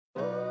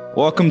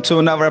Welcome to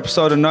another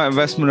episode of No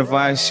Investment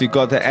Advice. You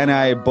got the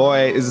NIA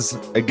boy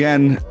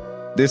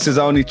this is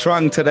only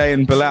Trung today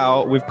and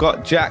Bilal. We've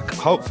got Jack,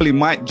 hopefully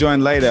might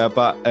join later,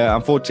 but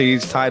unfortunately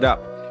he's tied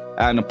up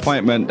at an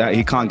appointment that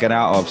he can't get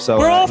out of. So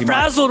we're all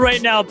frazzled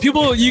right now.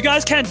 People, you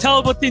guys can't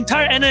tell, but the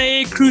entire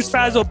NIA crew's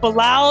frazzled.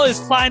 Bilal is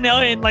flying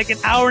out in like an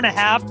hour and a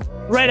half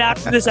right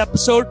after this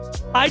episode.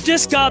 I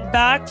just got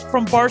back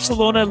from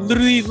Barcelona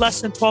literally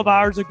less than 12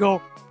 hours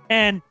ago.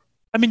 And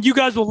I mean, you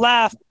guys will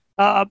laugh.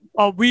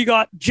 We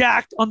got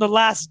jacked on the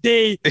last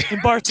day in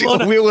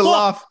Barcelona. We will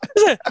laugh.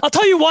 Listen, I'll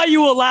tell you why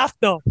you will laugh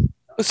though.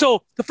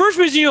 So the first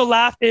reason you'll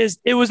laugh is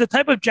it was a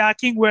type of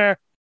jacking where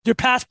your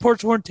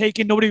passports weren't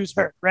taken. Nobody was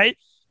hurt, right?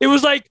 It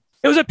was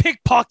a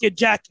pickpocket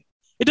jacking.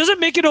 It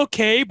doesn't make it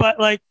okay, but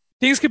like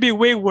things could be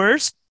way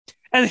worse.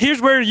 And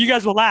here's where you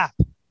guys will laugh.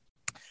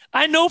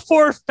 I know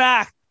for a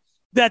fact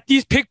that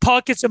these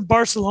pickpockets in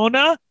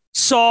Barcelona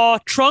saw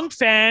Trung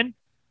Phan,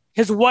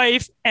 his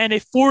wife, and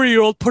a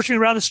 4-year-old pushing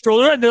around the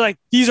stroller, and they're like,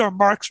 these are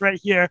marks right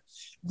here.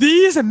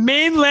 These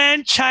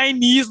mainland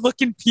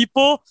Chinese-looking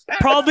people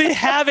probably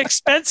have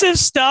expensive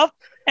stuff,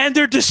 and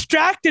they're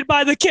distracted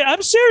by the kid.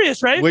 I'm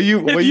serious, right? Were you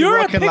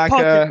rocking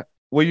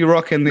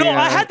the... No,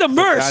 I had the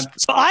MERS.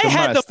 So I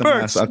had the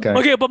MERS.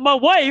 Okay, but my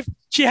wife,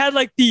 she had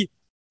like the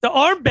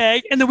arm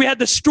bag, and then we had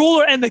the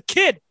stroller and the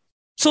kid.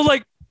 So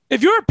like,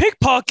 if you're a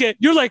pickpocket,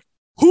 you're like,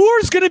 who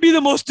is going to be the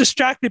most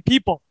distracted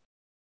people?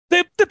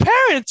 The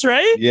parents,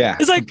 right? Yeah,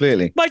 it's like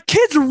completely. My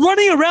kid's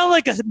running around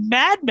like a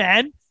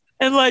madman,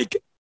 and like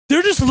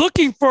they're just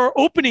looking for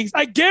openings.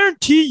 I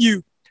guarantee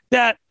you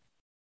that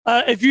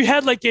if you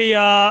had like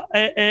a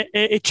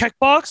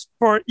checkbox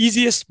for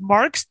easiest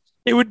marks,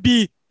 it would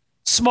be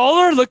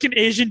smaller looking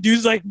Asian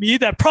dudes like me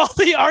that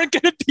probably aren't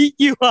going to beat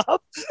you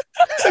up.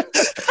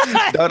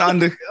 Don't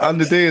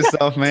underdo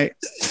yourself, mate.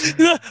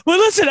 Well,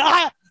 listen,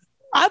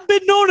 I've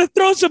been known to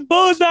throw some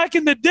bows back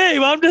in the day,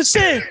 but I'm just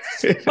saying,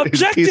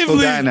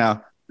 objectively,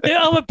 now.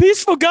 Yeah, I'm a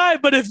peaceful guy,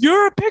 but if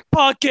you're a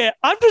pickpocket,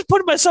 I'm just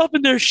putting myself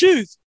in their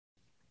shoes.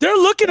 They're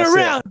looking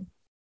around.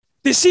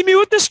 They see me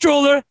with the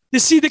stroller. They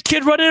see the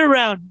kid running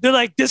around. They're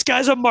like, this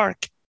guy's a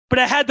mark. But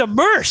I had the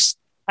MERS.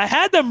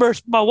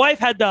 My wife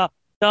had the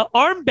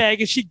arm bag,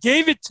 and she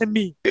gave it to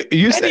me.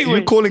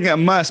 You're calling it a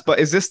MERS, but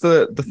is this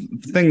the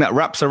thing that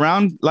wraps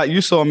around? Like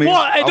you saw me.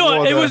 Well, I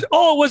know it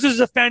was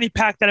a fanny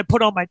pack that I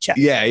put on my chest.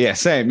 Yeah,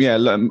 same. Yeah,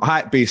 look,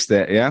 hype beast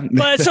there. Yeah.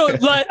 But so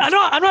like,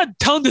 I'm not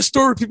telling this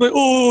story. People are like,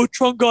 oh,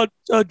 Trung got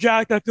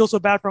jacked. I feel so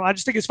bad for him. I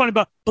just think it's funny.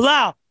 But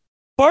Bilal,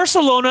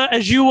 Barcelona,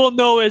 as you will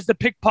know, is the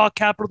pickpocket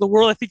capital of the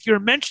world. I think you were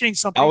mentioning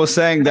something. I was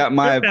saying that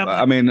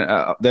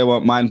they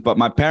won't mind, but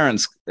my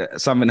parents,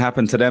 something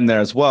happened to them there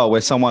as well,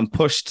 where someone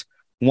pushed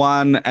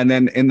one, and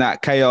then in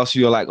that chaos,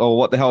 you're like, oh,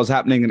 what the hell is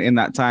happening? And in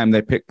that time,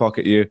 they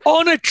pickpocket you.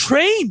 On a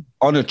train,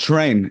 and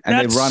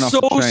they run off the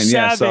train. Savage.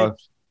 Yeah, so...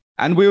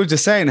 And we were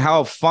just saying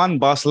how fun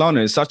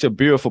Barcelona is, such a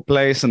beautiful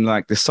place, and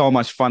like there's so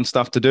much fun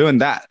stuff to do, and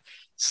that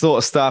sort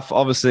of stuff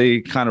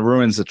obviously kind of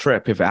ruins the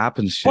trip if it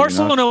happens.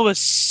 Barcelona was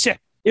sick.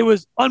 It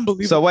was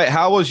unbelievable. So wait,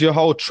 how was your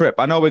whole trip?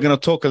 I know we're going to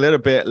talk a little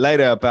bit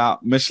later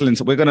about Michelin.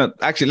 So we're going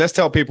to let's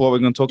tell people what we're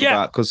going to talk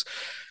about, because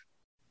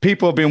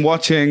people have been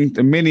watching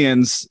the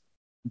Minions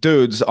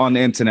dudes on the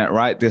internet,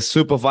 right? This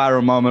super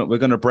viral moment. We're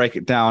going to break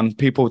it down.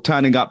 People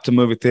turning up to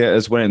movie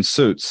theaters wearing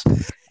suits,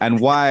 and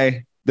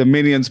why the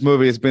Minions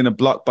movie has been a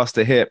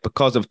blockbuster hit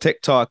because of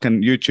TikTok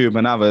and YouTube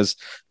and others.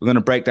 We're going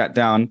to break that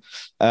down.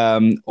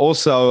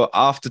 Also,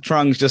 after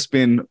Trung's just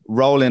been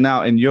rolling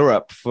out in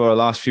Europe for the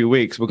last few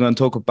weeks, we're going to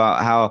talk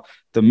about how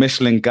the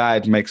Michelin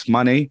Guide makes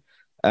money.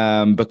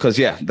 Because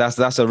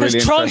that's a really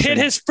Trung hit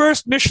his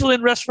first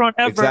Michelin restaurant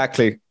ever.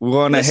 Exactly. We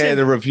want to hear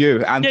the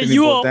review. Anthony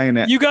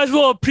Bourdain. You guys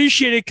will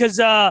appreciate it, because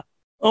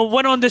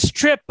when on this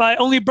trip, I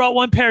only brought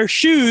one pair of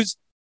shoes.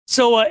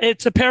 So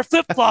it's a pair of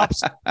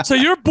flip-flops. So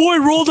your boy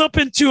rolled up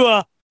into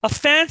a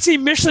fancy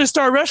Michelin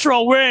star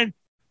restaurant wearing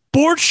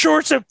board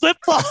shorts and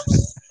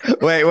flip-flops.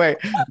 Wait.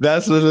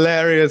 That's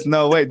hilarious.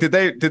 No, wait. Did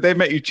they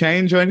make you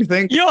change or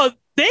anything? Yo,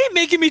 they ain't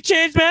making me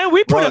change, man.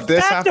 We put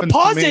a fat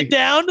deposit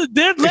down.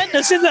 They're letting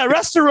us in that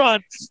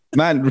restaurant.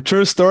 Man,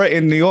 true story.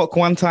 In New York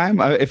one time,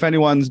 if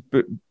anyone's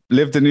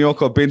lived in New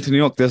York or been to New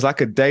York, there's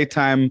like a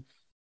daytime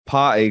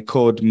party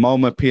called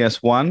MoMA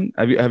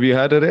PS1. Have you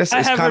heard of this?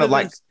 It's kind of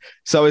like,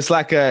 so it's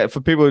like for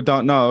people who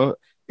don't know,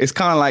 it's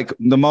kind of like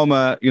the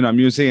MoMA,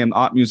 museum,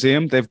 art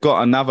museum. They've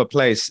got another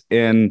place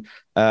in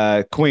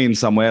Queens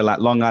somewhere, like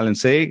Long Island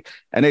City,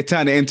 and they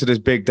turned it into this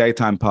big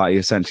daytime party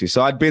essentially.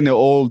 So I'd been there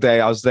all day.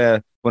 I was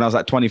there when I was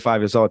like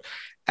 25 years old.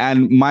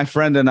 And my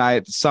friend and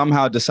I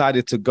somehow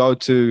decided to go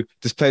to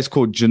this place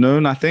called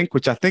Junoon, I think,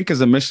 which I think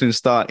is a Michelin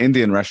star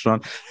Indian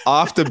restaurant,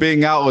 after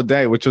being out all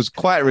day, which was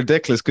quite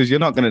ridiculous because you're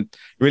not going to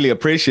really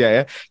appreciate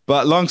it.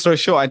 But long story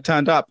short, I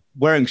turned up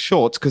wearing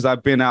shorts because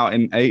I've been out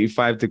in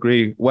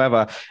 85-degree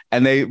weather,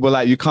 and they were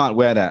like, you can't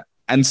wear that.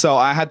 And so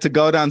I had to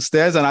go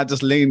downstairs, and I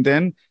just leaned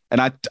in,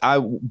 and I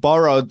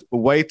borrowed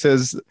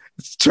waiter's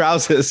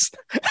trousers.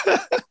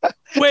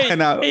 Wait,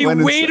 a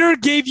waiter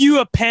gave you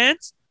a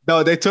pants?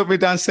 No, they took me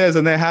downstairs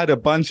and they had a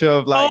bunch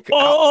of like,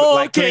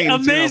 okay,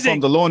 cleans, amazing. From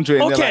the laundry,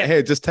 and they're like,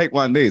 "Hey, just take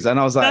one of these." And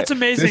I was like, "That's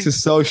amazing. This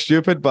is so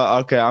stupid, but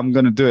okay, I'm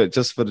gonna do it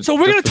just for the." So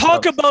we're gonna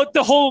talk about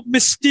the whole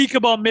mystique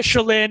about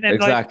Michelin and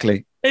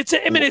exactly. It's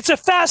a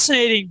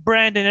fascinating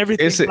brand and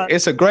everything.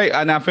 It's a great,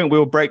 and I think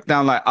we'll break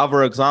down like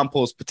other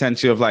examples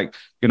potentially of like,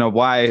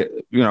 why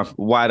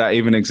that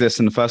even exists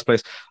in the first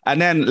place.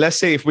 And then let's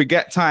see if we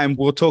get time,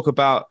 we'll talk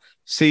about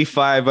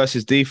C5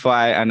 versus DeFi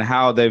and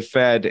how they've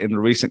fared in the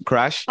recent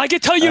crash. I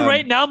can tell you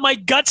right now, my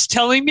gut's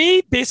telling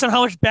me, based on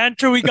how much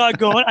banter we got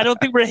going, I don't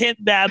think we're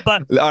hitting that.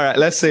 But all right,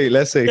 let's see.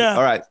 Yeah.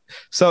 All right,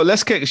 so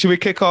should we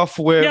kick off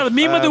with the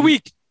meme of the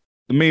week?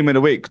 The meme of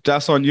the week.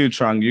 That's on you,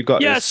 Trung. You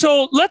got this.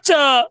 So let's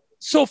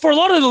So for a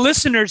lot of the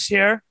listeners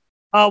here,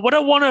 what I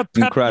want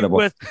to prep you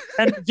with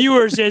and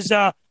viewers is,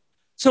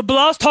 so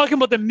Bilal's talking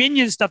about the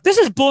Minion stuff. This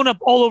is blown up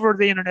all over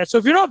the internet. So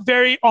if you're not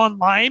very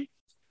online,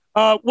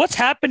 what's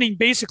happening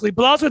basically,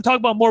 Bilal's going to talk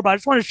about more, but I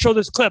just want to show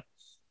this clip.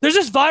 There's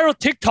this viral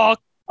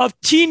TikTok of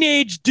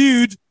teenage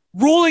dudes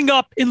rolling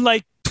up in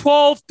like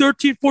 12,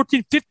 13,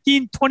 14,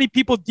 15, 20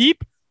 people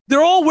deep.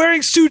 They're all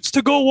wearing suits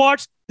to go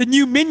watch the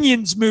new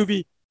Minions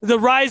movie, The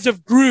Rise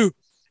of Gru.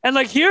 And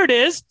like, here it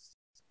is.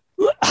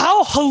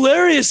 How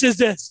hilarious is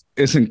this?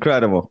 It's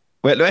incredible.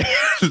 Wait,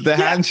 the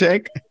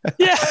handshake?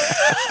 Yeah.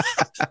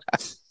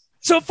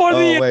 So for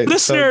the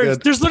listeners,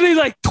 there's literally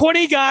like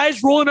 20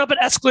 guys rolling up at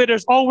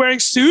escalators, all wearing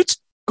suits,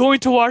 going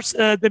towards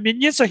the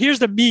Minions. So here's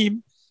the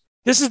meme.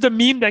 This is the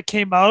meme that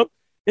came out.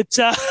 It's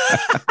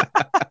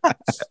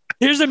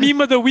here's the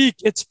meme of the week.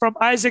 It's from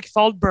Isaac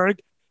Feldberg.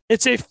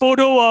 It's a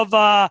photo of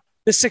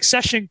the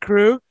Succession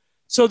crew.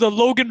 So the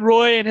Logan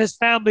Roy and his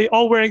family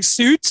all wearing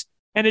suits,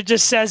 and it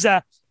just says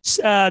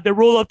they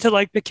roll up to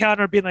like the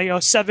counter being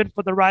like, 7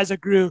 for the Rise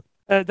of Gru.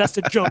 That's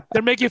the joke.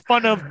 They're making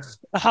fun of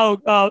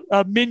how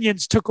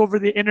Minions took over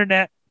the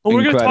internet. But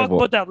we're going to talk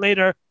about that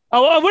later. We're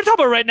going to talk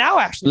about it right now,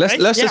 actually.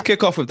 Let's just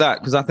kick off with that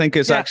because I think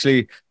it's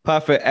actually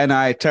perfect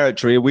NI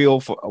territory. We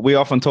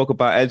often talk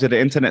about edge of the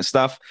internet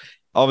stuff.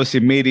 Obviously,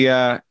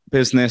 media,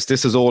 business,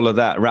 this is all of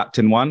that wrapped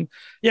in one.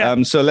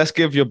 Yeah. So let's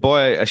give your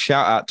boy a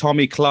shout out.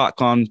 Tommy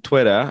Clark on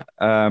Twitter.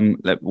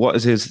 What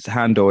is his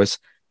handle? It's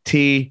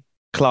T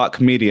Clark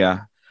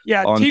Media.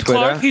 Yeah, T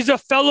Clark. He's a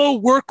fellow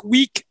Work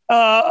Week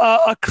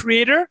a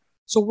creator.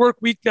 So Work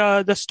Week,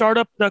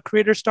 the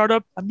creator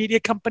startup, a media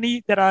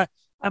company that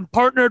I'm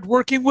partnered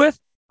working with.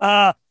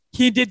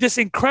 He did this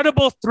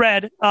incredible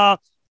thread.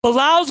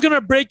 Bilal's going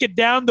to break it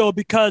down, though,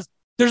 because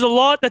there's a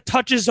lot that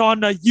touches on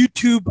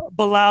YouTube,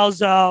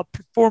 Bilal's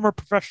former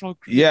professional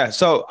career. Yeah,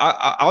 so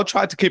I'll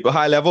try to keep it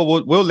high level.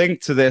 We'll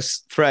link to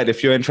this thread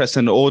if you're interested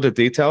in all the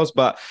details.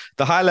 But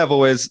the high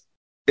level is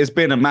it's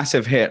been a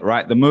massive hit,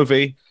 right? The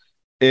movie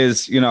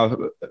is,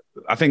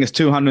 I think it's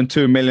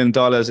 $202 million.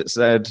 It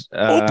said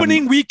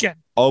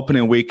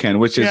opening weekend,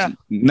 which is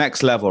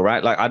next level,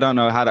 right? Like I don't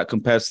know how that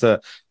compares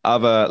to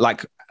other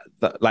like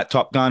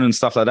Top Gun and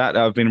stuff like that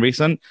have been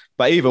recent,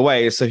 but either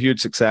way, it's a huge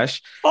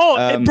success.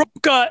 It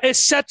broke it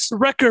sets the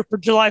record for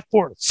July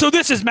 4th. So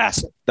this is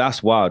massive.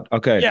 That's wild.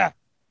 Okay. Yeah.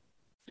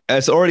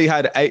 It's already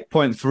had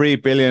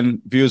 8.3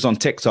 billion views on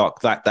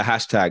TikTok, like the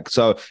hashtag.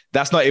 So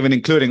that's not even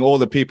including all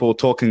the people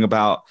talking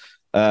about,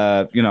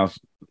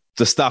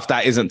 the stuff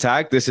that isn't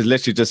tagged. This is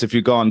literally just if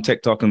you go on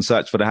TikTok and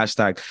search for the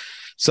hashtag.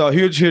 So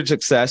huge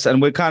success.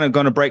 And we're kind of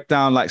going to break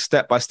down like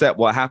step by step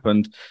what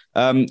happened.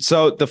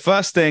 So the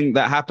first thing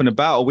that happened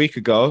about a week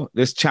ago,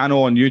 this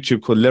channel on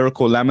YouTube called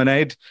Lyrical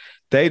Lemonade,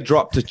 they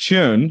dropped a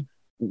tune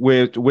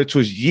which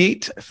was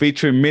Yeat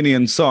featuring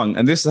Minion song.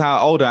 And this is how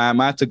old I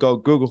am. I had to go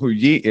Google who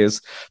Yeat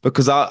is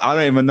because I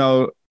don't even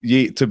know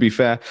Yeat, to be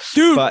fair,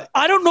 dude. But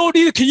I don't know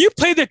either. Can you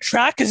play the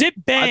track? Because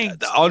it bangs.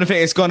 The only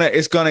thing it's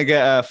gonna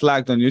get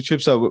flagged on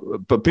YouTube. So,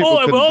 but people.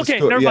 Okay,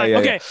 never mind.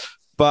 Okay.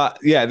 But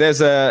yeah, there's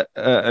a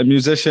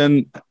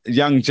musician,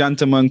 young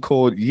gentleman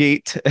called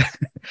Yeat,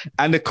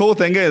 and the cool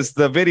thing is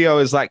the video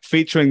is like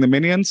featuring the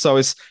Minions, so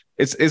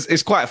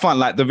it's quite fun.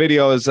 Like the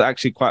video is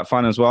actually quite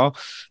fun as well.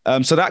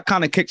 So that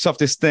kind of kicks off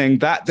this thing.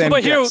 That then.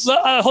 But here,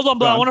 hold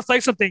on, I want to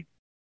flag something.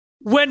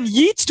 When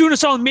Yeat's doing a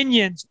song with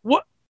Minions,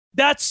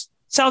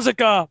 sounds like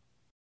a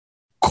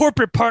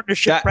corporate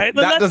partnership, right?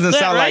 That doesn't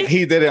sound like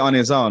he did it on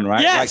his own,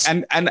 right? Yes.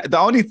 Like, and the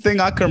only thing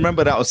I can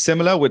remember that was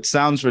similar, which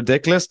sounds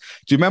ridiculous.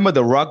 Do you remember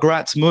the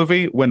Rugrats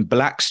movie when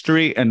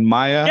Blackstreet and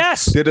Maya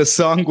did a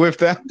song with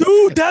them?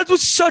 Dude, that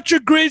was such a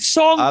great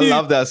song. I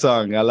love that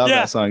song. I love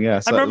that song.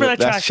 Yeah, so I remember that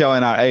that's track.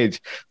 Showing our age.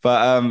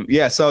 But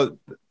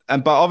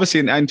but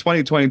obviously in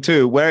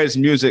 2022, where is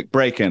music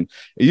breaking?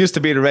 It used to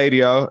be the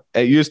radio.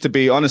 It used to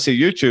be, honestly,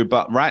 YouTube.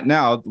 But right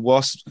now,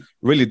 what's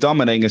really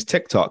dominating is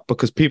TikTok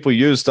because people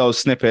use those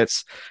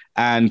snippets.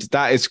 And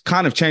that is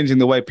kind of changing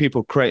the way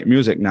people create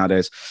music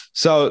nowadays.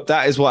 So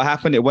that is what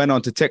happened. It went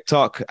on to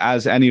TikTok,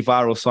 as any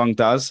viral song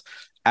does.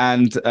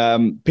 And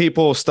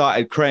people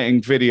started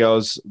creating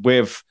videos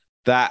with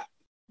that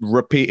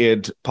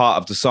repeated part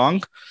of the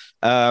song.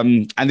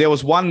 And there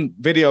was one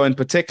video in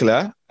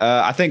particular.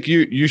 I think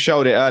you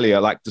showed it earlier,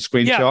 like the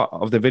screenshot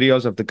of the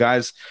videos of the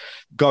guys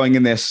going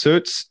in their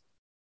suits.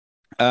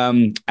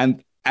 And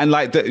And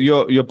like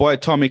your boy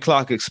Tommy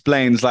Clark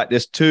explains, like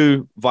there's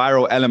two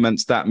viral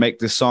elements that make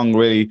this song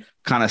really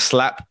kind of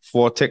slap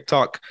for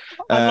TikTok.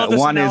 I love this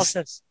one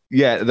analysis.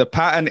 is the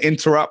pattern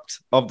interrupt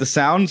of the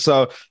sound.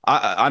 So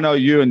I know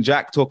you and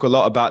Jack talk a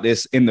lot about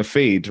this in the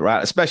feed,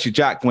 right? Especially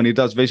Jack when he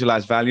does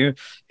visualize value.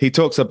 He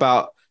talks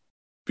about,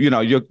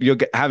 you're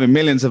having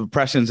millions of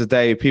impressions a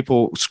day,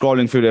 people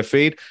scrolling through their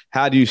feed.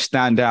 How do you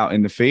stand out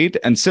in the feed?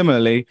 And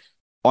similarly,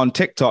 on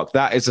TikTok,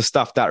 that is the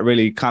stuff that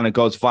really kind of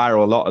goes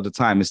viral a lot of the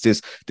time. It's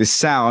this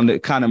sound.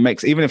 It kind of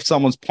makes, even if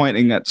someone's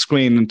pointing at the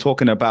screen and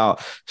talking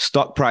about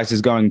stock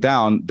prices going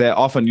down, they're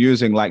often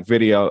using like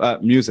video,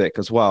 music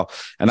as well.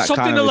 And that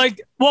something kind to of like.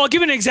 Well, I'll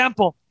give you an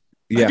example.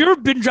 Yeah. Have you ever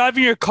been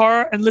driving your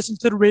car and listened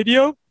to the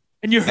radio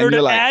and you heard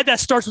an ad that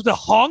starts with a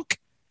honk?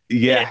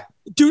 Yeah,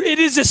 dude, it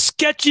is the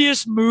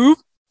sketchiest move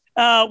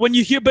when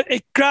you hear, but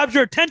it grabs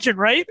your attention,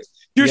 right?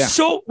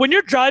 When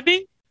you're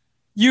driving,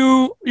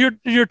 your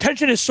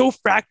attention is so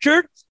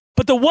fractured,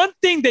 but the one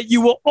thing that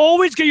you will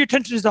always get your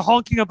attention is the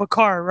honking of a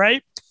car,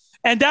 right?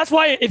 And that's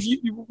why if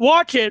you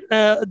watch it,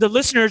 the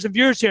listeners and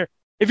viewers here,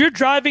 if you're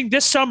driving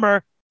this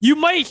summer, you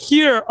might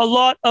hear a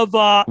lot of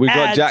we got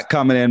ads. Jack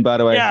coming in, by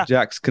the way. Yeah.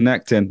 Jack's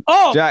connecting.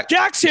 Oh,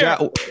 Jack's here.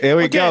 Here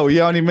we go.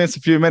 You only missed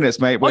a few minutes,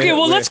 mate.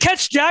 Let's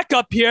catch Jack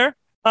up here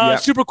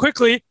super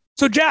quickly.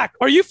 So Jack,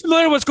 are you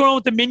familiar with what's going on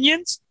with the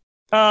Minions?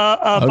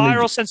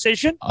 Viral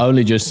sensation.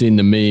 Only just seen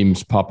the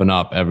memes popping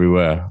up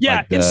everywhere. Yeah,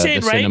 like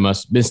insane, right?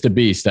 Cinemas, Mr.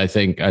 Beast, I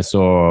think I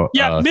saw.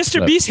 Yeah,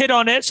 Mr. Beast hit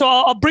on it. So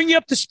I'll bring you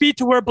up to speed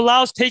to where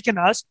Bilal's taken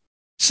us.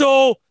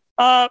 So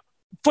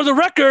for the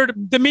record,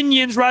 the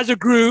Minions Rise of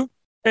Gru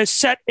has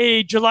set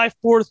a July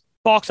 4th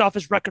box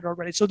office record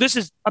already. So this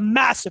is a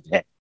massive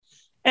hit.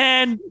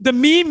 And the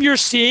meme you're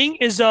seeing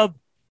is of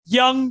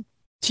young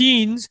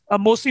teens,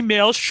 mostly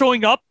males,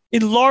 showing up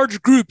in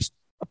large groups,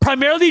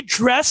 primarily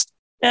dressed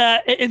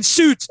in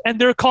suits, and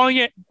they're calling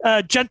it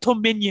gentle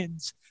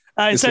minions.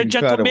 Instead of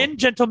gentlemen,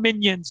 gentle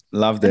minions.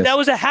 Love this. And that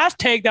was a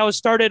hashtag that was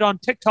started on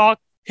TikTok,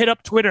 hit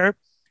up Twitter.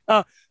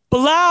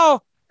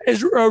 Bilal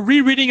is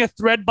rereading a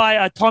thread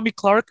by Tommy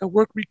Clark, a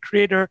work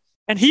recreator.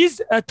 And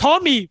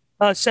Tommy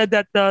said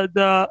that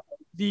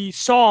the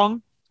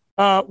song,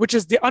 which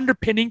is the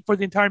underpinning for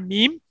the entire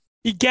meme,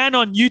 began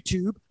on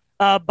YouTube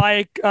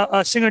by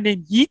a singer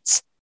named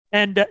Yeats.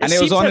 And it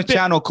was on a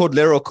channel called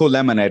Lyrical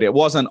Lemonade. It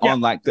wasn't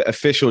on like the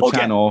official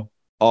channel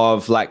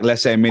of like,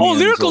 let's say, Minions. Oh,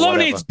 Lyrical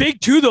Lemonade's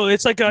big too, though.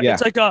 It's like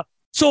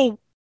so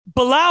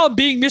Bilal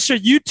being Mr.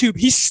 YouTube,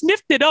 he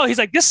sniffed it out. He's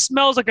like, this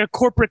smells like a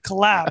corporate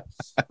collab.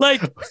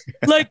 like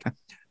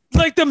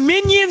the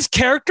Minions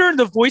character and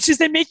the voices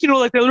they make,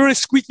 like the little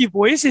squeaky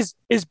voice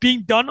is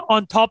being done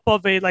on top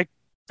of a like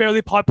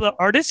fairly popular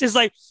artist. Is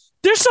like,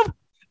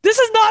 this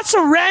is not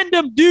some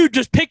random dude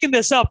just picking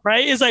this up,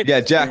 right? It's like,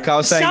 Jack, I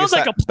was saying it's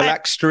like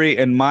Blackstreet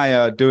and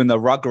Maya doing the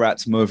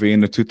Rugrats movie in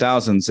the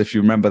 2000s, if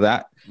you remember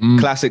that.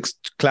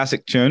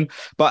 Classic tune.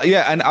 But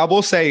yeah, and I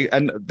will say,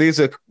 and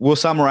we'll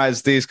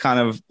summarize these kind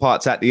of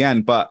parts at the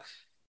end, but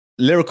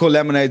Lyrical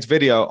Lemonade's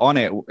video on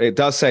it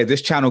does say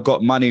this channel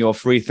got money or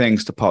free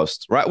things to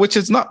post, right? Which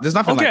is there's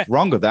nothing like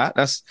wrong with that.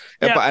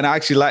 And I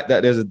actually like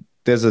that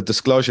there's a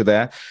disclosure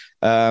there.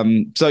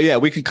 So yeah,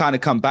 we can kind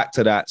of come back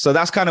to that. So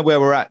that's kind of where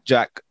we're at,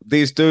 Jack.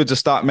 These dudes are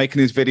start making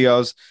these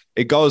videos.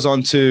 It goes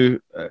on to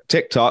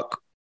TikTok.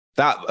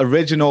 That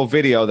original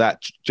video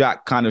that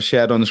Jack kind of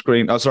shared on the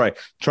screen. Oh, sorry,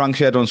 Trung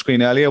shared on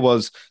screen earlier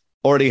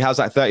already has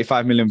like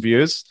 35 million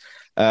views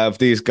of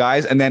these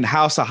guys. And then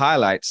House of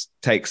Highlights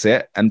takes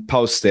it and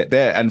posts it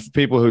there. And for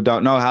people who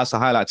don't know, House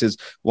of Highlights is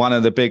one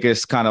of the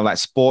biggest kind of like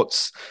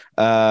sports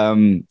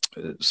like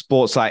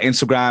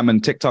Instagram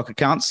and TikTok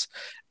accounts.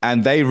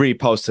 And they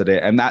reposted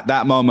it. And at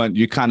that moment,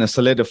 you kind of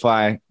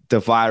solidify the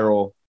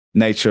viral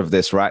nature of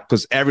this, right?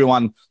 Because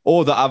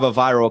all the other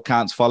viral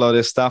accounts follow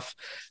this stuff,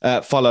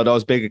 follow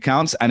those big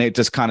accounts, and it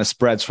just kind of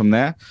spreads from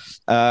there.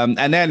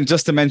 And then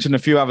just to mention a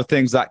few other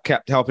things that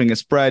kept helping it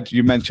spread,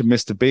 you mentioned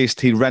Mr.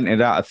 Beast. He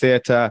rented out a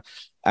theater,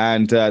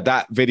 and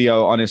that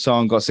video on his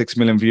own got 6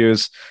 million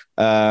views.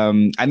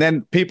 And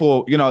then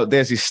people,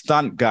 there's these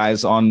stunt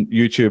guys on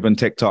YouTube and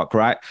TikTok,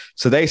 right?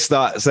 So they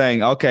start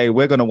saying, okay,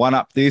 we're going to one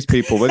up these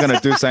people. We're going to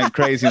do something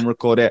crazy and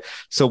record it.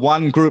 So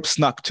one group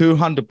snuck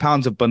 200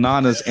 pounds of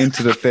bananas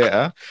into the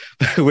theater,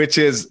 which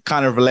is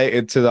kind of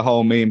related to the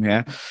whole meme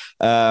here.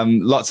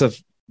 Lots of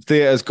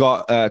theaters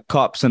got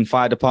cops and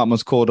fire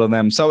departments called on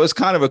them. So it's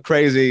kind of a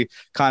crazy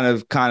kind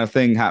of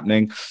thing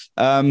happening.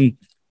 One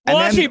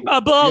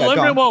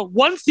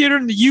theater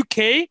in the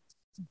UK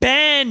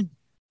banned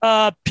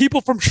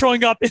people from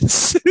showing up in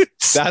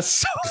suits.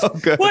 That's so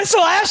good. Well, so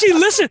I actually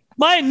listened.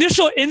 My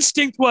initial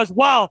instinct was,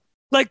 wow,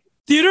 like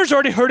theaters are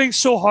already hurting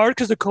so hard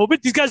because of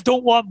COVID. These guys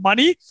don't want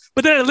money.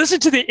 But then I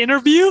listened to the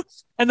interview,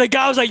 and the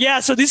guy was like, yeah,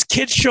 so these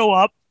kids show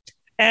up,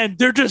 and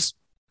it's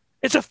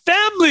a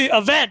family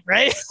event,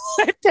 right?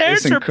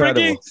 Parents are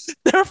bringing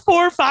their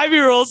 4 or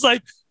 5-year-olds.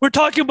 Like, we're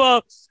talking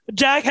about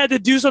Jack had to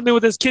do something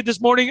with his kid this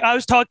morning. I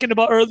was talking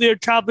about earlier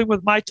traveling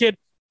with my kid.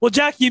 Well,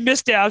 Jack, you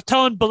missed it. I was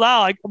telling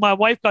Bilal, my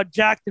wife got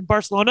jacked in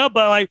Barcelona,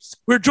 but like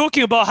we were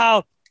joking about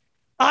how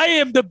I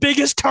am the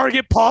biggest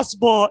target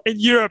possible in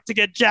Europe to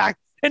get jacked.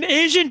 An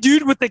Asian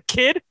dude with a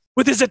kid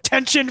with his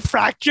attention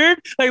fractured,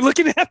 like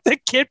looking at the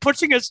kid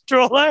pushing a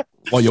stroller.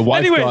 Well, your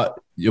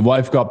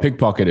wife got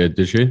pickpocketed,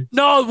 did she?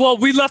 No, well,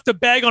 we left the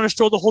bag on a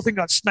stroller. The whole thing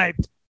got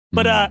sniped.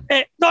 But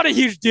not a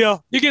huge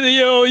deal.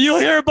 You'll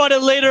hear about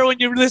it later when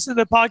you listen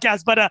to the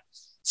podcast. But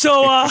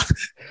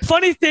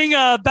funny thing,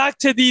 back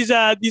to these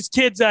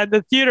kids in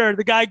the theater.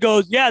 The guy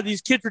goes, "Yeah,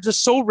 these kids were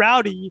just so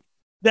rowdy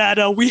that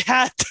we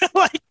had to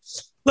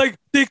like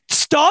they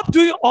stopped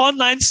doing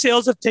online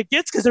sales of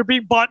tickets because they're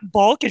being bought in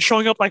bulk and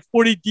showing up like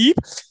 40 deep.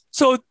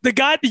 So the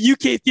guy at the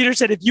UK theater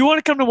said, if you want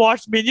to come to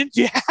watch Minions,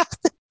 you have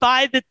to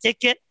buy the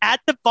ticket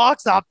at the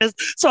box office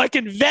so I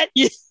can vet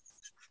you."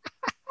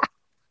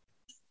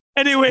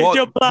 Anyway,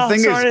 well, the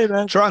thing is,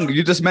 man. Trung,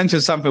 you just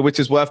mentioned something which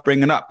is worth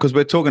bringing up because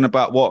we're talking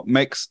about what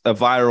makes a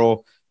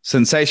viral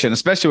sensation,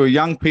 especially with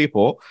young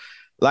people.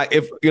 Like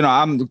if,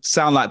 I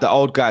sound like the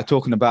old guy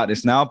talking about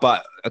this now,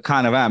 but I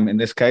kind of am in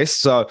this case.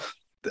 So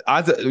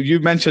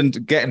you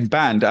mentioned getting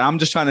banned, and I'm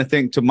just trying to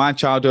think to my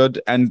childhood,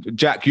 and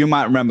Jack, you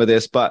might remember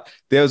this, but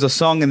there was a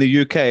song in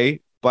the UK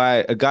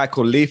by a guy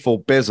called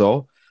Lethal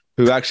Bizzle,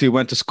 who actually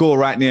went to school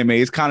right near me.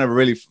 He's kind of a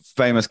really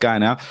famous guy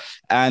now.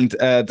 And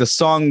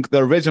the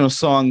original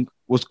song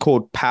was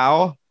called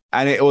Pow.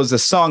 And it was a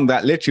song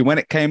that literally, when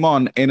it came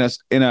on in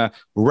a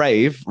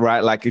rave, right?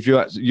 Like if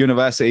you're at a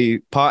university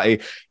party,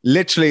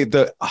 literally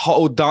the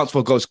whole dance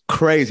floor goes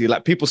crazy.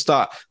 Like people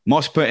start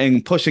mosh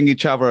pitting, pushing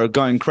each other,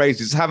 going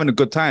crazy, just having a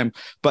good time.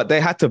 But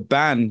they had to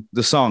ban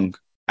the song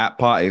at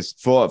parties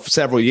for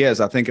several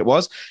years, I think it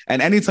was.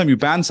 And anytime you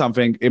ban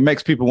something, it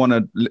makes people want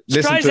to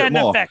listen to it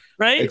more. Effect,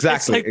 right?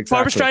 Exactly. It's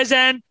like Barbra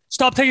Streisand,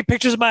 stop taking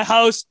pictures of my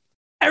house.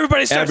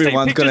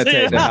 Everyone's going to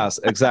take the house.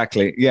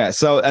 Exactly. Yeah.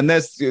 So, and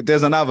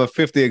there's another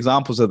 50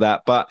 examples of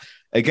that. But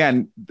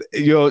again,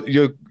 you're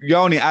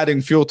only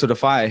adding fuel to the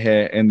fire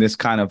here in this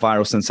kind of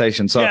viral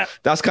sensation. So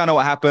that's kind of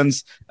what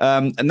happens.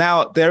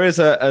 Now there is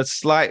a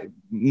slight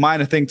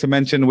minor thing to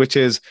mention, which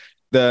is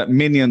the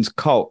Minions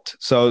cult.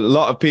 So a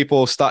lot of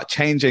people start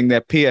changing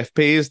their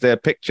PFPs, their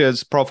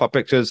pictures, profile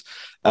pictures,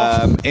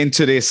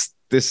 into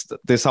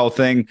this whole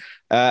thing.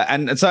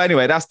 And so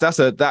anyway,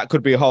 that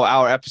could be a whole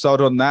hour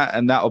episode on that,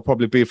 and that will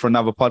probably be for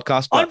another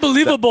podcast.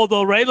 Unbelievable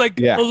though, right? Like,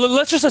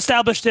 let's just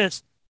establish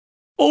this.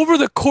 Over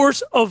the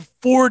course of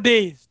 4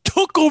 days,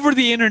 took over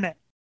the internet.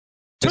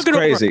 It's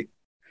crazy.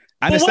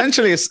 And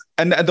essentially,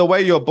 and the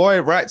way your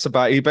boy writes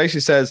about it, he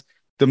basically says,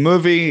 the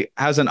movie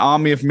has an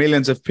army of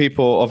millions of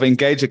people, of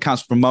engaged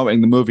accounts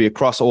promoting the movie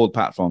across all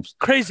platforms.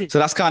 Crazy. So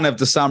that's kind of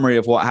the summary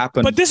of what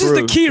happened. But this is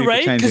the key,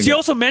 right? Because he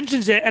also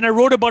mentions it, and I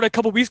wrote about it a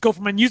couple of weeks ago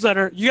for my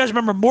newsletter. You guys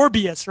remember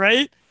Morbius,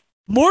 right?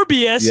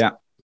 Morbius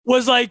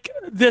was like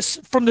this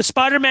from the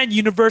Spider-Man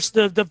universe.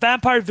 The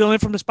vampire villain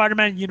from the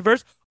Spider-Man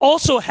universe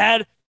also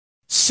had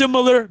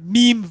similar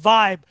meme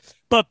vibe,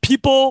 but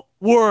people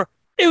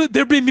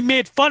they're being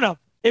made fun of.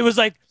 It was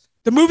like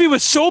the movie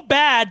was so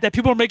bad that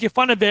people were making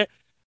fun of it,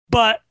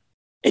 but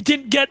it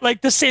didn't get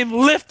like the same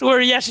lift where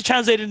he actually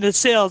translated into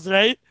sales,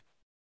 right?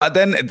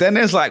 Then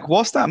there's like,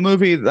 what's that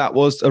movie that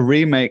was a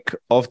remake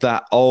of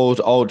that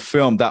old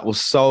film that was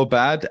so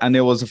bad? And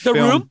it was a film.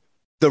 Room?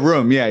 The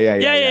Room, yeah.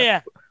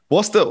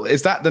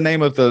 Is that the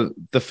name of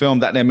the film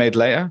that they made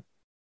later?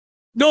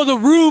 No, The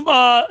Room,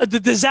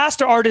 The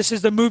Disaster Artist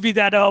is the movie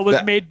that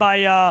was made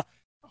by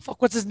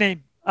what's his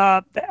name?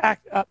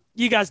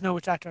 You guys know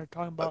which actor I'm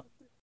talking about.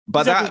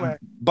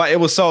 But it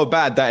was so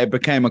bad that it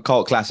became a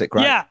cult classic,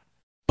 right? Yeah.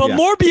 But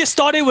Morbius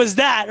thought it was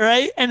that,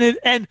 right? And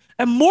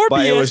Morbius,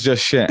 but it was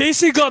just shit.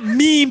 Basically got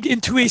memed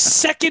into a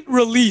second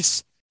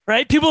release,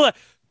 right? People,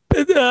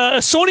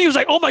 Sony was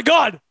like, "Oh my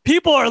god,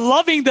 people are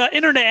loving the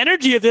internet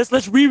energy of this.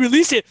 Let's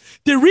re-release it."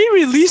 They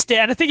re-released it,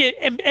 and I think it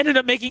ended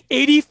up making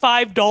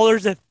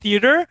 $85 a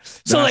theater.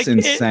 So that's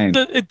insane.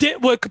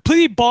 It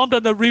completely bombed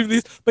on the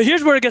re-release. But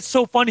here's where it gets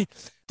so funny.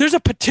 There's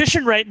a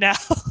petition right now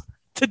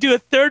to do a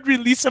third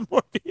release of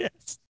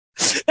Morbius.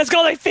 It's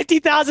got like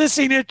 50,000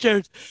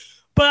 signatures.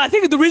 But I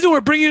think the reason we're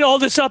bringing all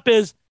this up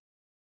is,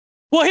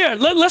 well, here,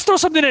 let's throw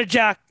something at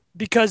Jack,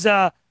 because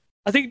I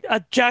think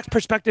Jack's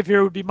perspective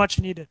here would be much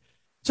needed.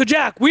 So,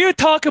 Jack, we would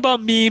talk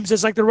about memes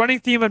as like the running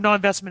theme of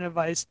non-investment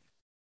advice.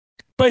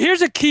 But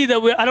here's a key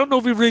that I don't know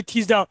if we really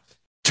teased out.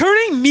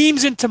 Turning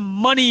memes into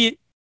money,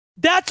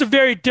 that's a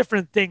very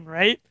different thing,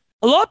 right?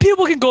 A lot of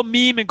people can go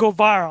meme and go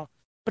viral,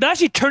 but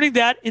actually turning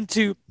that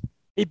into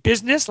a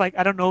business, like,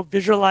 I don't know,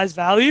 visualized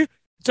value,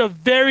 it's a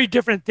very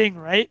different thing,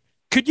 right?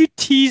 Could you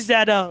tease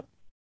that out?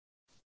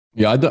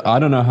 Yeah, I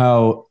don't know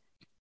how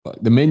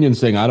the Minions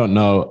thing. I don't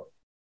know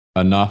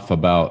enough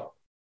about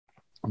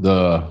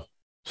the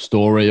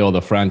story or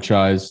the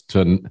franchise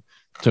to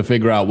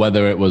figure out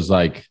whether it was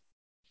like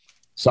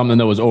something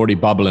that was already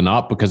bubbling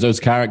up, because those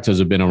characters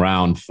have been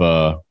around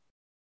for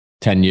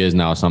 10 years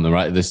now or something,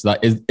 right? This like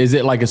is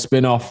it like a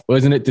spin-off? Or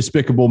isn't it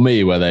Despicable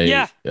Me where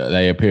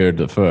they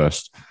appeared at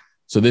first?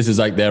 So this is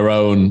like their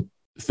own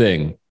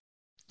thing.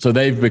 So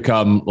they've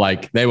become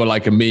like, they were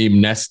like a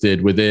meme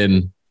nested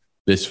within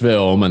this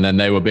film, and then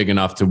they were big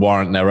enough to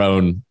warrant their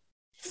own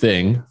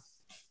thing.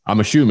 I'm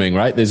assuming,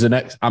 right?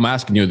 I'm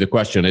asking you the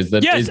question. Is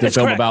the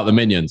film correct. About the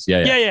Minions?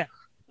 Yeah.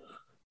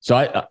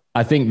 So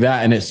I think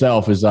that in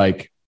itself is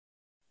like,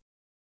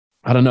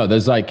 I don't know.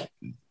 There's like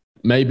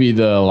maybe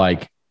the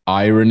like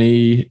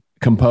irony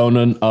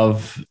component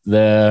of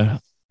their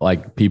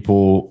like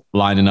people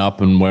lining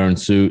up and wearing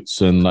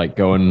suits and like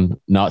going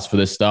nuts for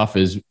this stuff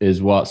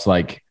is what's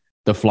like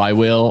the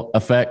flywheel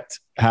effect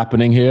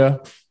happening here.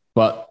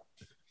 But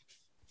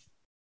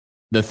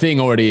the thing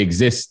already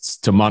exists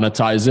to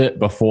monetize it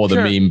before the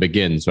meme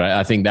begins, right?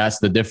 I think that's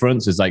the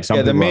difference. Is like some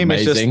people the meme are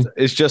amazing.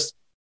 Is just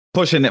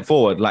pushing it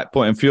forward, like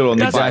putting fuel on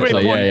the fire.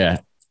 Exactly, yeah.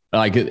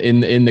 Like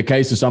in the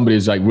case of somebody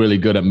who's like really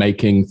good at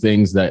making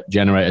things that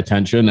generate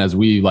attention, as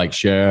we like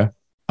share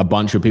a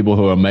bunch of people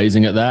who are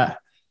amazing at that,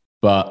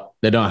 but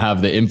they don't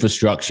have the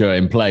infrastructure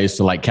in place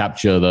to like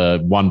capture the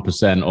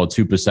 1% or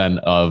 2%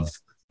 of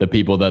the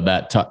people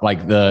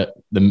like the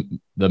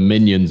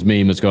Minions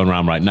meme that's going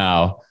around right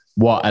now.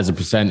 What as a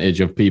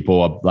percentage of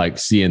people are like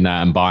seeing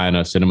that and buying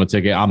a cinema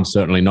ticket? I'm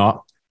certainly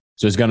not.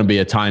 So it's going to be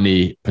a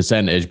tiny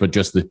percentage, but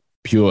just the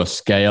pure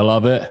scale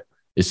of it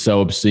is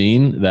so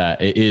obscene that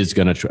it is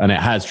going to, and it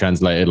has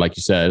translated, like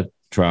you said,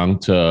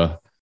 Trung, to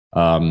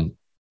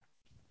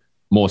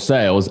more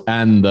sales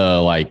and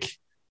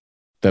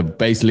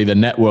basically the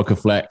network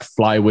effect,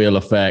 flywheel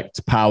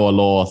effect, power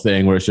law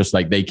thing, where it's just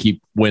like they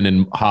keep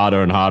winning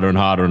harder and harder and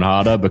harder and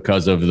harder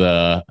because of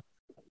the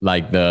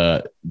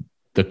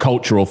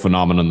cultural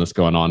phenomenon that's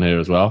going on here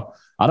as well.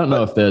 I don't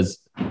know if you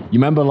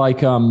remember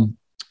like,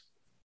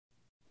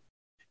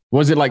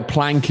 was it like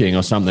planking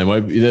or something?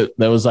 Where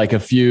there was like a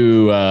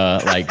few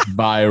like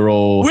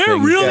viral. We're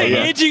things. really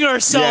aging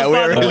ourselves. Yeah,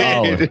 we're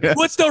really.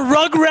 What's the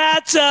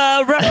Rugrats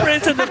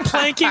reference and the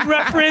planking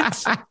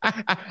reference?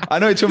 I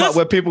know you're talking about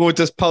where people would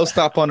just post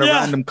up on a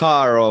random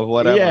car or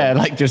whatever. Yeah,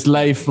 like just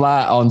lay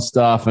flat on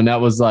stuff, and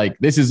that was like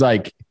this is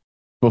like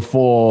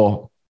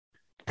before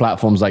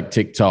platforms like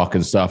TikTok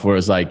and stuff, where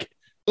it's like.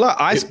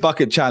 Ice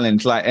bucket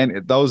challenge, like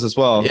and those as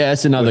well. Yeah,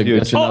 that's another.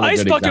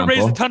 Ice bucket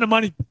raised a ton of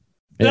money.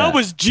 That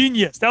was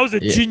genius. That was a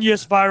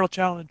genius viral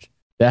challenge.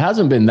 There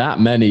hasn't been that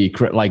many.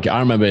 Like I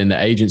remember in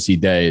the agency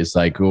days,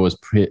 like we always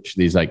pitch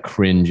these like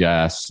cringe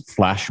ass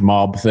flash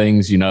mob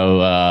things. You know,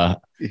 I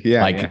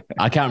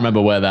can't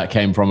remember where that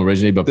came from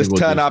originally, but just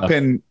turn up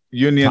in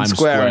Union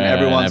Square and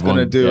everyone's going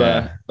to do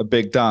a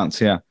big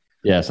dance.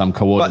 Yeah, some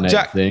coordinated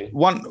Jack, thing.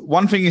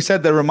 One thing you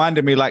said that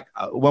reminded me, like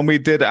when we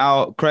did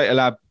our Creator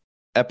Lab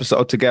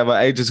episode together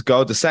ages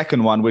ago, the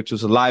second one, which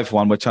was a live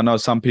one, which I know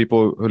some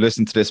people who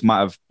listen to this might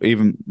have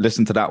even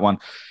listened to that one.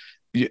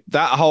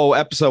 That whole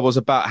episode was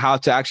about how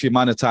to actually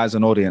monetize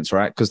an audience,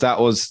 right? Because that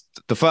was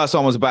the first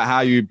one was about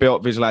how you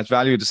built visualized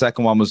value. The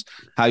second one was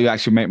how you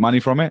actually make money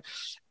from it.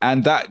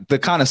 And that the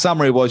kind of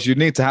summary was you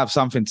need to have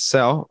something to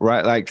sell,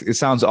 right? Like it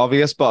sounds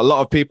obvious, but a lot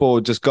of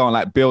people just go and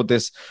like build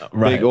this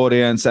big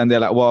audience and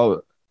they're like,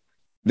 well,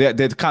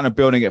 they're kind of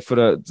building it for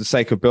the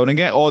sake of building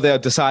it, or they're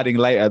deciding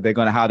later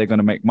how they're going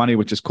to make money,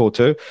 which is cool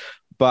too.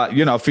 But,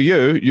 for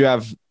you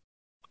have,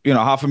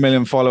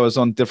 500,000 followers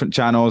on different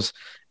channels,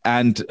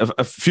 and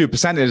a few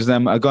percentage of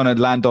them are going to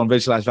land on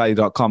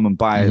visualizevalue.com and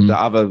buy the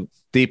other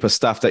deeper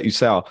stuff that you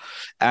sell.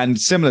 And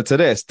similar to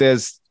this,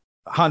 there's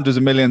hundreds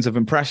of millions of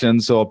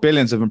impressions or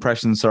billions of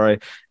impressions, and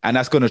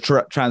that's going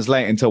to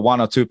translate into 1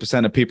 or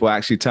 2% of people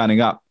actually turning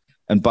up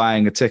and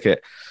buying a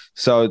ticket.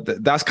 So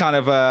that's kind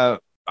of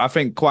I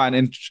think quite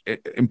an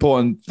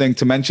important thing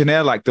to mention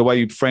here, like the way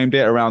you framed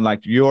it around,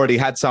 like you already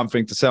had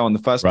something to sell in the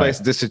first place.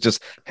 This is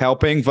just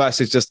helping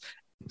versus just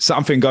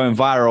something going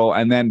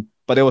viral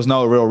but there was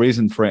no real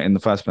reason for it in the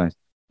first place.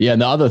 Yeah.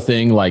 And the other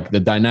thing, like the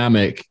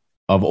dynamic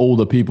of all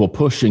the people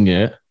pushing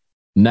it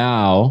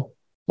now,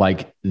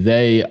 like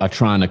they are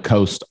trying to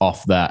coast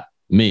off that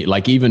meat.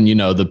 Like even,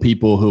 the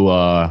people who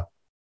are,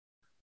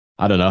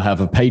 I don't know, have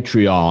a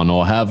Patreon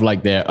or have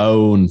like their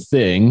own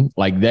thing,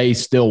 like they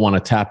still want to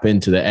tap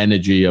into the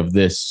energy of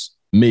this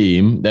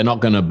meme. They're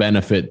not going to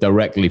benefit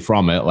directly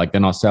from it. Like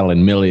they're not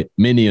selling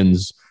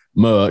Minions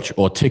merch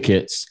or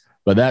tickets.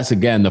 But that's,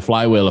 again, the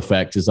flywheel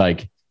effect is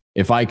like,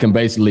 if I can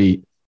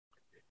basically,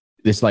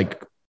 this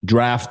like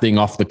drafting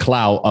off the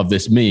clout of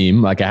this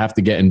meme, like I have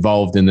to get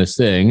involved in this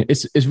thing.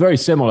 It's very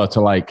similar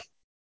to like,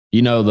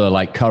 the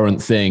like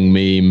current thing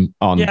meme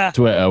on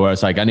Twitter where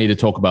it's like, I need to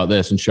talk about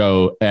this and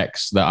show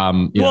X that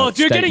I'm, if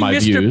you're getting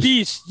Mr.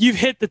 Beast, you've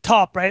hit the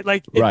top, right?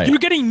 Like if you're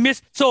getting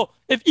so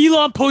if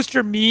Elon posts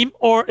your meme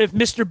or if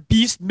Mr.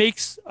 Beast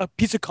makes a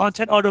piece of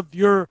content out of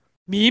your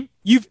meme,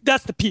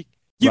 that's the peak.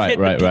 You've hit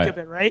the peak of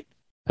it, right?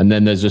 And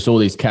then there's just all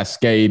these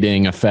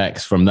cascading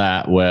effects from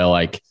that where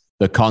like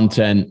the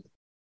content,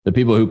 the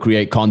people who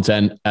create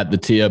content at the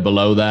tier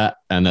below that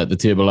and at the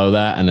tier below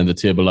that and then the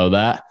tier below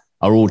that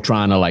are all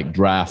trying to like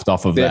draft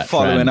off of that. They're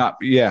following trend. Up.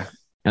 Yeah.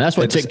 And that's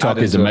what TikTok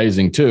is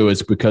amazing too,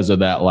 is because of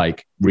that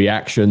like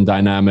reaction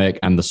dynamic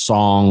and the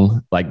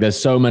song. Like there's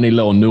so many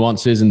little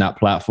nuances in that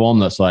platform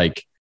that's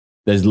like,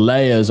 there's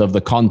layers of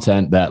the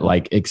content that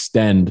like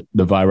extend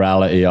the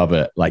virality of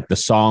it. Like the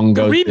song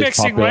goes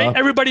remixing, right?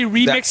 Everybody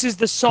remixes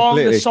the song.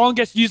 Completely. The song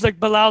gets used, like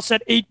Bilal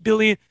said, 8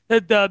 billion.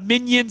 The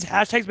Minions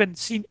hashtag's been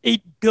seen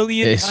 8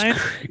 billion times.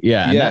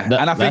 Yeah.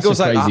 And I think it was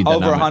like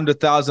over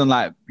 100,000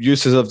 like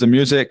uses of the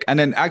music. And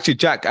then actually,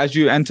 Jack, as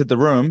you entered the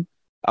room,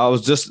 I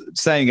was just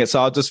saying it. So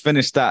I'll just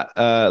finish that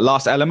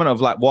last element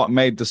of like what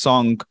made the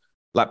song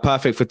like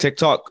perfect for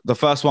TikTok. The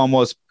first one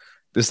was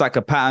it's like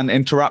a pattern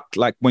interrupt.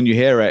 Like when you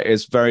hear it,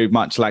 it's very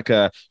much like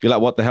you're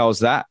like, what the hell is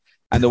that?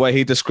 And the way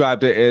he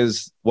described it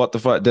is, what the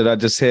fuck did I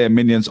just hear?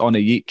 Minions on a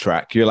Yeet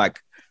track. You're like,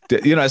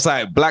 it's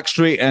like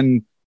Blackstreet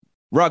and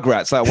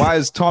Rugrats. Like, why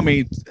is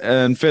Tommy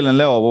and Phil and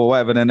Lil or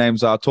whatever their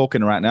names are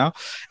talking right now?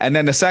 And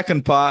then the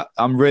second part,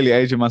 I'm really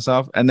aging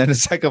myself. And then the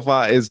second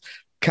part is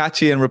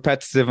catchy and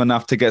repetitive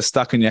enough to get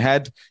stuck in your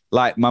head.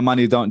 Like, my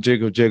money don't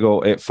jiggle,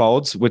 jiggle, it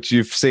folds, which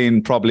you've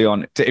seen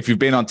probably if you've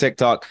been on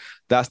TikTok.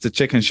 That's the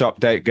chicken shop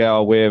date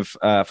girl with,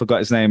 I forgot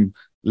his name,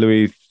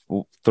 Louis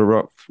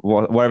Theroux,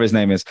 whatever his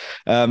name is.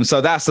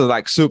 So that's a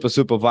like super,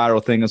 super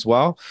viral thing as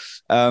well.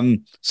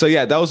 So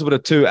yeah, those were the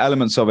two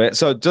elements of it.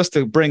 So just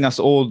to bring us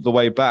all the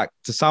way back,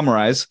 to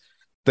summarize,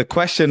 the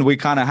question we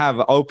kind of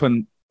have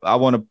open, I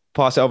want to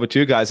pass it over to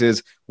you guys,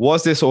 is,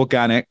 was this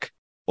organic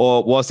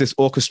or was this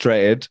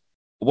orchestrated?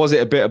 Was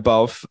it a bit of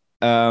both?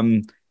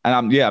 And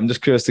I'm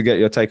just curious to get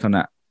your take on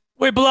that.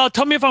 Wait, Bilal,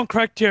 tell me if I'm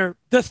correct here.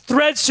 The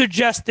thread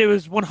suggests it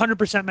was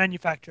 100%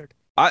 manufactured.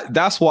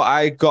 That's what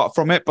I got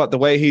from it, but the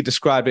way he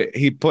described it,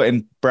 he put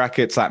in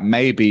brackets like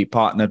maybe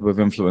partnered with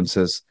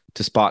influencers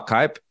to spark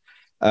hype.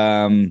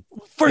 The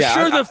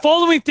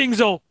following things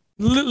though,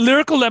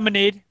 Lyrical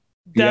Lemonade,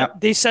 that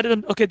they said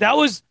it. Okay, that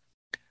was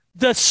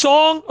the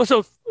song.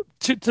 So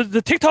to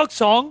the TikTok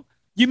song,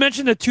 you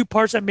mentioned the two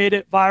parts that made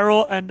it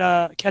viral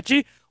and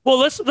catchy. Well,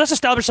 let's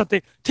establish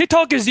something.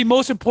 TikTok is the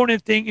most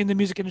important thing in the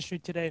music industry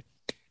today.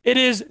 It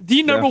is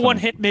the number one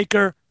hit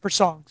maker for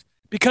songs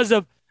because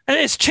of, and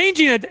it's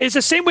changing. It's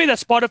the same way that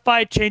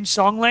Spotify changed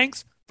song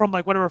lengths from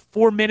like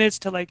 4 minutes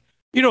to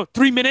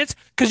 3 minutes,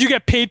 because you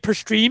get paid per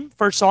stream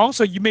for a song,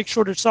 so you make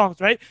shorter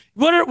songs, right?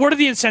 What are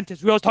the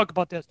incentives? We always talk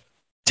about this.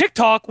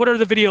 TikTok, what are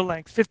the video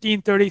lengths?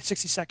 15, 30,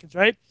 60 seconds,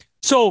 right?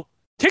 So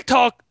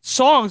TikTok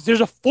songs,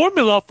 there's a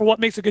formula for what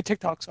makes a good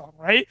TikTok song,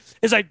 right?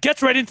 It's like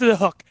gets right into the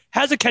hook,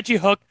 has a catchy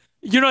hook.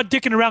 You're not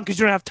dicking around because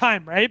you don't have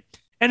time, right?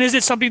 And is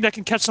it something that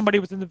can catch somebody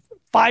within the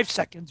 5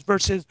 seconds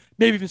versus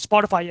maybe even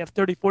Spotify, you have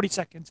 30, 40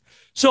 seconds.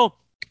 So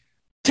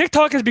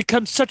TikTok has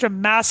become such a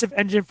massive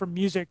engine for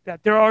music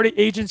that there are already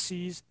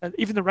agencies,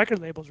 even the record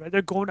labels, right?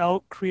 They're going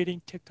out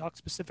creating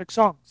TikTok-specific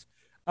songs.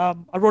 I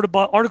wrote an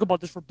article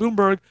about this for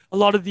Bloomberg. A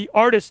lot of the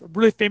artists,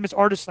 really famous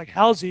artists like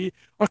Halsey,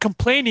 are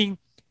complaining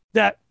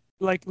that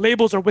like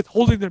labels are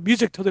withholding their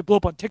music till they blow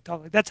up on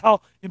TikTok. Like, that's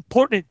how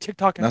important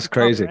TikTok has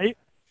become, crazy, right?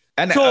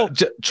 And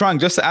Trung,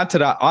 just to add to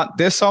that,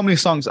 there's so many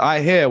songs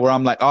I hear where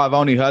I'm like, oh, I've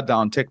only heard that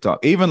on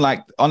TikTok. Even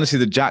like, honestly,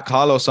 the Jack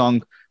Harlow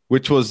song,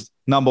 which was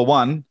number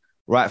one,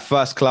 right?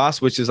 First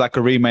Class, which is like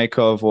a remake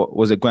of, what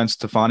was it, Gwen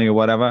Stefani or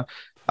whatever?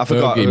 I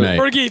forgot.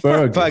 Fergie.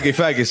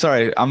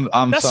 Sorry,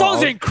 that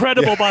song's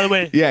incredible, by the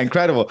way. Yeah,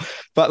 incredible.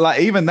 But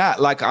like even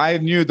that, like I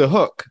knew the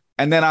hook,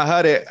 and then I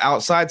heard it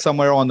outside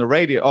somewhere on the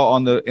radio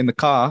or in the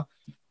car,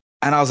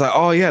 and I was like,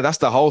 oh yeah, that's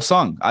the whole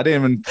song. I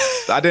didn't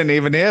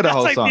even hear the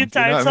whole song. The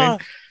entire song.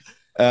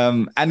 I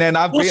mean? And then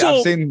I've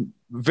seen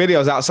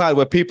videos outside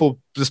where people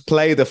just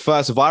play the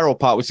first viral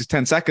part, which is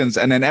 10 seconds,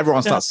 and then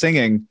everyone starts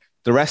singing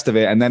the rest of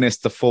it, and then it's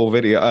the full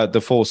video,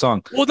 the full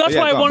song. Well, that's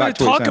why I wanted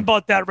to talk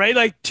about that, right?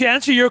 Like, to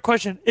answer your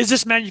question, is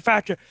this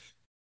manufactured?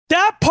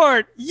 That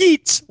part,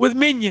 Yeats with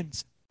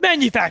Minions,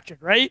 manufactured,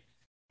 right?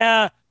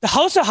 The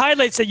House of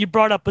Highlights that you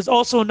brought up was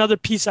also another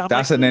piece.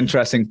 That's an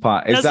interesting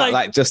part. Is that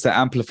like just the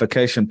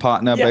amplification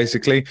partner,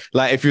 basically?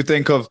 Like if you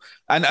think of,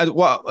 and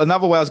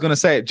another way I was going to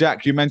say it,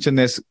 Jack, you mentioned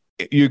this,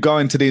 you go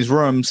into these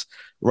rooms,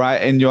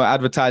 right, in your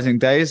advertising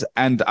days,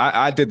 and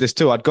I did this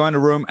too. I'd go in a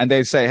room and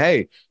they'd say,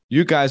 hey,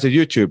 you guys are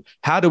YouTube.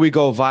 How do we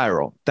go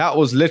viral? That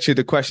was literally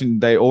the question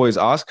they always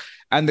ask.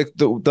 And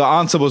the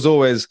answer was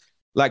always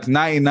like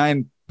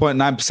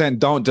 99.9%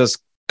 don't just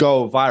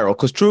go viral.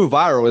 Because true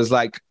viral is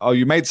like, oh,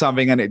 you made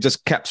something and it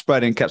just kept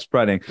spreading.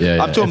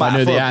 Yeah, I'm talking about, if I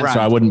knew the answer,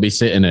 I wouldn't be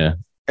sitting here.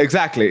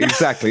 Exactly.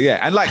 Yeah.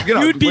 And like, you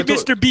know, you'd be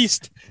Mr.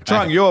 Beast.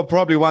 Trung, you're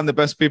probably one of the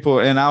best people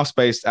in our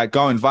space at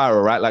going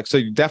viral, right? Like, so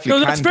you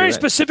definitely can. That's very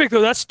specific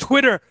though. That's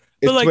Twitter.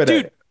 But like,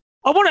 Twitter. Dude,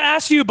 I want to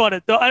ask you about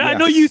it though. I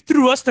know you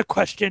threw us the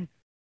question.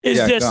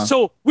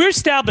 So we're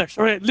established,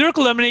 all right?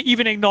 Lyrical Lemonade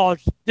even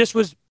acknowledged this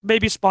was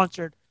maybe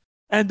sponsored,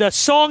 and the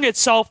song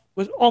itself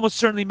was almost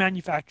certainly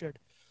manufactured.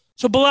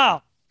 So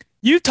Bilal,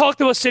 you talked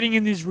about sitting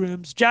in these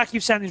rooms. Jack,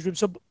 you've sat in these rooms.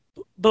 So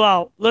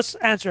Bilal, let's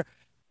answer.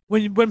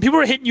 When people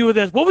were hitting you with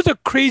this, what was the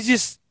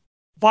craziest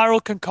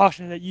viral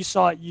concoction that you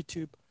saw at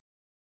YouTube?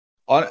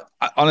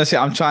 Honestly,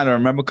 I'm trying to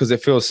remember because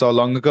it feels so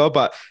long ago,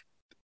 but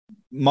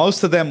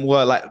most of them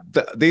were like,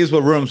 these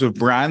were rooms with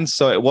brands,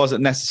 so it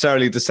wasn't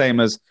necessarily the same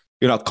as,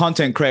 you know,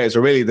 content creators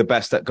are really the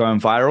best at going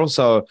viral.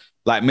 So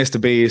like Mr.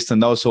 Beast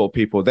and those sort of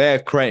people, they're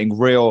creating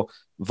real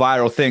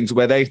viral things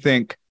where they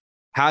think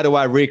how do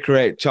I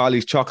recreate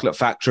Charlie's Chocolate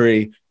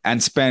Factory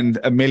and spend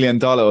 $1 million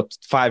or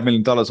 $5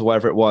 million or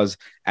whatever it was?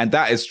 And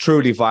that is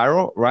truly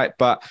viral, right?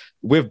 But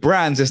with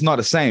brands, it's not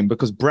the same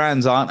because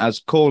brands aren't as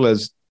cool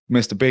as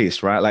Mr.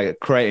 Beast, right? Like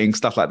creating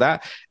stuff like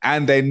that.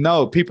 And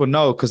people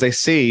know because they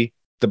see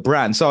the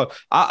brand. So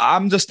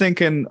I'm just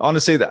thinking,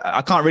 honestly, that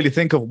I can't really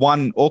think of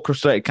one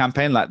orchestrated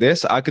campaign like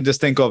this. I can just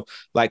think of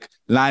like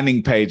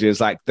landing pages.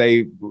 Like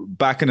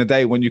back in the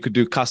day when you could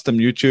do custom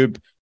YouTube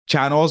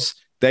channels,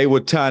 they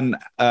would turn,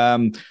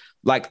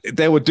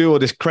 they would do all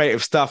this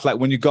creative stuff. Like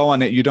when you go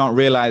on it, you don't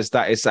realize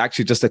that it's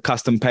actually just a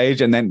custom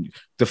page, and then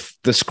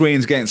the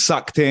screen's getting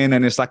sucked in,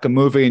 and it's like a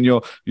movie, and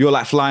you're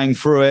like flying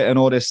through it and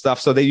all this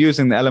stuff. So they're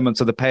using the elements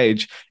of the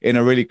page in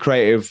a really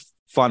creative,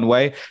 fun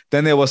way.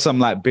 Then there was some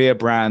like beer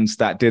brands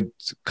that did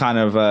kind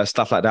of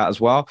stuff like that as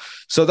well.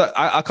 So that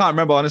I can't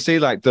remember honestly,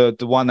 like the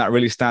one that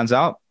really stands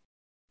out.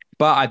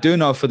 But I do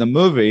know for the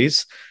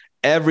movies,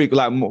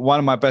 one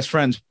of my best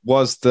friends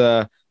was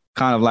the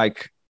kind of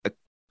like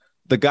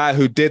the guy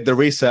who did the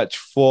research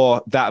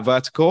for that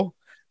vertical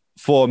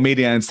for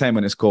Media and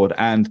Entertainment, it's called.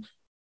 And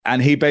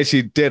he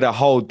basically did a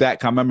whole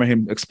deck. I remember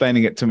him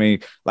explaining it to me,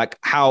 like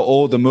how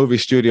all the movie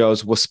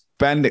studios were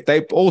spending.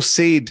 They all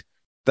seed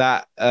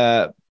that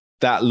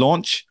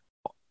launch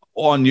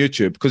on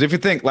YouTube. Because if you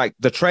think like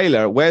the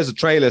trailer, where's the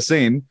trailer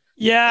scene?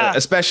 Yeah.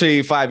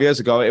 Especially 5 years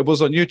ago, it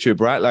was on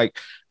YouTube, right? Like,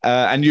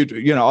 and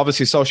you know,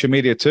 obviously social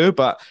media too,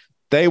 but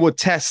they would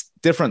test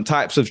different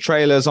types of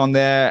trailers on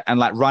there and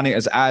like run it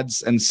as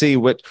ads and see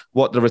what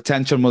the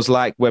retention was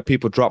like, where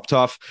people dropped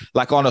off,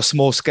 like on a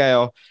small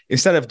scale.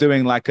 Instead of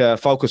doing like a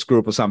focus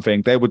group or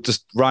something, they would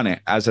just run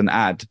it as an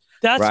ad.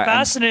 That's right?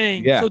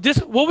 fascinating. Yeah.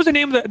 So what was the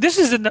name of this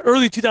is in the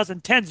early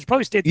 2010s. It's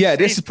probably stayed the same.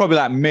 This is probably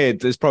like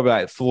mid. It's probably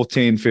like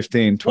 14,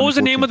 15, 20. What was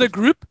the name of the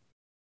group?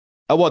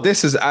 Well,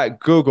 this is at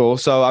Google.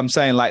 So I'm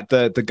saying like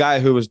the guy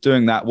who was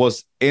doing that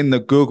was in the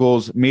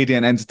Google's media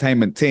and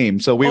entertainment team.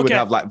 So we would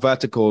have like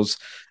verticals.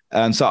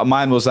 And so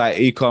mine was like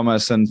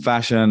e-commerce and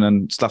fashion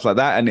and stuff like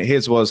that. And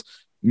his was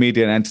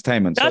media and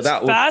entertainment. That's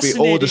so that would be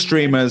all the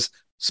streamers,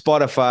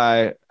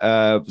 Spotify.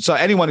 So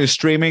anyone who's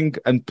streaming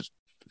and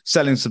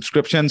selling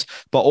subscriptions,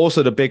 but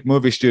also the big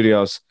movie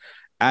studios.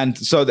 And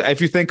so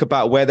if you think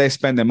about where they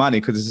spend their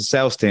money, because it's a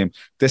sales team,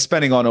 they're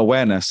spending on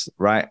awareness,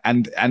 right?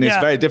 And it's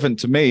very different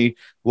to me,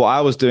 what I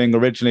was doing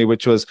originally,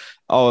 which was,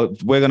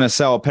 we're going to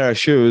sell a pair of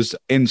shoes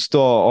in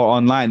store or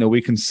online, and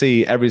we can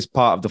see every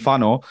part of the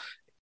funnel.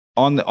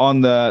 On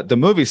the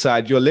movie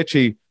side, you're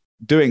literally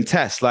doing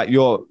tests, like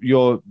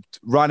you're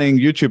running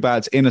YouTube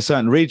ads in a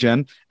certain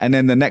region, and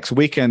then the next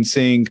weekend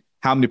seeing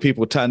how many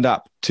people turned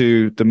up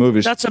to the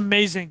movies. That's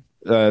amazing.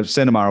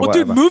 Cinema or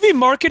whatever. Dude, movie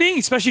marketing,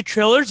 especially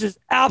trailers, is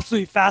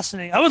absolutely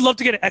fascinating. I would love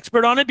to get an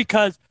expert on it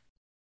because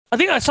I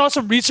think I saw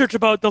some research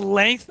about the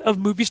length of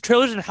movies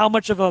trailers and how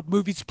much of a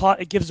movie's plot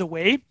it gives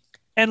away.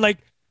 And like,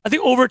 I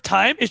think over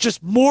time, it's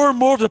just more and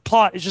more of the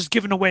plot is just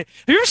given away.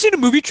 Have you ever seen a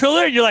movie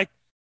trailer and you're like,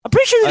 I'm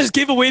pretty sure they just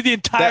gave away the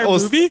entire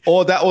movie?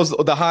 Or that was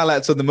the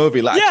highlights of the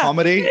movie, like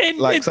comedy. In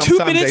 2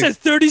 minutes and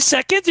 30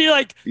 seconds, you're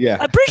like,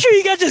 I'm pretty sure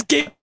you guys just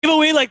gave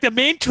away like the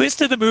main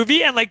twist of the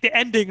movie and like the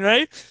ending,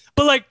 right?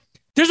 But like,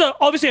 there's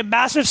obviously a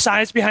massive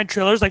science behind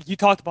trailers, like you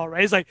talked about,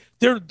 right? It's like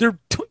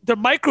they're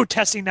micro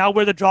testing now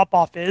where the drop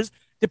off is.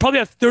 They probably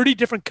have 30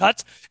 different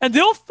cuts, and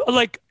they'll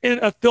like in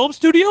film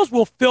studios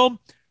will film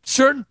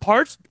certain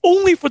parts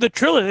only for the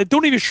trailer. They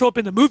don't even show up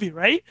in the movie,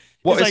 right?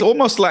 Well, it's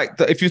almost like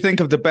if you think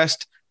of the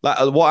best, like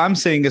what I'm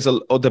seeing is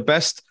the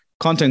best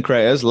content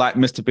creators like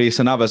Mr. Beast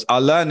and others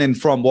are learning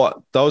from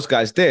what those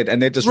guys did, and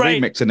they're just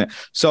remixing it.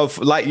 So,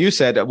 like you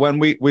said, when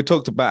we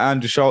talked about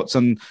Andrew Schultz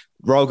and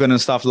Rogan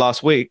and stuff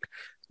last week.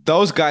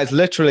 Those guys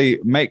literally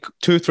make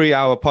 2-3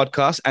 hour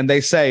podcasts and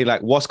they say like,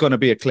 what's going to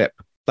be a clip?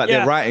 Like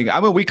they're writing. I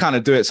mean, we kind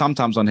of do it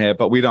sometimes on here,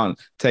 but we don't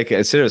take it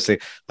as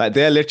seriously. Like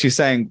they're literally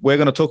saying, we're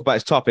going to talk about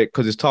this topic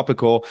because it's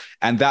topical.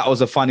 And that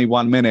was a funny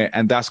 1 minute.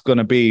 And that's going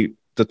to be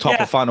the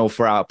top of funnel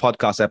for our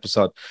podcast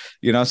episode.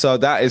 You know, so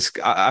that is,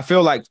 I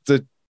feel like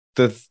the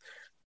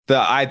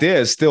idea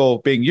is still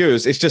being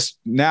used. It's just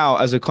now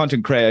as a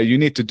content creator, you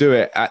need to do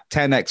it at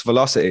 10x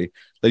velocity.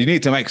 Like you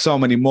need to make so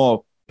many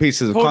more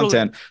pieces of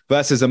content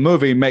versus a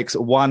movie makes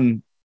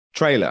one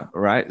trailer,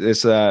 right?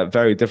 It's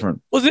very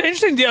different. Well, it's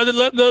interesting.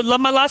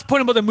 My last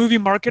point about the movie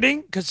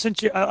marketing, because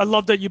since I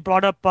love that you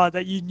brought up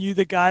that you knew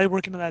the guy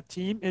working on that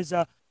team, is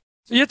so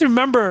you have to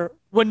remember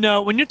when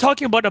you're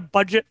talking about a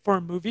budget for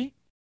a movie.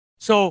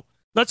 So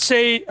let's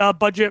say a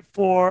budget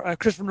for a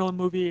Christopher Nolan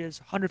movie is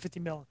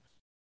 150 million.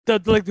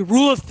 The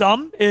rule of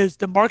thumb is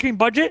the marketing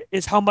budget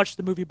is how much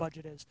the movie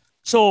budget is.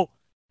 So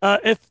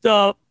if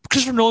the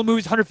Christopher Nolan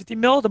movie is 150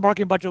 mil, the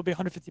marketing budget will be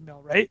 150 mil,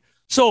 right?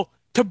 So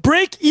to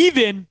break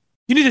even,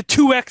 you need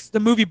to 2x the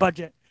movie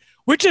budget,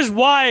 which is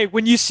why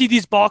when you see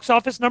these box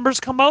office numbers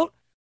come out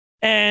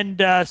and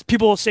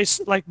people will say,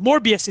 like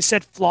Morbius, they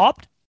said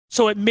flopped.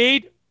 So it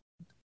made,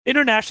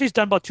 internationally, it's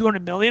done about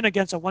 200 million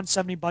against a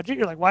 170 budget.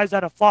 You're like, why is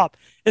that a flop?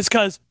 It's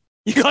because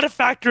you got to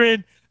factor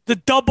in the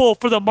double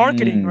for the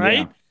marketing, right?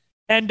 Yeah.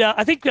 And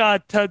I think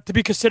to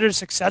be considered a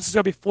success, it's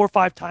going to be 4 or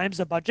 5 times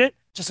the budget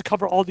just to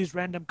cover all these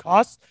random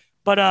costs.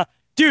 But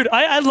dude,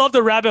 I love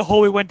the rabbit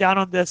hole we went down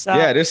on this.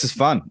 Yeah, this is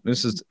fun.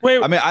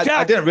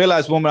 I didn't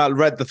realize when I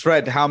read the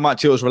thread how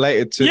much it was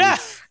related to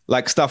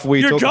like stuff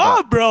we your talk job,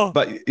 about. bro.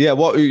 But yeah,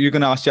 what are you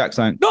gonna ask Jack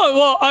something? No,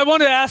 well, I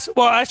wanted to ask.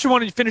 Well, I actually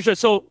wanted to finish it.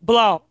 So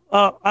Bilal,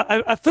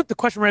 I flipped the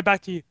question right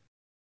back to you.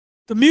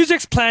 The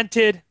music's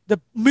planted. The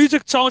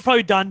music song is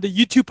probably done. The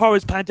YouTube part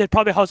was planted.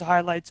 Probably has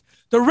highlights.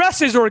 The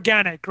rest is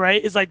organic,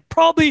 right? It's like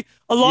probably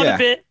a lot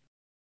of it.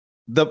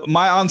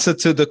 My answer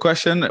to the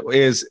question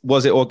is,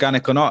 was it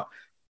organic or not?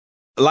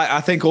 Like,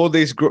 I think all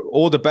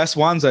the best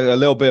ones are a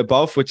little bit of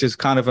both, which is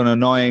kind of an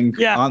annoying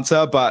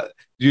answer. But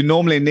you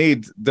normally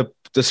need the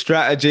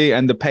strategy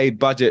and the paid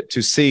budget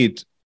to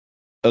seed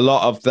a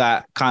lot of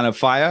that kind of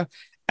fire.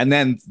 And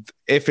then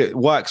if it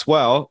works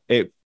well,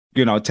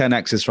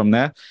 10X from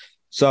there.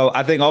 So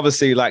I think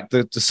obviously like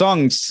the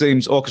song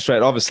seems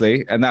orchestrated,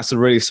 obviously, and that's a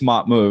really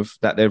smart move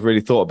that they've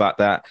really thought about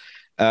that.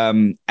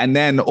 And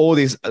then all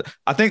these,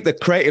 I think the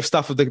creative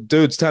stuff of the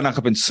dudes turning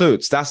up in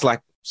suits, that's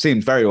like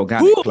seems very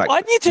organic. Ooh,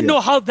 I need to know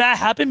how that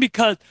happened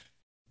because,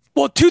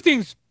 well, two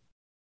things.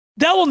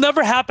 That will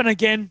never happen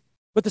again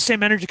with the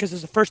same energy because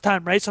it's the first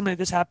time, right? Something like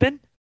this happened.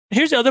 And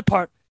here's the other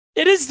part.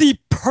 It is the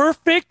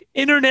perfect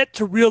internet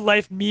to real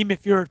life meme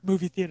if you're a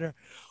movie theater.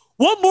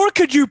 What more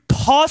could you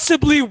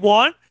possibly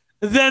want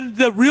than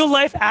the real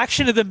life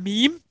action of the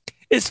meme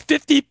is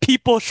 50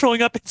 people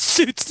showing up in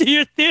suits to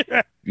your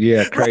theater?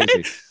 Yeah, crazy.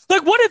 Right?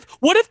 Like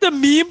what if the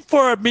meme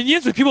for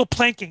Minions was people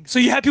planking? So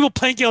you have people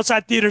planking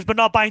outside theaters but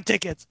not buying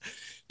tickets.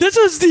 This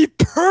is the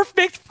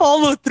perfect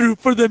follow through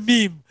for the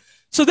meme.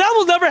 So that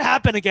will never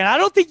happen again. I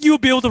don't think you'll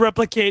be able to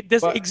replicate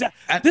this exact.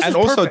 And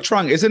also,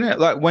 Trung, isn't it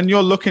like when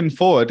you're looking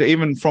forward,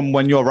 even from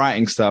when you're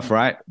writing stuff,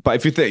 right?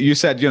 But if you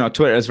said,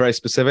 Twitter is very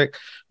specific.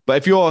 But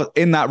if you're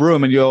in that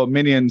room and you're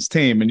Minions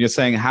team and you're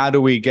saying, how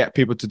do we get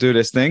people to do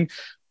this thing?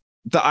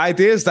 The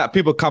ideas that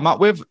people come up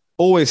with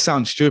always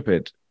sound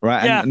stupid,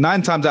 right? Yeah. And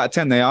 9 times out of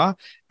 10 they are.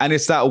 And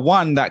it's that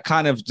one that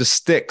kind of just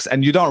sticks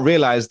and you don't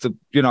realize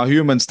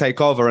humans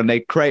take over and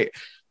they create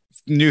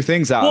new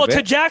things out of it. Well,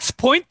 to Jack's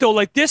point though,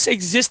 like this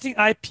existing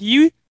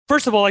IP,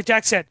 first of all, like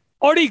Jack said,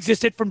 already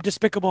existed from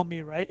Despicable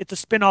Me, right? It's a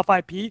spin-off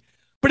IP,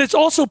 but it's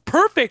also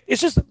perfect.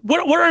 It's just,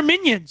 what are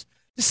Minions?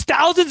 There's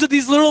thousands of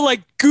these little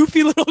like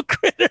goofy little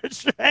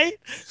critters, right?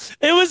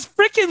 It was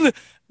freaking,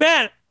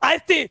 man, I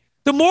think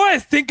the more I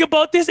think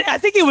about this, I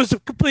think it was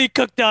completely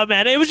cooked up,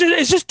 man.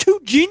 It's just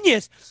too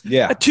genius.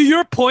 Yeah. To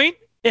your point,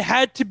 it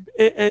had to,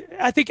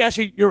 I think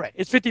actually you're right.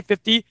 It's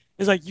 50-50.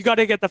 It's like, you got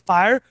to get the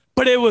fire,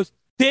 but it was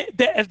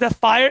the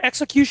fire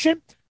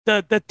execution,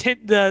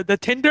 the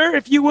Tinder,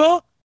 if you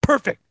will,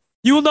 perfect.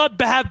 You will not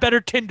have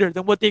better Tinder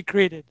than what they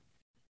created.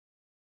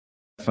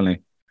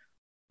 Definitely.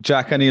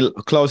 Jack, any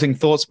closing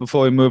thoughts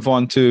before we move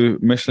on to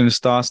Michelin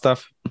star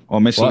stuff or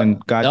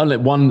Michelin guide?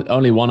 One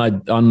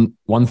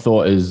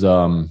thought is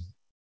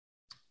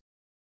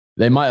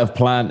they might have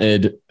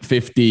planted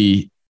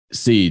 50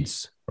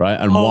 seeds, right?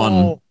 And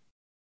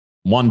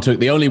one took,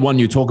 the only one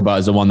you talk about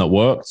is the one that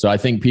worked. So I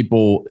think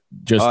people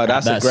just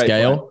at that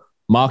scale, point.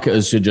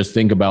 Marketers should just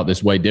think about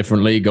this way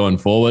differently going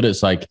forward.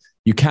 It's like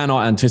you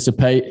cannot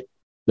anticipate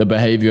the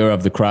behavior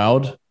of the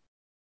crowd.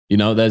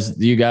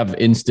 You have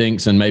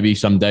instincts and maybe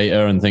some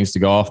data and things to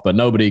go off, but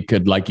nobody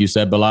could, like you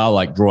said, Bilal,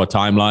 like draw a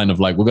timeline of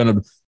like, we're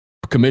going to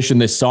commission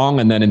this song.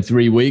 And then in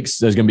 3 weeks,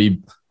 there's going to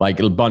be like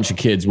a bunch of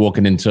kids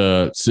walking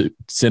into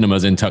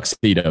cinemas in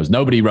tuxedos.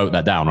 Nobody wrote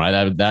that down,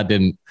 right? That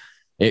didn't.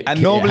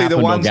 And normally the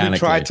ones who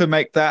tried to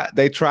make that,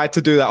 they tried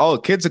to do that. Oh,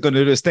 kids are going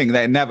to do this thing.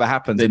 That never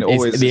happens. And it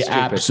always the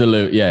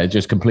absolute, it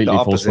just completely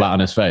falls flat on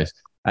his face.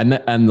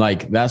 And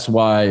like, that's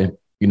why,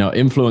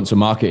 influencer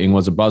marketing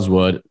was a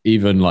buzzword,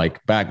 even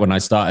like back when I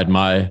started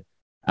my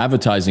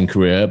advertising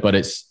career, but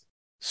it's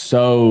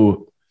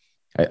so,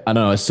 I don't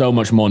know, it's so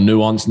much more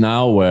nuanced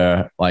now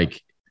where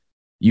like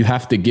you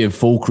have to give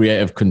full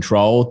creative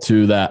control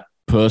to that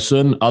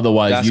person.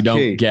 Otherwise you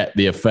don't get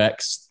the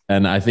effects.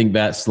 And I think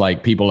that's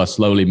like, people are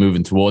slowly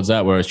moving towards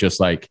that, where it's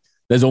just like,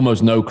 there's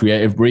almost no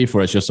creative brief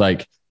where it's just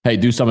like, hey,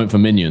 do something for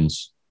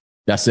Minions.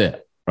 That's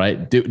it,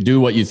 right?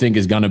 Do what you think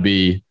is going to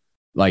be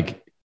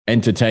like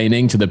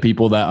entertaining to the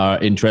people that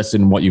are interested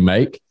in what you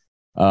make.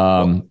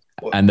 And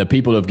the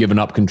people who have given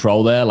up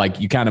control there, like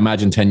you can't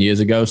imagine 10 years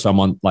ago,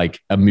 someone like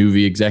a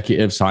movie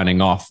executive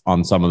signing off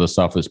on some of the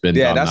stuff that's been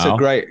done now.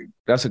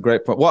 That's a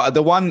great point. Well,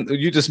 the one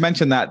you just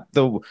mentioned, that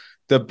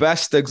the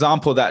best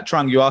example that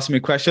Trung, you asked me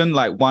a question,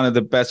 like one of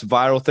the best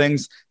viral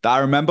things that I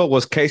remember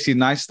was Casey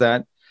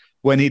Neistat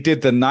when he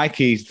did the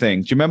Nike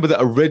thing. Do you remember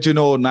the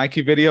original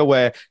Nike video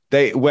where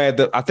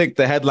I think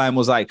the headline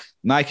was like,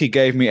 Nike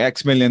gave me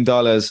X million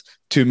dollars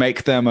to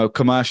make them a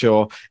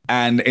commercial,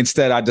 and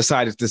instead I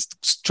decided to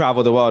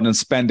travel the world and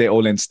spend it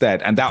all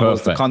instead. And that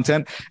was the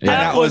content. Yeah.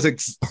 And that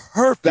was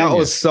perfect. That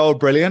was so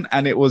brilliant.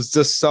 And it was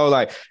just so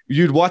like,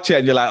 you'd watch it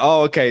and you're like,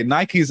 oh, okay,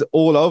 Nike's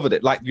all over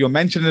it. Like you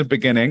mentioned in the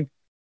beginning,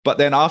 but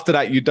then after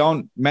that, you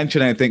don't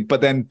mention anything.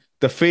 But then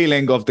the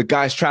feeling of the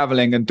guys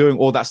traveling and doing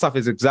all that stuff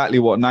is exactly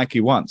what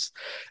Nike wants.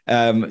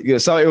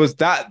 So it was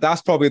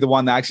that's probably the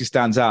one that actually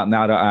stands out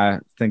now that I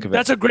think of it.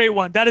 That's a great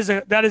one. That is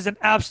an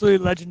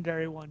absolutely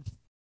legendary one.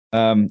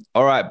 All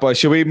right, boys,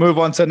 should we move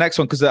on to the next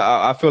one? Because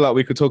I feel like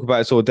we could talk about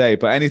this all day.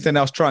 But anything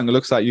else, Trung? It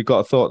looks like you got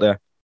a thought there.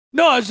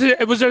 No,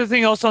 was there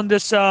anything else on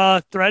this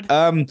thread?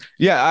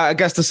 Yeah, I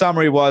guess the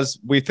summary was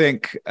we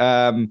think,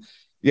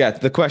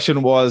 the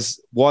question was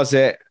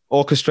it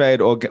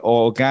orchestrated or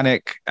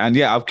organic? And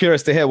yeah, I'm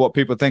curious to hear what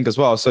people think as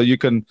well. So you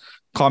can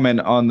comment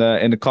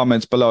in the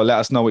comments below. Let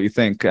us know what you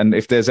think. And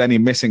if there's any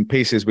missing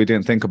pieces we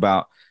didn't think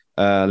about,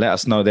 let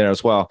us know there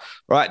as well.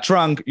 All right,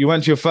 Trung, you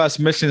went to your first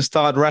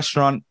Michelin-starred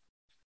restaurant.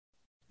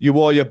 You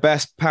wore your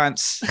best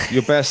pants,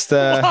 your best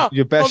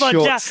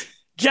shorts.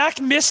 Jack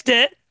missed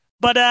it,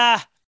 but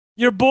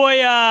your boy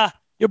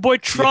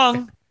Trung.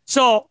 Yeah.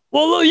 So,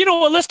 well, you know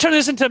what? Let's turn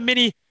this into a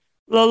mini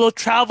little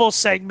travel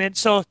segment.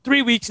 So,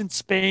 3 weeks in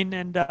Spain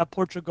and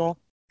Portugal.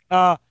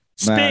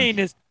 Spain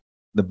is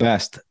the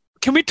best.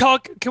 Let's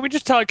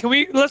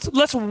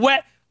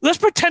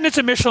pretend it's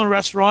a Michelin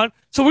restaurant.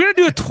 So we're gonna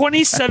do a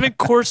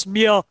 27-course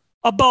meal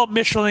about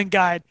Michelin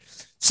Guide.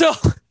 So,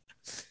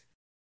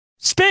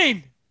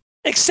 Spain.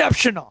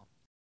 Exceptional.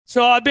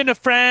 So I've been to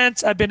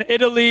France, I've been to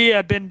Italy,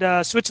 I've been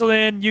to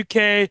Switzerland,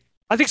 UK.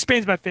 I think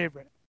Spain's my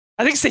favorite.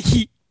 I think it's the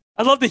heat.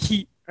 I love the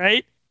heat,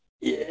 right?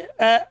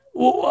 Let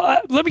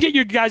me get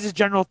your guys'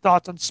 general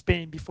thoughts on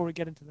Spain before we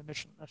get into the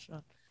Michelin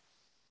restaurant.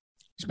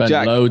 Spent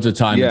loads of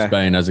time in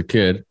Spain as a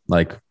kid.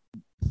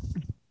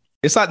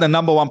 It's like the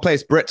number one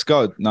place Brits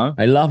go, no?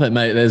 I love it,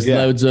 mate. There's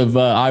loads of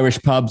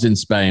Irish pubs in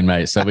Spain,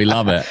 mate, so we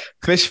love it.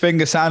 Fish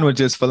finger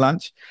sandwiches for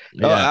lunch.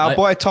 Yeah, our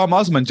boy Tom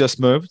Osmond just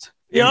moved.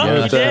 Yeah.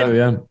 Well,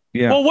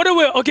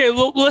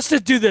 let's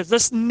just do this.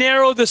 Let's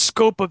narrow the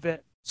scope of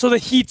it. So the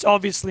heat's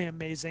obviously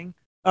amazing.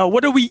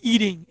 What are we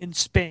eating in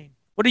Spain?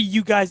 What are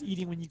you guys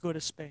eating when you go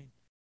to Spain?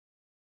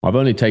 I've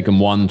only taken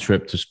one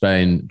trip to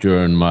Spain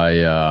during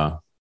my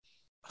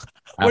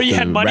where you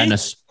had money?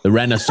 The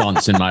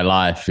Renaissance in my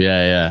life.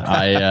 Yeah.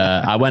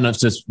 I went up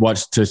to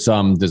watch to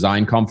some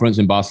design conference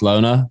in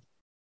Barcelona.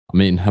 I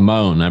mean,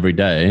 jamón every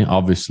day,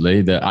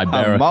 obviously. The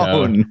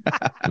Iberico.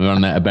 We're on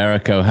the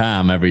Iberico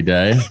ham every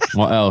day.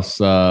 What else?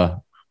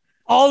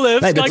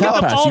 Olives. Mate, the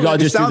tapas. You got to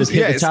just do this.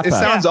 It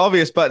sounds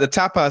obvious, but the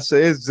tapas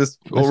is just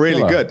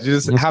really good. You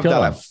just have that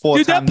like 4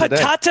 times a day. Dude,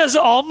 that patatas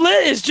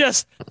omelet is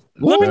just...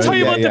 Let me tell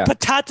you about the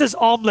patatas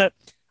omelet.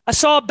 I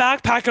saw a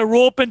backpacker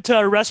roll up into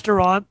a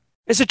restaurant.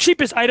 It's the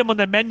cheapest item on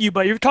the menu,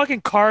 but you're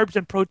talking carbs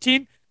and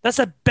protein. That's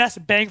the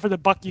best bang for the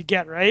buck you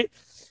get, right?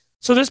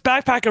 So this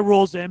backpacker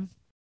rolls in,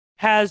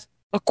 has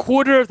a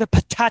quarter of the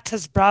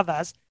patatas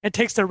bravas and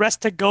takes the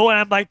rest to go. And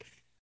I'm like,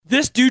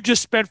 this dude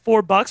just spent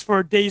 $4 for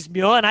a day's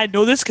meal. And I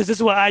know this because this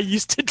is what I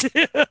used to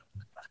do. And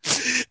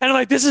I'm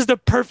like, this is the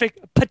perfect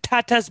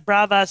patatas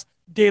bravas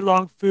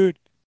day-long food.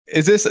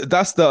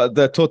 That's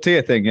the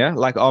tortilla thing, yeah?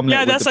 Like omelet.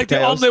 Yeah, that's like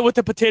potatoes. The omelet with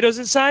the potatoes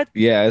inside.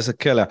 Yeah, it's a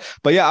killer.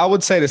 But yeah, I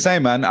would say the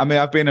same, man. I mean,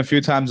 I've been a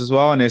few times as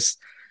well, and it's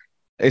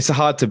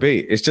hard to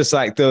beat. It's just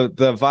like the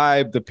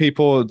vibe, the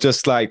people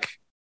just like,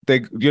 they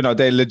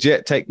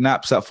legit take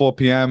naps at 4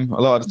 p.m. a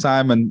lot of the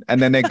time, and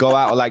then they go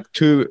out at like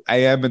 2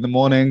 a.m. in the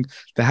morning.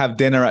 They have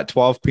dinner at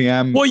 12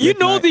 p.m. Well, you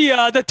know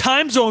the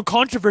time zone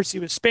controversy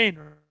with Spain,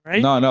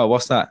 right? No,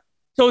 what's that?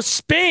 So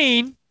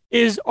Spain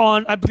is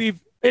on, I believe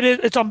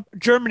it's on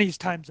Germany's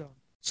time zone.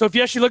 So if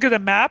you actually look at the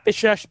map, it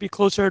should actually be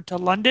closer to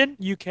London,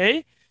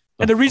 UK.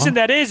 And the reason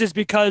that is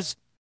because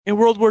in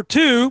World War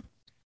II,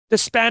 the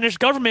Spanish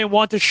government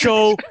wanted to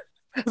show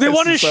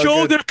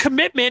their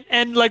commitment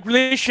and like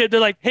relationship.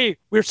 They're like, hey,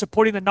 we're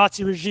supporting the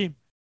Nazi regime.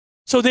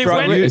 So they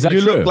went.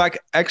 You look like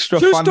extra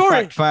fun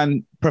fact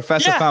fan,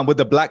 professor fan with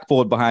the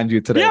blackboard behind you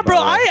today. Yeah, bro,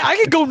 I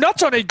could go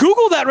nuts on it.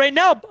 Google that right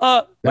now.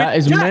 That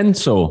is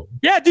mental.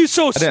 Yeah, dude.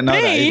 So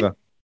Spain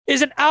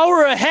is an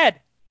hour ahead.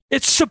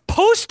 It's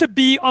supposed to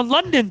be on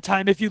London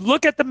time if you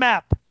look at the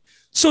map.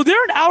 So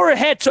they're an hour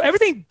ahead. So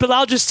everything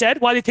Bilal just said,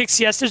 why they take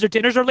siestas, their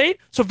dinners are late.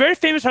 So very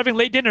famous for having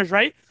late dinners,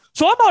 right?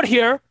 So I'm out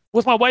here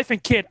with my wife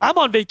and kid. I'm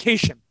on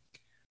vacation.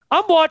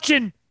 I'm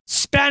watching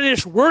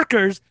Spanish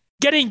workers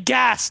getting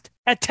gassed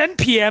at 10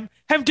 p.m.,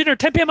 having dinner at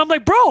 10 p.m. I'm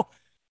like, bro,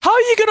 how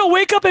are you going to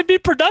wake up and be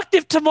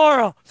productive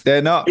tomorrow?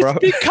 They're not, bro.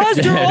 It's because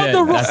they're on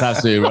the road. That's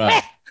absolutely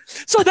right.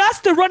 So that's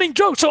the running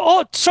joke.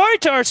 So sorry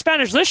to our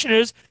Spanish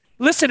listeners,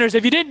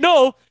 if you didn't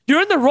know,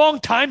 you're in the wrong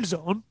time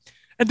zone.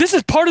 And this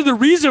is part of the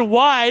reason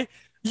why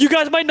you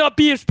guys might not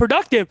be as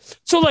productive.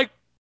 So like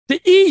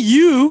the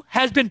EU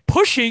has been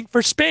pushing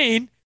for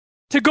Spain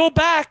to go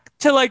back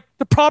to like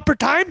the proper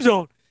time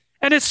zone.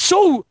 And it's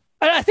so,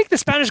 I think the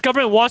Spanish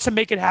government wants to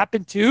make it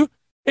happen too.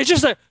 It's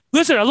just like,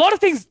 listen, a lot of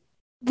things,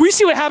 we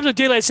see what happens with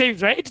daylight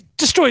savings, right? It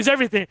destroys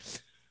everything.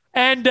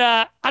 And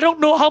I don't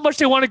know how much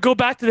they want to go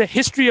back to the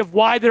history of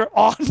why they're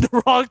on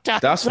the wrong time.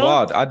 That's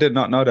wild. I did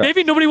not know that.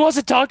 Maybe nobody wants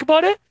to talk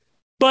about it,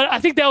 but I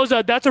think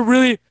that's a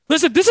really,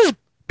 listen, this is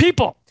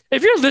people.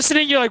 If you're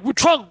listening, you're like,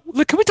 Trung,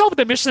 can we talk about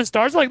the Michelin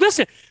stars? I'm like,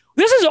 listen,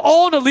 this is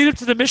all in the lead up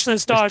to the Michelin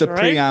stars, it's the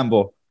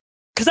preamble.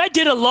 because I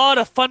did a lot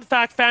of fun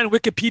fact fan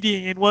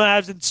Wikipedia when I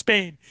was in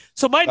Spain.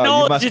 So my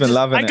knowledge,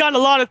 I got a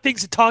lot of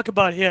things to talk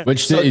about here.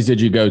 Which cities did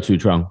you go to,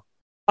 Trung?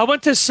 I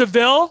went to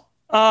Seville.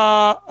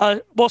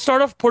 Well,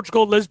 start off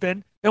Portugal,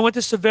 Lisbon. Then went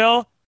to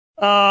Seville,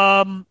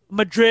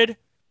 Madrid,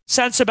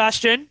 San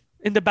Sebastian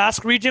in the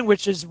Basque region,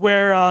 which is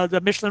where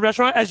the Michelin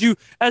restaurant.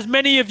 As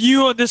many of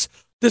you on this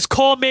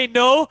call may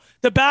know,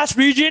 the Basque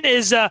region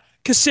is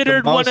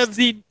considered one of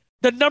the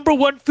number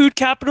one food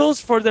capitals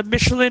for the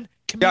Michelin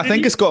community. Yeah, I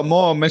think it's got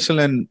more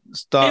Michelin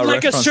star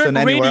restaurants than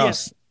anywhere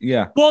else.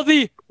 Yeah. Well,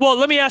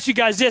 let me ask you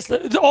guys this.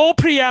 All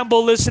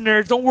preamble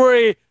listeners, don't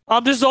worry.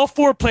 This is all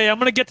foreplay. I'm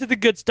going to get to the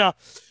good stuff.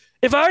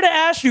 If I were to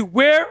ask you,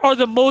 where are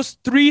the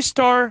most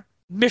 3-star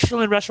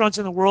Michelin restaurants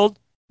in the world?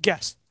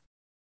 Guess.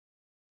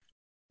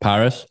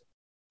 Paris?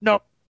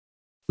 No.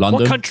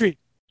 London?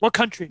 What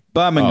country?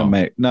 Birmingham,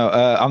 mate. No,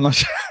 I'm not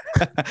sure.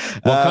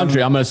 What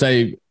country? I'm going to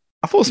say...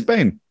 I thought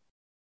Spain.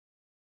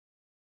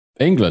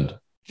 England.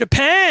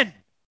 Japan.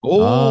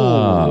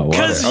 Oh.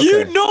 Because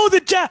you know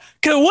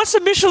what's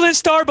the Michelin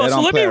star about?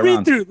 So let me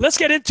read through. Let's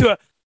get into it.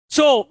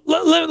 So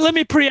let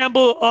me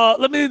preamble.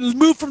 Let me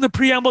move from the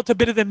preamble to a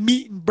bit of the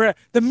meat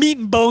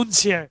and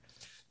bones here.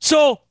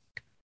 So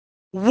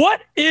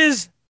what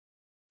is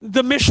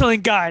the Michelin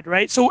Guide,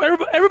 right? So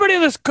everybody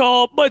on this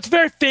call, but it's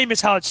very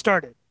famous how it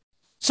started.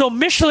 So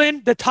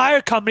Michelin, the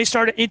tire company,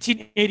 started in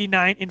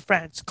 1889 in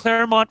France,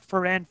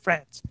 Clermont-Ferrand,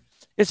 France.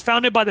 It's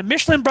founded by the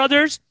Michelin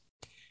brothers.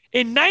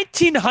 In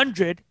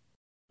 1900,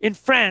 in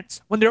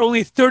France, when there are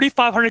only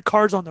 3,500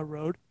 cars on the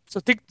road, so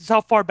think this is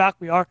how far back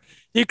we are,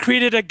 they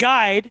created a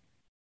guide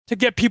to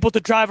get people to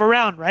drive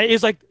around, right?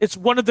 It's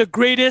one of the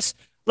greatest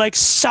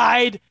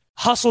side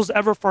hustles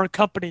ever for a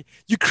company.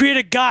 You create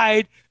a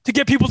guide to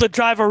get people to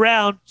drive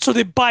around so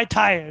they buy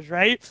tires,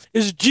 right?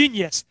 It's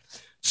genius.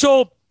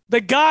 So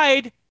the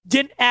guide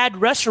didn't add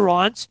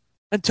restaurants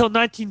until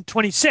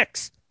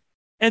 1926.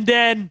 And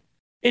then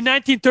in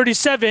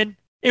 1937,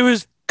 it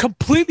was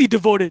completely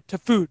devoted to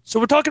food. So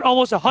we're talking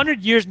almost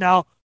 100 years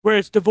now where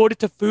it's devoted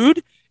to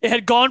food. It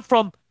had gone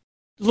from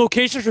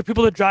locations for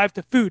people to drive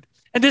to food.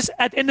 And this,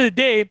 at the end of the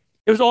day,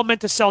 it was all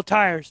meant to sell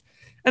tires.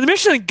 And the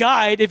Michelin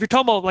Guide, if you're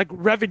talking about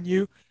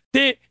revenue,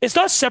 it's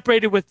not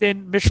separated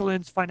within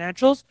Michelin's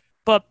financials,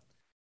 but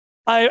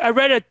I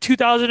read a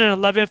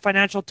 2011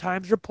 Financial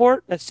Times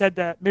report that said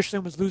that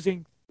Michelin was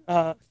losing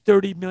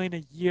 $30 million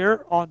a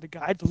year on the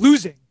guide,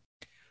 losing.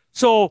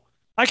 So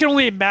I can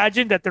only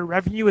imagine that their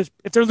revenue is,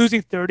 if they're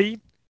losing 30,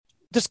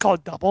 just call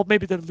it double.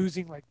 Maybe they're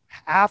losing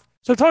half.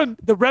 So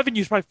the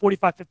revenue is probably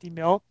 45, 50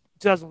 mil in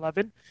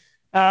 2011.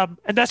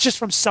 And that's just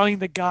from selling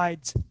the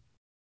guides.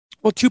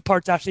 Well, two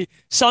parts actually.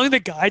 Selling the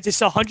guides, they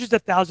sell hundreds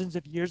of thousands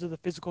of years of the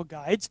physical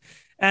guides.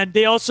 And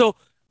they also,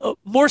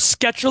 more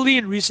sketchily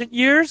in recent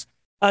years,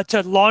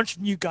 to launch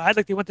new guides,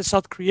 they went to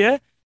South Korea.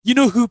 You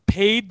know who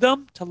paid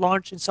them to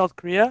launch in South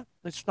Korea?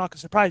 It's not going to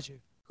surprise you.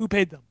 Who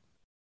paid them?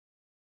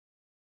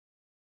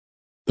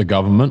 The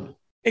government?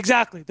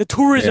 Exactly. The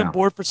tourism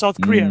board for South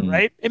Korea,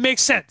 right? It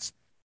makes sense.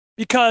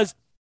 Because,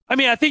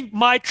 I think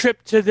my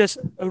trip to this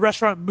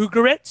restaurant,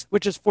 Mugaritz,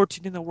 which is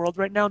 14 in the world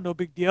right now, no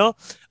big deal,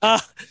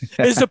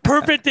 is a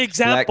perfect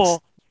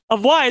example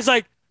of why. It's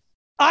I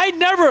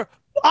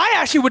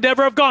actually would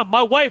never have gone.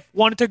 My wife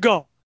wanted to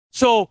go.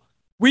 So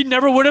we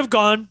never would have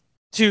gone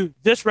to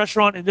this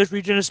restaurant in this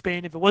region of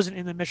Spain if it wasn't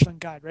in the Michelin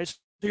Guide, right? So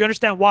you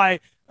understand why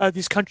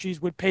these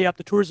countries would pay up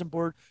the tourism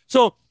board.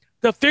 So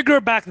the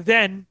figure back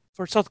then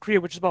for South Korea,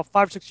 which is about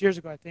 5 or 6 years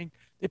ago, I think,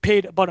 they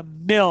paid about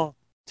 $1 million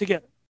to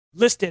get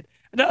listed.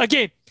 And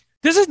again,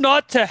 this is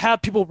not to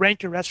have people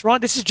rank your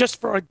restaurant. This is just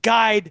for a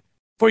guide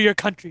for your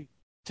country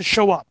to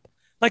show up.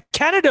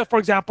 Canada, for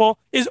example,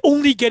 is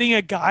only getting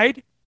a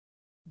guide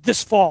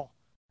this fall.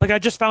 I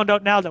just found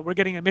out now that we're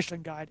getting a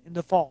Michelin Guide in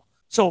the fall.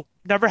 So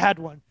never had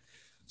one.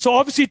 So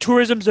obviously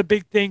tourism is a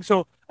big thing.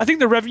 So I think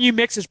the revenue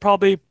mix is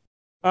probably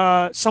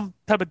some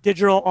type of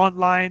digital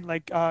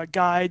online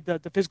guide,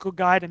 the physical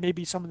guide, and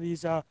maybe some of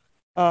these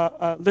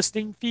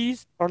listing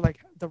fees or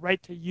the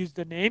right to use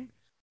the name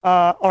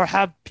or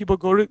have people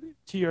go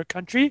to your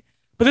country.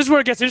 But this is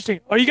where it gets interesting.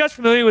 Are you guys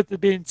familiar with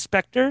the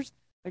inspectors?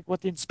 What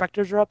the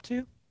inspectors are up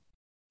to?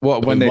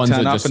 What, when they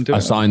turn up and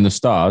assign the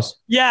stars?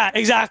 Yeah,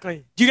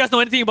 exactly. Do you guys know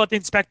anything about the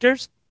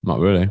inspectors? Not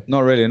really.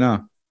 Not really,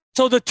 no.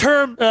 So the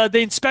term, the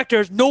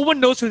inspectors, no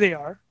one knows who they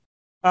are.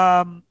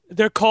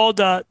 They're called,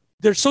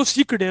 they're so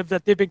secretive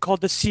that they've been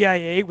called the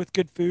CIA with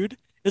good food.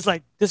 It's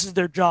this is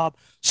their job.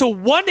 So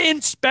one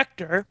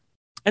inspector,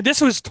 and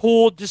this was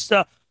told just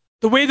the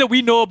way that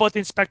we know about the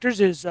inspectors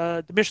is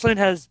the Michelin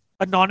has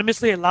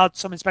anonymously allowed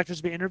some inspectors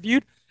to be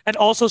interviewed, and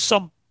also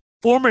some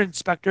former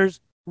inspectors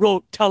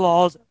wrote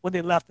tell-alls when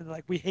they left and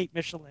they're we hate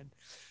Michelin.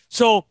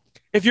 So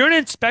if you're an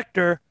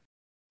inspector,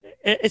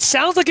 it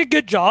sounds like a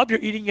good job. You're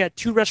eating at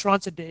 2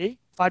 restaurants a day,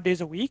 5 days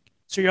a week.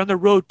 So you're on the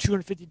road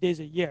 250 days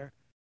a year.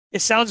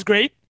 It sounds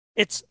great.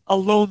 It's a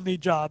lonely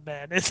job,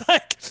 man. It's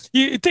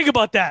you think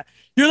about that.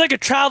 You're like a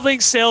traveling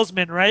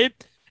salesman, right?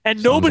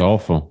 And nobody.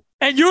 Sounds awful.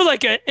 And you're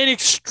an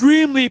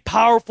extremely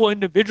powerful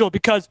individual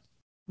because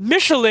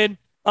Michelin,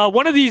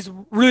 one of these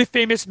really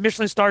famous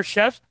Michelin star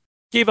chefs,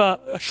 gave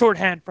a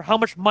shorthand for how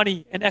much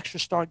money an extra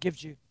star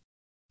gives you.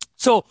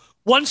 So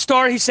 1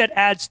 star, he said,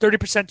 adds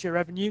 30% to your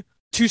revenue.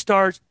 2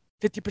 stars,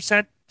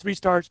 50%. 3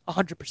 stars,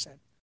 100%.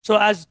 So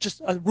as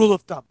just a rule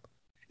of thumb.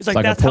 It's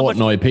like that's a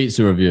Portnoy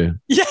pizza review.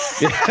 Yeah.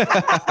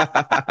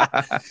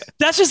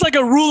 That's just like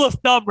a rule of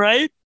thumb,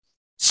 right?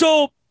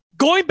 So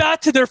going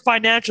back to their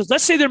financials,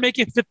 let's say they're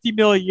making $50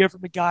 million a year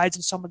from the guides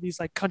and some of these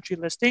like country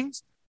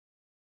listings.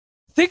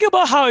 Think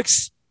about how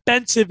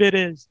expensive it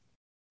is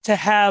to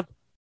have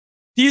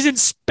these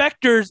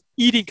inspectors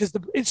eating, because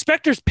the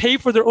inspectors pay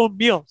for their own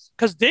meals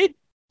because the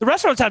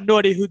restaurants have no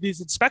idea who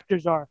these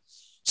inspectors are.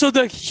 So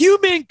the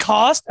human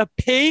cost of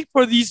paying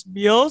for these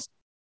meals,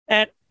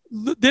 and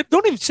they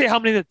don't even say how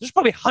many. There's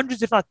probably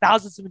hundreds, if not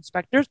thousands, of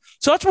inspectors.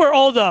 So that's where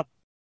all the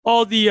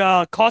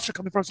costs are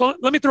coming from. So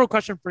let me throw a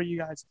question for you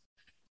guys.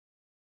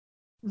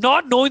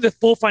 Not knowing the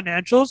full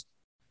financials,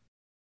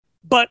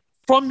 but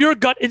from your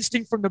gut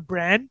instinct from the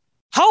brand,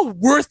 how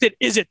worth it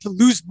is it to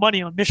lose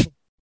money on Michelin?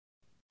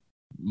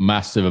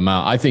 Massive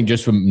amount. I think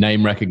just from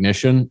name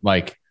recognition,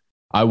 like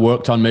I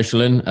worked on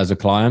Michelin as a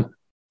client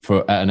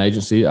at an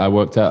agency I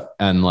worked at,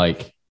 and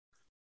like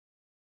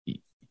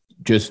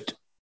just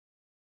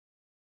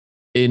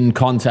in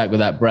contact with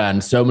that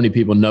brand, so many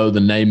people know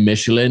the name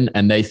Michelin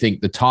and they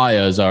think the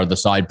tires are the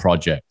side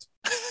project.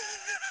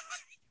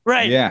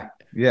 Right. Yeah.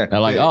 They're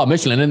like, oh,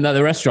 Michelin, isn't that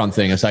the restaurant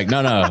thing? It's like,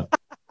 no.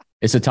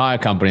 It's a tire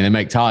company. They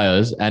make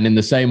tires. And in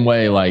the same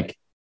way, like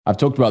I've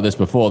talked about this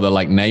before, the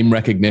like name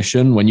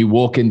recognition, when you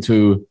walk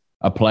into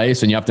a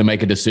place and you have to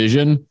make a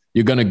decision,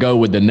 you're going to go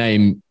with the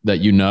name that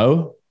you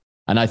know.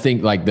 And I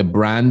think like the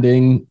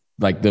branding,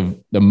 like the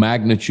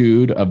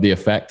magnitude of the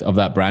effect of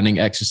that branding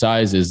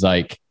exercise is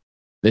like,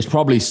 it's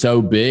probably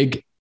so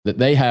big that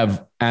they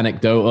have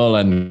anecdotal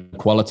and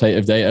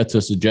qualitative data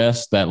to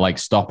suggest that like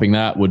stopping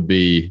that would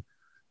be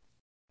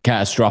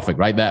catastrophic,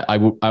 right? That I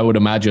would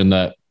imagine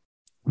that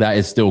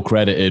is still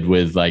credited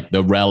with like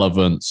the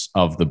relevance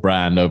of the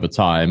brand over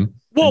time.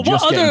 Well,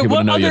 what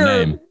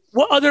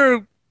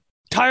other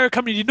tire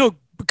company do you know?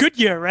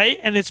 Goodyear, right?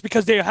 And it's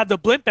because they have the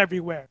blimp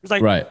everywhere. It's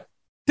like, right.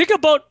 Think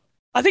about,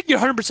 I think you're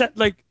 100%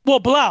 like, well,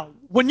 Bilal,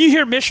 when you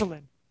hear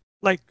Michelin,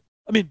 like,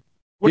 I mean,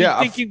 what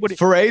are you thinking?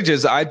 For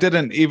ages, I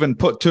didn't even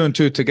put 2 and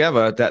 2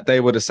 together that they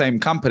were the same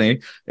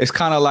company. It's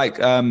kind of like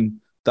the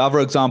other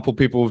example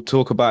people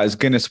talk about is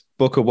Guinness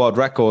Book of World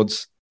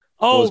Records.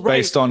 Was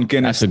based on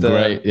Guinness, that's a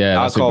great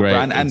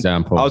brand.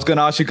 Example. And I was going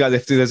to ask you guys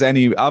if there's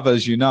any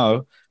others,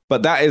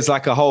 but that is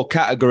like a whole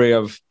category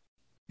of,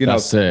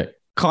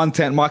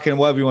 content marketing,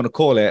 whatever you want to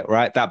call it,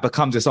 right? That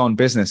becomes its own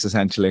business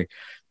essentially,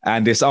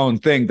 and its own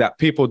thing that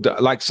people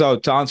like. So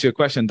to answer your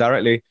question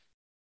directly,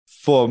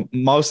 for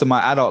most of my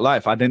adult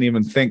life, I didn't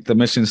even think the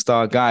Michelin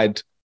Star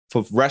Guide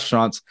for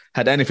restaurants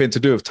had anything to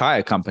do with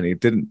tire company. It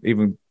didn't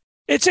even.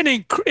 It's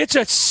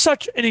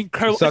such an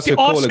incredible. Such it's the a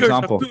cool Oscars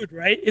example. of food,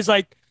 right? It's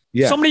like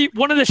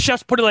one of the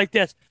chefs put it like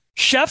this: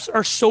 chefs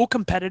are so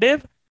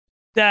competitive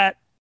but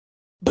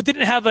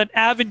didn't have an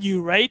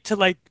avenue, right, to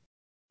like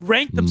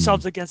rank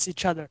themselves against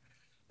each other.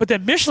 But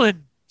then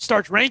Michelin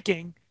starts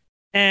ranking,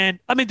 and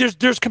I mean,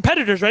 there's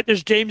competitors, right?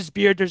 There's James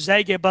Beard, there's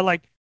Zagat, but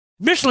like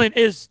Michelin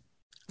is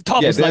the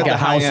top. It's like a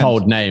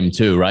household name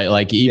too, right?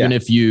 Like even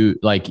if you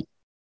like,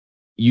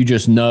 you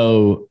just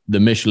know the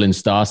Michelin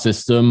star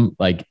system,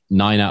 like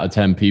 9 out of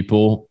 10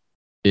 people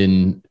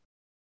I'm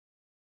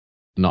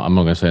not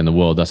going to say in the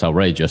world, that's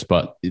outrageous,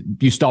 but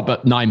you stop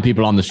at 9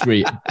 people on the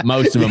street,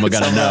 most of them are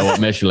going to know what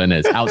Michelin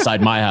is,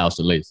 outside my house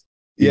at least.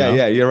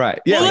 Yeah, you're right.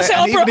 Yeah, well, let's say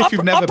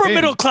upper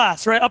middle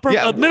class, right?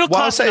 Middle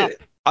class. I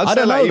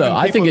don't know though.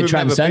 I think it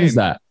transcends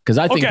that, because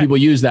I think people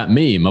use that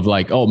meme of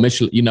like, oh,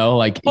 Michelin,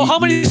 like. Well, how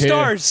many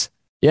stars?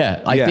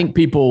 Yeah, I think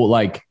people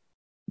like,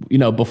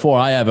 before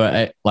I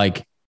ever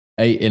like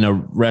ate in a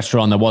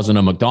restaurant that wasn't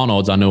a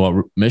McDonald's, I knew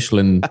what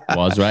Michelin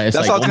was, right? That's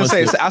like what I was going to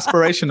say. It's an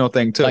aspirational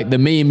thing too. Like the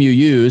meme you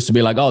use to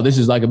be like, oh, this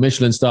is like a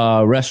Michelin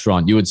star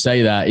restaurant. You would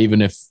say that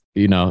even if,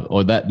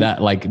 or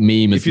that like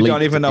meme is if you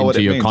don't even know what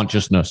it your means.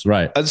 Consciousness,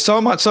 right? And so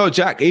much so,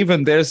 Jack,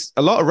 even there's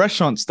a lot of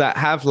restaurants that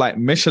have like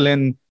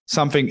Michelin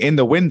something in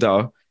the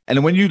window.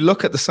 And when you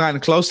look at the sign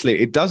closely,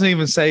 it doesn't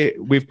even say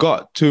we've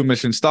got 2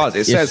 Michelin stars.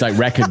 It says like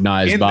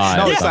recognized by.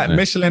 No, it's like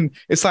Michelin.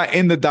 It's like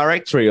in the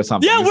directory or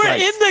something. Yeah, it's we're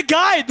like, in the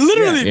guide.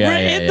 Literally,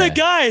 we're in the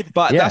guide.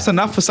 But that's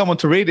enough for someone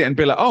to read it and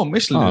be like, "Oh,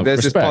 Michelin."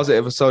 There's this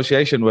positive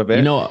association with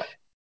it.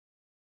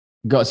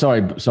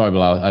 Sorry,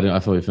 Bilal. I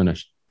thought you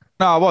finished.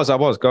 No, I was.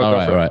 Go. All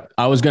right.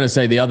 I was going to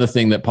say the other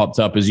thing that popped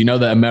up is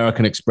the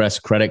American Express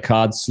credit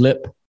card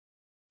slip.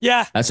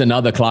 Yeah, that's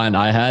another client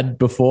I had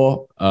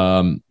before,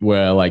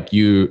 where like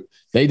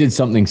they did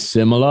something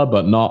similar,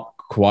 but not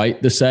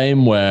quite the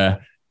same,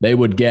 where they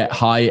would get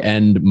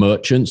high-end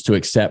merchants to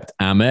accept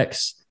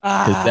Amex.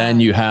 Because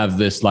then you have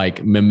this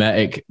like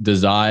mimetic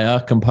desire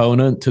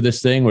component to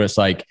this thing, where it's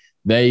like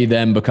they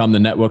then become the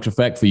network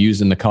effect for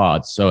using the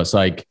cards. So it's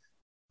like,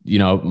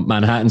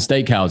 Manhattan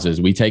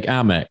Steakhouses, we take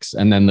Amex,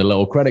 and then the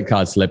little credit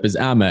card slip is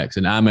Amex,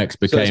 and Amex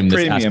became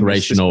this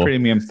aspirational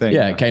premium thing.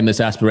 Yeah, it became this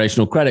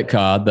aspirational credit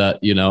card that,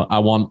 I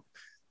want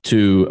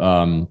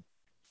to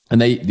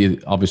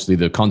and obviously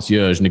the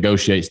concierge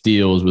negotiates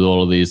deals with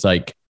all of these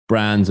like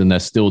brands, and they're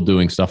still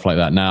doing stuff like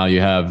that now.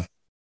 You have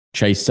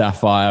Chase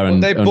Sapphire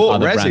and, they bought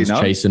other Resi, brands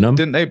chasing them.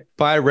 Didn't they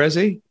buy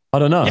Resi? I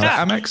don't know.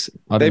 Yeah, Amex.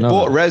 They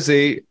bought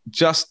Resi.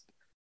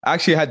 I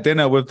actually had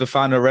dinner with the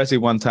founder of Resi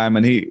one time,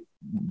 and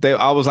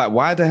I was like,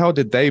 why the hell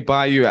did they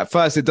buy you? At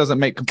first, it doesn't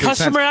make complete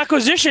Customer sense.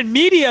 acquisition,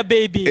 media,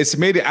 baby. It's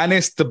media, and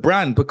it's the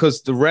brand,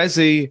 because the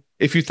Resi,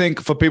 if you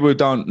think, for people who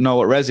don't know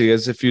what Resi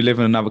is, if you live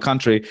in another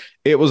country,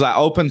 it was like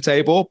Open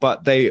Table,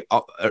 but they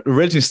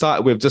originally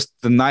started with just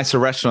the nicer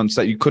restaurants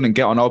that you couldn't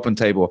get on Open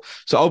Table.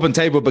 So Open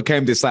Table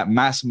became this like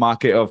mass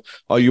market of,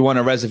 you want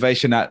a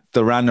reservation at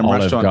the random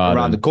restaurant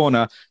around the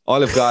corner,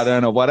 Olive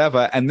Garden or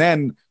whatever. And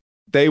then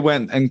they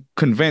went and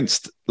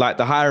convinced like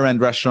the higher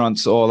end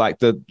restaurants, or like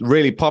the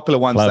really popular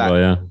ones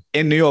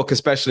in New York,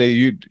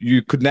 especially,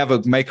 you could never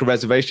make a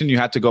reservation. You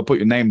had to go put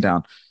your name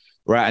down.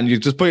 Right. And you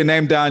just put your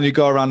name down, you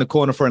go around the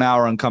corner for an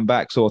hour and come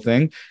back, sort of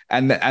thing.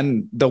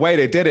 And the way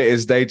they did it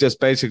is they just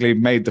basically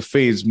made the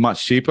fees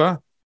much cheaper.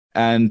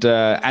 And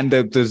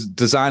the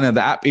design of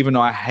the app, even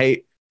though I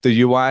hate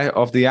the UI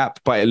of the app,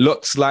 but it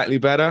looks slightly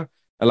better.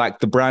 Like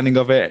the branding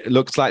of it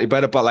looks slightly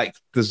better, but like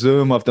the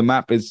zoom of the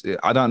map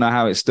I don't know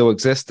how it still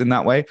exists in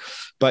that way.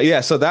 But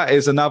yeah, so that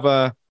is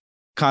another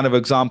kind of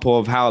example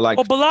of how like.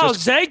 Well, Bilal,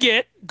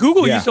 Zagat,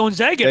 Google used to own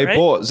Zagat, They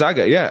bought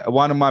Zagat, yeah.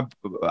 One of my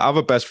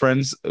other best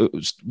friends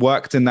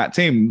worked in that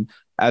team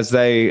as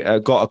they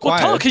got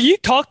acquired. Well, can you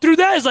talk through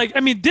that? Is like,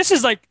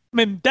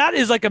 that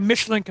is like a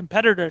Michelin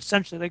competitor,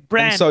 essentially, like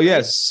brand. And so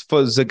yes,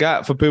 for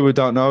Zagat, for people who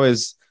don't know,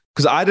 is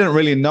because I didn't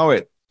really know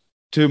it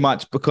too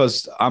much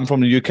because I'm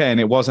from the UK and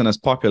it wasn't as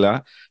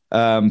popular.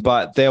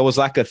 But there was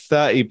like a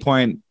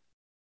 30-point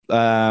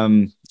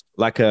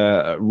like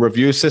a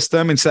review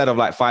system instead of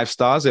like 5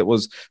 stars. It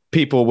was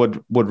people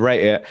would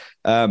rate it.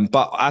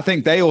 But I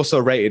think they also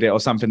rated it or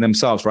something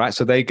themselves, right?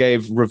 So they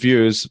gave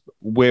reviews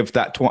with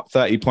that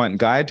 30-point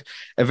guide.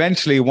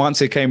 Eventually,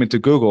 once it came into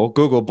Google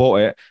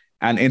bought it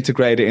and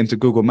integrated it into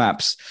Google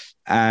Maps.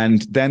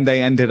 And then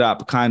they ended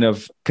up kind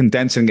of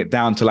condensing it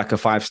down to like a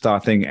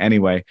 5-star thing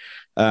anyway.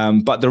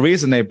 But the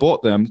reason they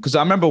bought them, because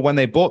I remember when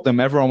they bought them,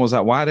 everyone was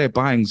like, why are they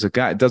buying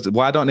Zagat?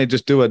 Why don't they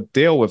just do a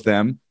deal with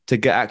them to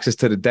get access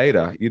to the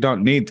data? You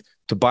don't need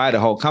to buy the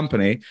whole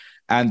company.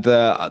 And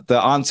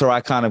the answer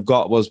I kind of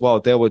got was, well,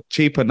 they were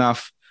cheap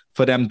enough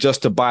for them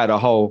just to buy the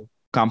whole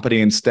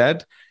company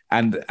instead.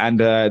 And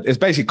it's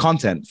basically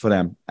content for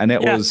them. And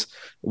it was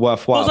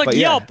worthwhile. Well, it's like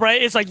Yelp, right?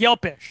 It's like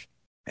Yelpish.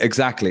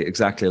 Exactly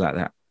like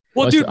that.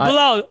 Well, dude,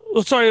 Bilal,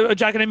 sorry,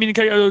 Jack, I didn't mean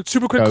to cut you. A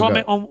super quick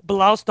comment on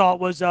Bilal's thought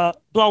was,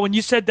 Bilal, when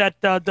you said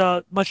that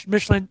the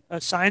Michelin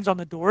signs on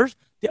the doors,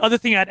 the other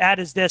thing I'd add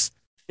is this,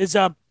 is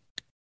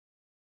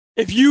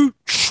if you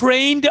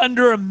trained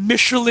under a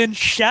Michelin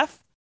chef,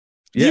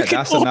 you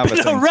can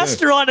open a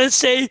restaurant and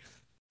say,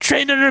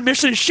 trained under a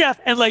Michelin chef.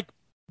 And like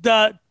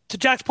to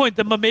Jack's point,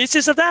 the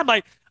mimesis of that,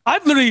 like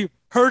I've literally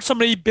heard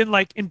somebody been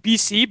like in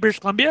BC,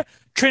 British Columbia,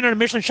 trained under a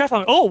Michelin chef.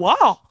 I'm like, oh,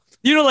 wow.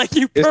 You know, like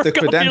you it's the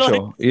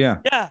credential, like,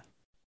 yeah.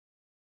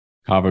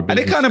 Harvard and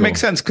it kind of makes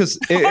sense because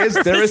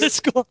there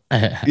is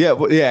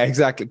yeah,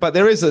 exactly. But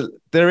there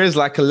is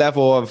like a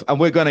level of, and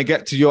we're going to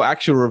get to your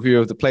actual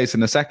review of the place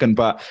in a second,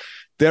 but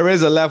there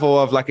is a level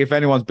of like, if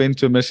anyone's been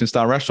to a Michelin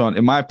star restaurant,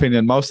 in my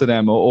opinion, most of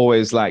them are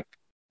always like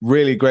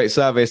really great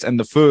service, and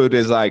the food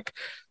is like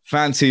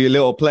fancy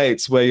little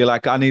plates where you're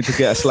like, I need to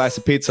get a slice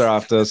of pizza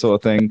after, sort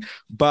of thing.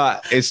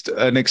 But it's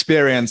an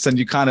experience, and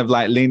you kind of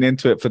like lean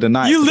into it for the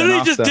night. You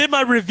literally just did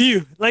my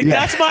review. Like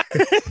that's my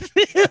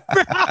review,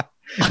 bro.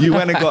 You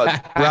went and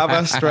got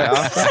Brava straight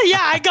after? Yeah,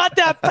 I got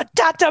that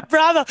patata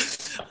Brava.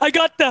 I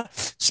got the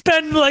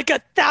spend like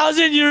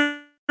 €1,000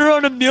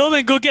 on a meal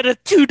and go get a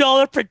 $2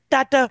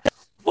 patata.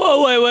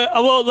 Whoa, wait.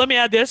 Well, let me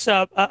add this.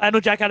 I know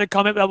Jack had a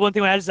comment, but one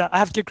thing I add is I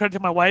have to give credit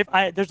to my wife.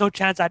 There's no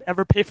chance I'd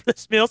ever pay for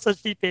this meal, so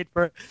she paid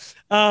for it.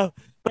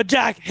 But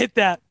Jack, hit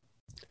that.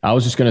 I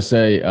was just going to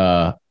say,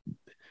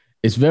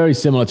 it's very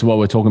similar to what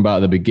we're talking about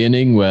at the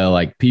beginning, where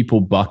like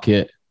people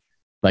bucket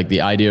like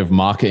the idea of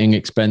marketing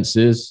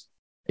expenses.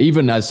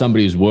 Even as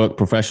somebody who's worked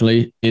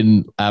professionally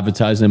in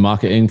advertising and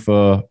marketing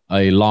for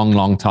a long,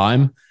 long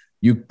time,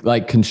 you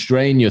like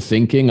constrain your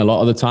thinking a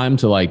lot of the time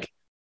to like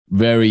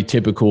very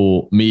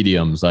typical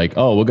mediums, like,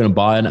 oh, we're going to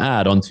buy an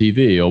ad on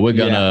TV, or we're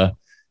going to,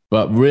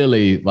 but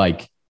really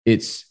like,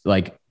 it's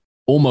like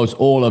almost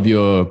all of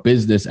your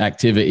business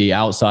activity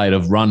outside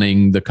of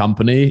running the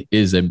company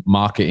is a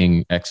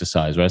marketing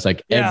exercise, right? It's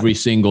like every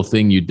single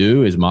thing you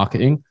do is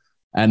marketing.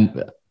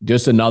 And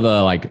just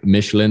another like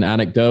Michelin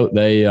anecdote,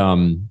 they,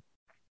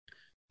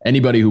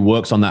 anybody who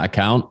works on that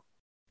account,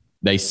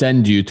 they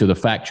send you to the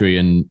factory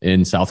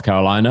in South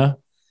Carolina.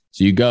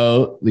 So you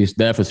go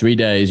there for 3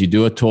 days, you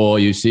do a tour,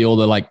 you see all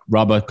the like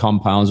rubber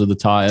compounds of the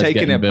tires.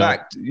 Taking it built.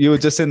 Back. You were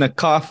just in the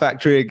car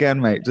factory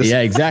again, mate. Yeah,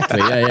 exactly.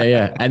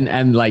 Yeah.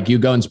 And like you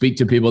go and speak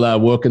to people that are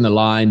working the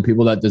line,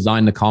 people that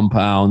design the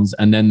compounds.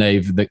 And then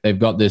they've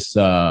got this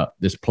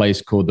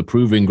place called the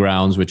Proving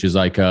Grounds, which is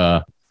like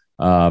a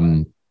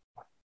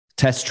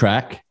test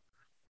track.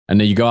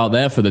 And then you go out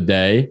there for the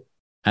day,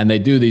 and they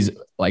do these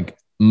like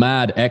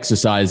mad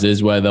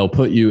exercises where they'll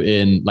put you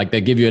in, like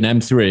they give you an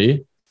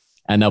M3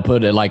 and they'll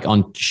put it like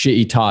on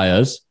shitty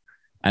tires.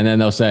 And then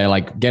they'll say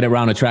like, get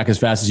around a track as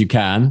fast as you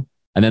can.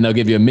 And then they'll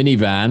give you a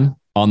minivan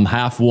on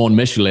half-worn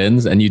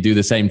Michelins and you do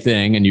the same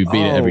thing and you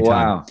beat it every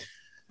time.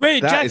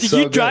 Wait, Jack, did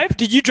you drive?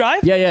 Did you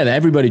drive? Yeah.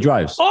 Everybody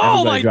drives.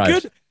 Oh, my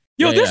goodness.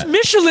 Yo, this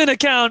Michelin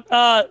account,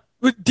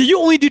 did you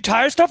only do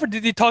tire stuff or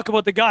did they talk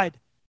about the guide?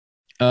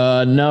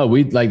 No,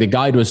 the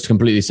guide was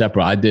completely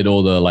separate. I did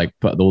all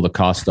the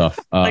car stuff.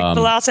 Like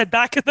the last head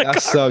back in the car.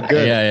 That's so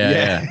good.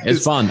 Yeah.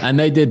 It's fun. And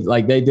they did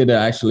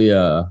actually,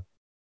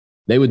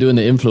 they were doing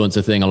the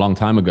influencer thing a long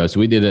time ago.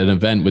 So we did an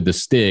event with the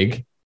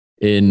Stig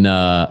in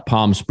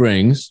Palm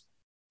Springs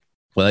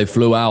where they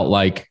flew out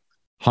like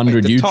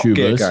 100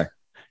 YouTubers.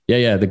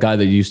 Yeah. The guy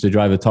that used to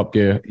drive a Top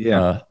Gear,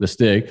 the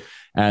Stig.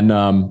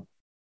 And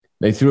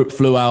they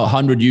flew out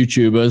 100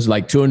 YouTubers,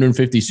 like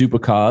 250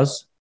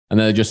 supercars. And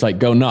they're just like,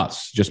 go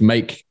nuts, just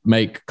make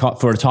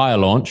for a tire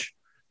launch.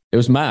 It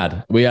was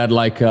mad. We had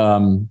like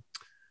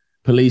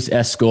police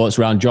escorts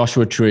around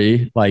Joshua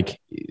Tree,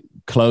 like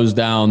closed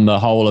down the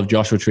whole of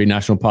Joshua Tree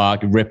National Park,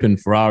 ripping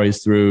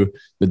Ferraris through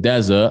the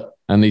desert.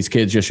 And these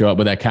kids just show up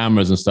with their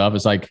cameras and stuff.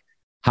 It's like,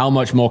 how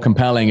much more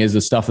compelling is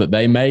the stuff that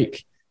they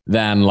make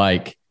than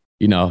like,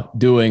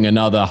 doing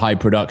another high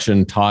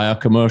production tire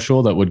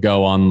commercial that would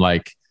go on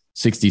like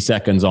 60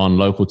 seconds on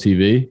local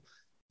TV.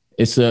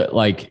 It's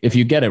like, if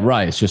you get it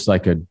right, it's just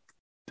like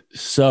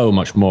so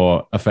much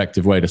more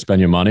effective way to spend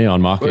your money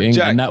on marketing.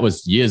 Jack, and that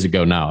was years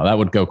ago now. That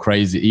would go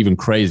crazy, even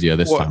crazier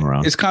this time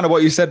around. It's kind of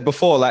what you said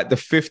before, like the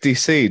 50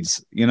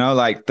 seeds,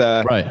 like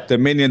the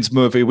Minions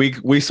movie.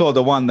 We saw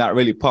the one that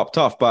really popped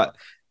off, but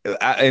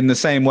in the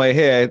same way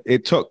here,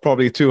 it took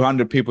probably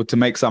 200 people to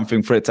make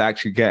something for it to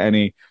actually get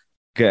any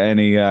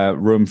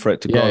room for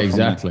it to go.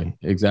 Yeah,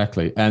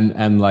 exactly.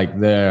 And like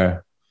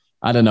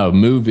I don't know,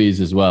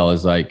 movies as well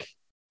is like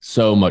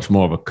so much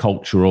more of a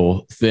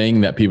cultural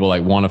thing that people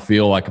like want to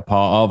feel like a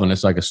part of. And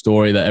it's like a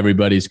story that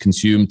everybody's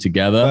consumed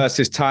together.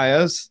 Versus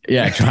tires.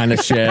 Yeah. Trying to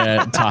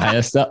share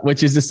tire stuff,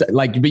 which is just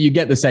like, but you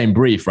get the same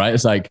brief, right?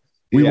 It's like,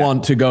 we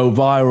want to go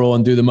viral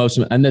and do the most.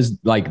 And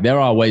there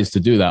are ways to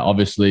do that.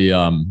 Obviously,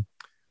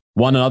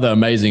 one other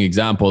amazing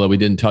example that we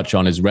didn't touch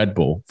on is Red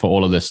Bull for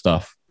all of this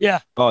stuff. Yeah.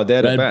 Oh,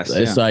 they're the best.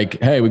 It's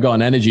like, hey, we got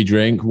an energy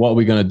drink. What are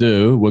we going to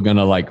do? We're going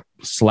to like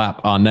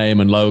slap our name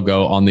and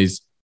logo on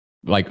these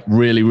like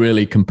really,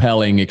 really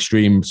compelling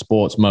extreme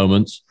sports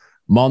moments.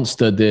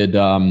 Monster did,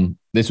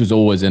 this was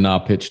always in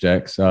our pitch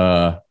decks.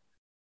 You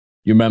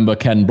remember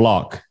Ken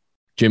Block,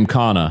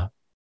 Gymkhana?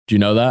 Do you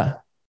know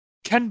that?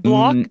 Ken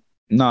Block?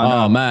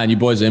 No. Man, you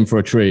boys are in for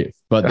a treat.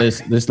 But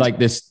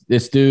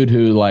this dude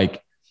who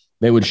like,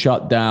 they would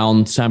shut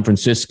down San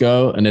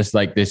Francisco, and it's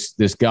like this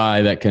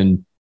guy that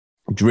can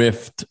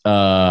drift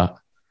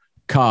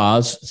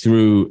cars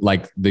through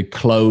like the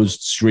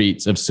closed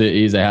streets of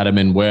cities. They had him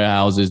in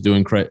warehouses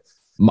doing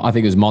I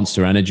think it was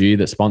Monster Energy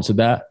that sponsored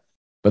that.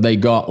 But they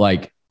got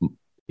like,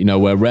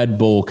 where Red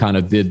Bull kind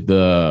of did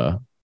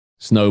the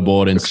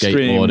snowboarding,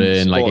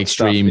 skateboarding, like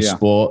extreme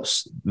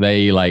sports.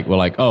 They like were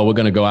like, oh, we're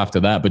going to go after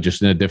that, but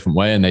just in a different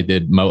way. And they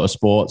did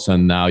motorsports,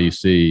 and now you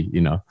see,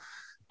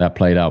 that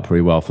played out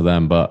pretty well for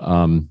them. But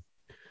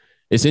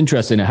it's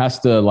interesting. It has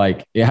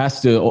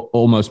to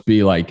almost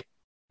be like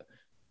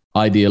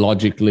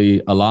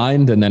ideologically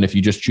aligned. And then if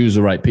you just choose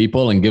the right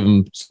people and give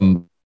them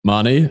some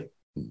money,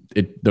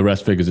 the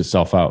rest figures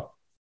itself out.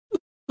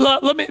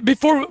 Let me,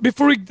 before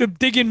we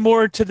dig in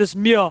more to this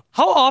meal,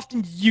 how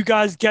often do you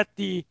guys get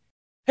the,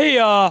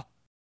 hey,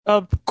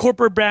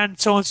 corporate brand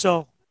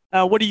so-and-so,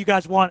 what do you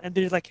guys want? And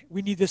they're like,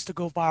 we need this to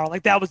go viral.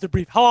 Like that was the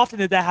brief. How often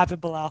did that happen,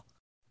 Bilal?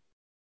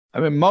 I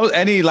mean,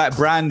 any like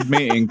brand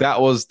meeting,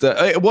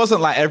 it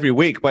wasn't like every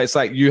week, but it's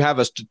like you have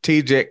a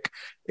strategic,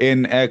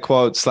 in air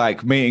quotes,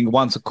 like meeting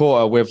once a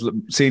quarter with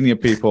senior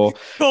people.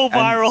 Go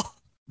viral.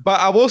 But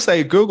I will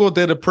say Google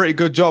did a pretty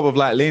good job of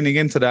like leaning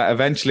into that.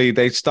 Eventually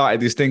they started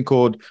this thing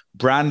called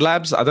Brand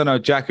Labs. I don't know,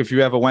 Jack, if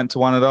you ever went to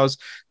one of those,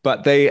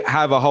 but they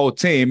have a whole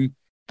team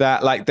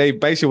that like they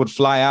basically would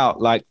fly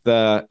out like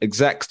the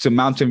execs to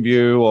Mountain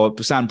View or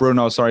San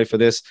Bruno, for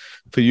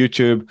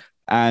YouTube,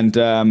 and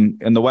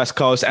in the West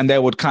Coast, and they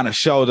would kind of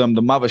show them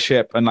the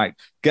mothership and like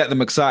get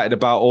them excited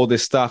about all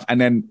this stuff.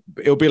 And then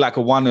it'll be like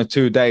a 1 or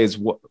 2 days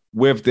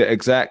with the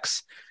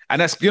execs.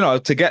 And that's,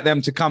 to get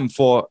them to come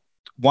for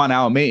 1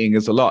 hour meeting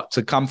is a lot.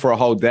 To come for a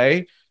whole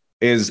day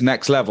is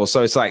next level.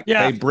 So it's like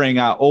they bring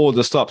out all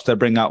the stops, they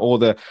bring out all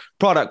the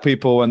product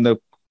people and the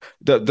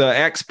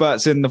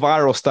experts in the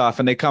viral stuff,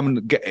 and they come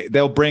and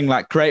they'll bring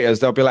like creators.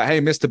 They'll be like, hey,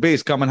 Mr.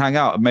 Beast, come and hang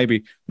out.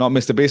 Maybe not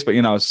Mr. Beast, but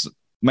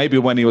maybe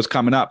when he was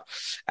coming up.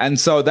 And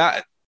so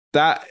that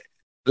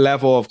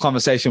level of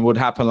conversation would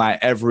happen like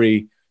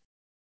every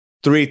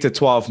 3 to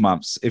 12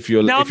 months. If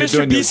you're doing your job well.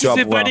 Now Mr. Beast is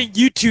inviting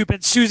YouTube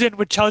and Susan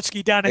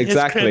Wachowski down at his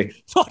crib.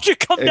 Why don't you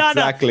come down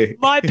to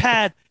my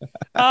pad?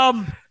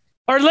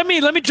 Or let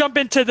me jump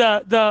into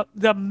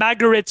the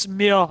Margaret's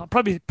meal. I'm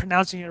probably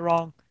pronouncing it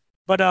wrong,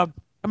 but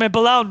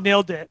Bilal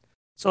nailed it.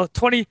 So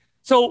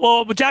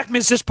Jack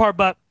missed this part,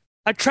 but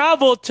I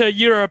traveled to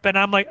Europe and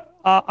I'm like,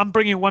 I'm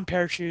bringing one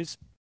pair of shoes,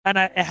 and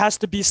it has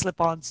to be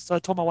slip-ons. So I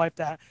told my wife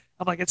that.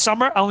 I'm like, it's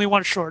summer. I only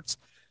want shorts.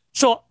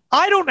 So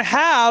I don't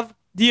have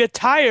the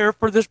attire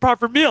for this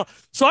proper meal.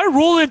 So I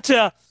roll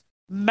into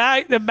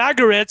the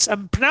Margaret's.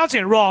 I'm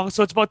pronouncing it wrong.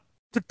 So it's about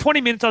 20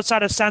 minutes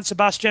outside of San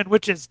Sebastian,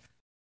 which is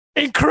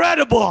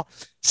incredible.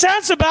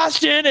 San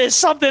Sebastian is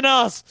something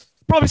else.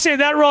 Probably saying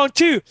that wrong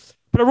too.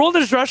 But I roll into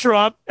this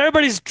restaurant.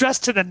 Everybody's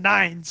dressed to the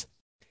nines.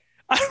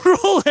 I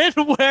roll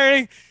in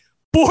wearing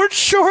board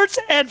shorts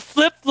and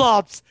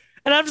flip-flops.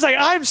 And I'm just like,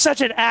 I'm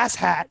such an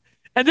asshat.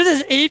 And this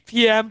is 8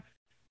 p.m.,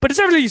 but it's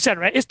everything you said,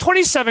 right? It's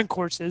 27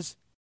 courses.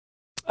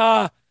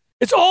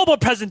 It's all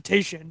about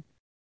presentation.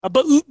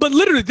 But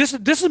literally, this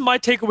is my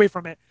takeaway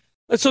from it.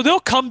 So they'll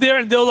come there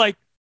and they'll like,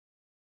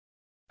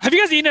 have you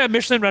guys eaten at a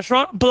Michelin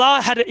restaurant?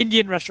 Bilal had an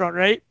Indian restaurant,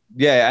 right?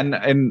 Yeah,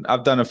 and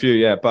I've done a few,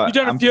 yeah. But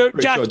you've done a few,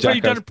 Jack, sure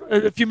you've done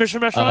a few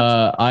Michelin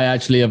restaurants? I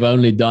actually have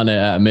only done it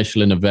at a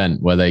Michelin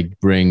event where they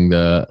bring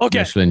the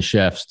Michelin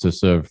chefs to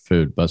serve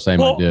food. But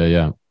same idea,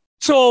 yeah.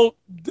 So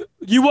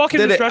you walk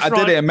into this restaurant.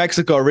 I did it in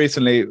Mexico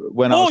recently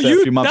when I was there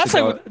a few months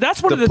ago.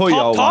 That's one of the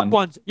top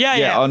ones.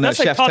 Yeah. On that's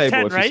the like chef's table,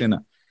 10, if you've seen it.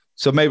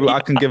 So maybe I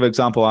can give an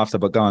example after,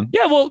 but go on.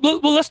 Yeah, well,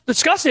 let's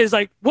discuss it. Is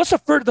like, what's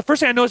the first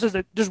thing I noticed is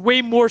that there's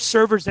way more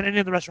servers than any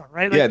other restaurant,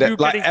 right? Like,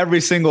 like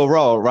every single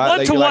row, right?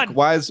 One to one. Like,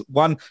 why is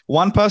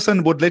one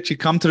person would literally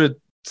come to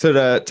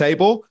the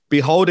table,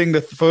 be holding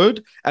the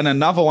food, and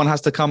another one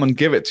has to come and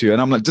give it to you.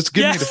 And I'm like, just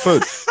give me the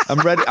food.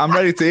 I'm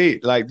ready to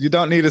eat. Like, you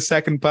don't need a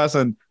second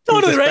person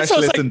totally, who's a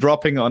specialist and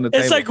dropping it on the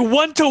table. It's like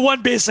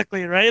 1-to-1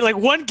 basically, right? Like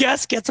one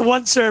guest gets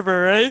one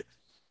server, right?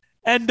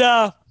 And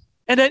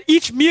then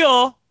each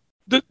meal,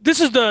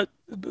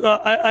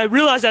 I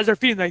realized as they're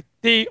feeding, like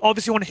they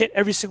obviously want to hit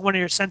every single one of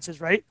your senses,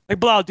 right? Like,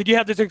 Bilal, did you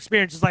have this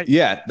experience? It's like,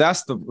 yeah,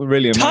 that's the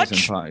really amazing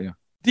touch, part. Yeah.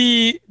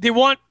 They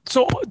want,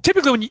 so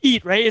typically when you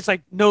eat, right, it's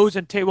like nose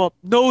and taste. Well,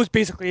 nose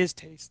basically is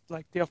taste.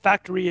 Like the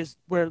olfactory is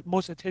where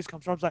most of the taste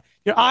comes from. It's like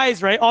your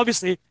eyes, right?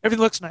 Obviously,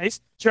 everything looks nice,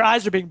 so your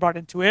eyes are being brought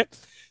into it.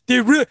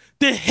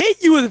 They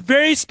hit you with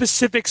very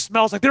specific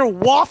smells, like they're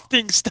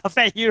wafting stuff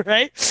at you,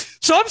 right?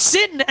 So I'm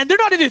sitting and they're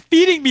not even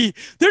feeding me;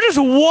 they're just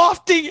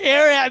wafting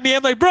air at me.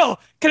 I'm like, bro,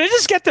 can I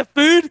just get the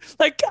food?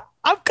 Like,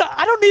 I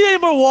don't need any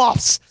more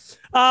wafts.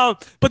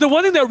 But the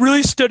one thing that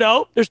really stood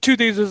out, there's two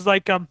things. Is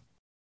like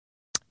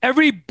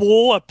every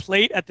bowl or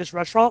plate at this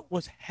restaurant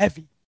was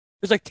heavy.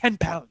 It was like 10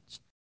 pounds.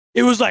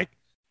 It was like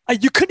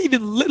you couldn't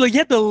even you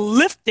had to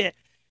lift it.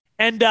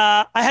 And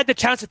I had the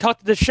chance to talk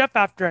to the chef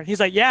after, and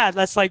he's like, yeah,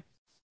 that's like.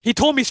 He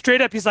told me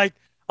straight up, he's like,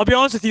 I'll be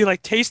honest with you,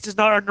 like, taste is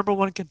not our number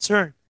one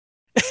concern.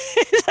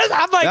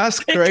 I'm like, that's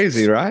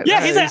crazy, right?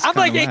 Yeah, he's like, I'm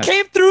like, it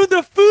came through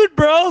the food,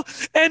 bro.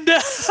 And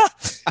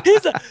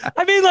he's like,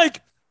 I mean, like,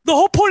 the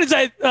whole point is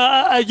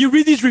that you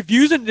read these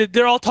reviews and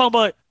they're all talking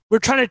about, we're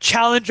trying to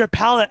challenge our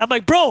palate. I'm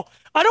like, bro,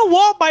 I don't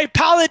want my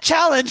palate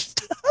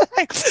challenged.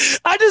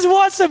 I just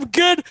want some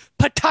good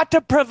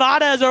patata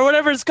privadas or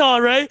whatever it's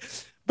called, right?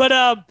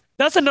 But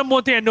that's the number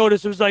one thing I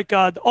noticed. It was like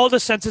all the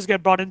senses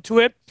get brought into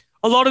it.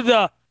 A lot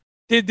of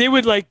they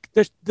would like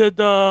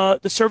the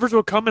servers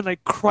would come and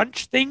like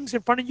crunch things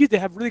in front of you. They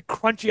have really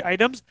crunchy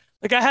items.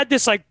 Like I had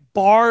this like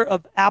bar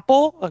of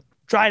apple, a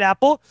dried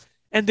apple,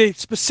 and they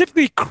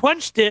specifically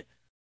crunched it.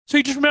 So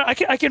you just remember,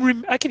 I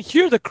can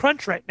hear the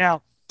crunch right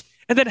now.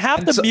 And then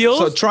meals.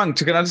 So Trung,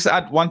 can I just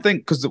add one thing?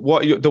 Because the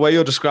way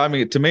you're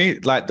describing it to me,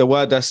 like the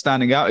word that's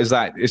standing out is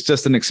that it's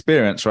just an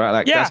experience, right?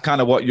 Like that's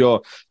kind of what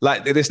you're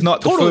like. It's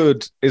not the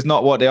food is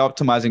not what they're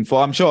optimizing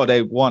for. I'm sure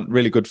they want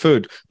really good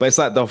food, but it's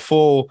like the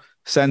full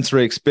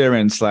sensory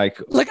experience.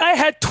 Like I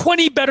had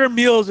 20 better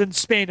meals in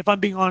Spain, if I'm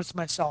being honest with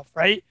myself,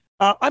 right?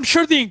 I'm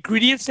sure the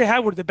ingredients they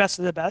had were the best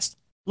of the best,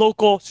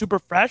 local, super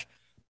fresh.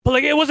 But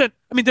like it wasn't.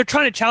 I mean, they're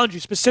trying to challenge you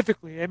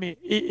specifically. I mean,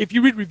 if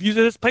you read reviews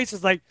of this place,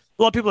 it's like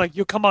a lot of people like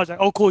you'll come out like,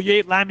 oh, cool, you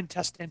ate lamb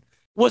intestine.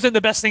 Wasn't the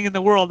best thing in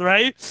the world,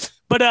 right?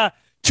 But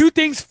two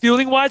things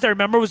feeling wise, I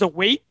remember was the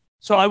weight.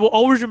 So I will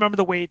always remember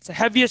the weight. It's the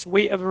heaviest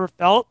weight I've ever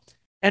felt,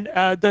 and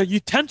the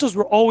utensils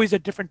were always a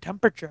different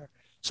temperature.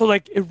 So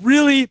like it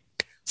really.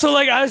 So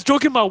like I was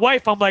joking with my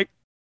wife. I'm like,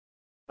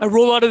 I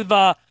roll out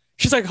of.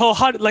 She's like, oh,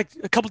 how? Like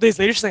a couple days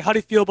later, she's like, how do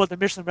you feel about the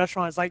Michelin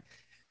restaurant? It's like,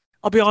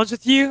 I'll be honest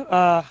with you.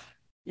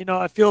 You know,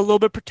 I feel a little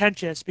bit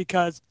pretentious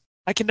because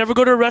I can never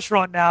go to a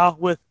restaurant now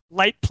with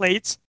light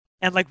plates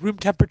and like room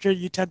temperature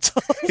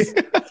utensils.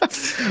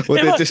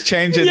 Well, they're just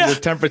changing the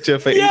temperature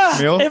for each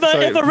meal.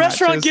 If a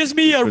restaurant gives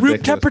me a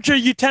room temperature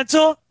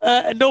utensil,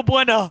 no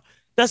bueno.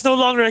 That's no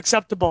longer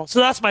acceptable. So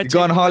that's my. You're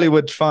going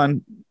Hollywood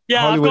fun.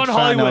 Yeah, Hollywood I'm going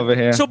Hollywood over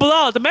here. So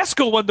Bilal, the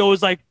Mexico one though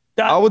is like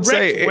that. I would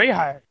say way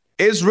higher.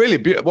 It's really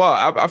beautiful.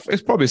 Well,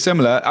 it's probably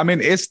similar. I mean,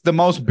 it's the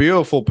most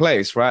beautiful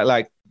place, right?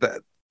 Like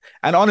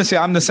and honestly,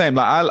 I'm the same.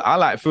 Like I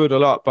like food a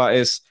lot, but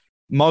it's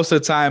most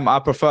of the time I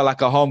prefer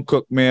like a home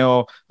cooked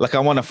meal. Like I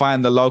want to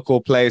find the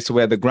local place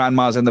where the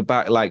grandma's in the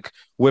back, like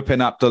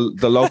whipping up the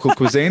local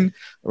cuisine,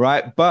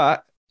 right?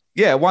 But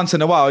yeah, once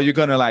in a while you're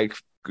gonna like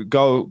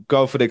go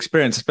for the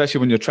experience, especially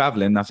when you're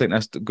traveling. I think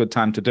that's a good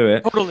time to do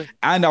it. Totally.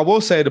 And I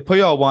will say the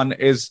Puyol one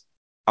is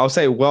I'll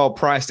say well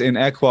priced in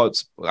air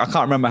quotes. I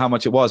can't remember how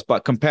much it was,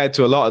 but compared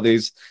to a lot of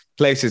these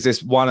places,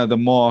 it's one of the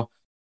more.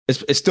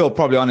 It's still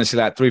probably honestly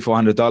like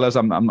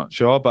 $300-400. I'm not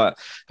sure, but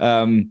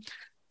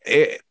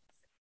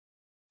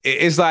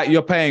it's like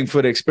you're paying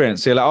for the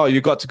experience. So you're like, oh, you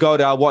got to go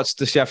there. I watched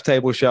the chef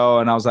table show,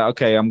 and I was like,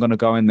 okay, I'm gonna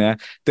go in there.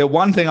 The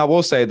one thing I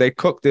will say, they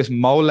cook this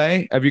mole.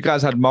 Have you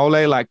guys had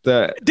mole? Like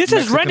this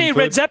is Rene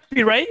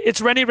Redzepi, right?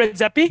 It's Rene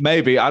Redzepi.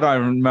 Maybe I don't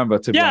even remember,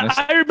 to be honest.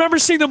 Yeah, I remember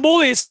seeing the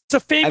mole. It's a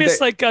famous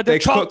the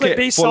chocolate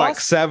based sauce. Like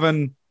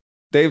 7.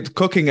 They're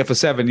cooking it for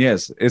 7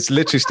 years. It's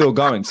literally still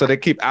going. So they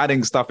keep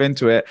adding stuff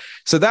into it.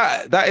 So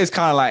that is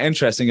kind of like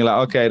interesting. You're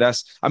like, okay,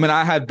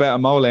 I had better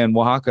mole in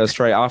Oaxaca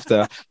straight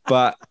after,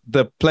 but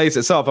the place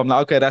itself, I'm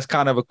like, okay, that's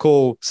kind of a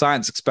cool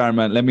science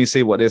experiment. Let me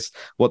see what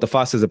the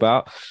fuss is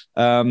about.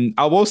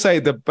 I will say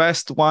the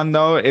best one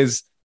though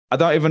is, I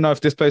don't even know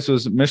if this place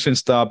was Michelin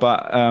star,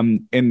 but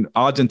in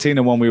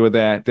Argentina when we were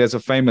there, there's a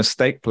famous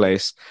steak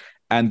place.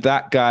 And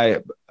that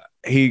guy,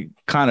 he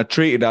kind of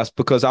treated us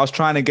because I was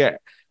trying to get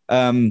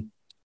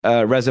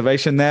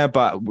reservation there,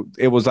 but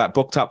it was like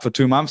booked up for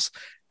 2 months,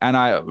 and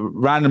I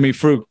randomly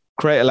through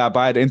Creator Lab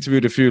I had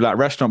interviewed a few like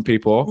restaurant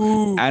people.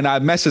 Ooh. And I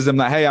messaged them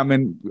like, hey, I'm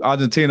in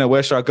Argentina,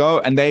 where should I go?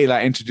 And they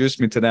like introduced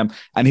me to them,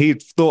 and he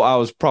thought I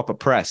was proper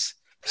press,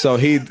 so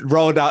he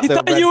rolled out the red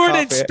carpet. You were an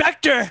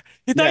inspector.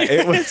 You thought you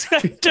were an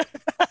inspector.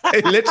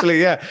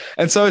 Literally, yeah.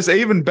 And so it's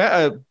even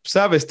better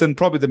service than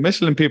probably the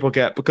Michelin people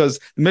get, because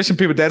the Michelin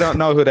people, they don't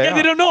know who they are.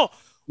 They don't know.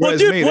 Well,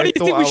 dude, what do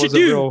you think we should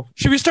do?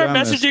 Should we start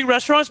messaging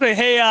restaurants? But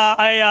hey,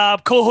 I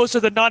co-host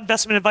of the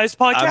Non-Investment Advice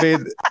podcast. I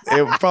mean,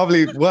 it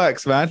probably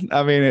works, man.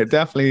 I mean, it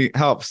definitely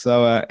helps.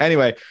 So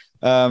anyway.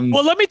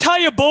 Well, let me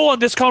tie a bow on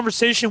this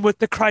conversation with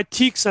the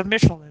critiques of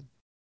Michelin,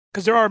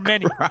 because there are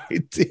many.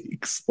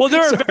 Critiques. Well,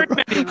 there are very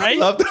many, right?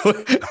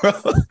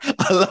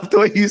 I love the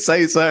way you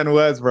say certain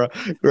words, bro.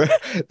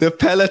 The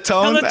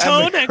Peloton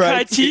and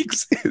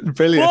critiques.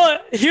 Brilliant. Well,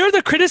 here are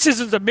the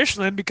criticisms of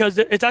Michelin, because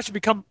it's actually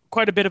become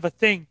quite a bit of a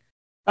thing.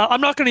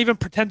 I'm not going to even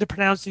pretend to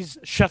pronounce these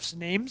chefs'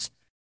 names,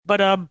 but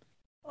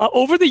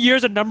over the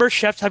years, a number of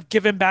chefs have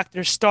given back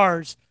their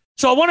stars.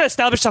 So I want to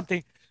establish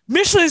something.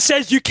 Michelin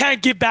says you can't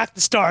give back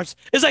the stars.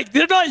 It's like,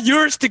 they're not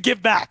yours to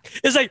give back.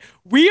 It's like,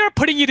 we are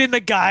putting it in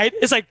the guide.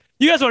 It's like,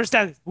 you guys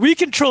understand this. We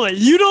control it.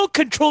 You don't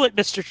control it,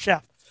 Mr.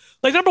 Chef.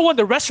 Like, number one,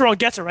 the restaurant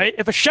gets it, right?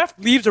 If a chef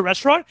leaves a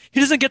restaurant, he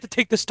doesn't get to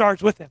take the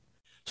stars with him.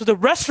 So the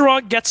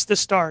restaurant gets the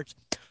stars.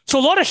 So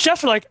a lot of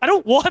chefs are like, I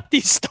don't want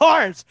these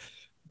stars,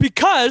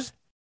 because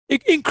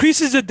it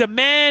increases the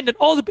demand and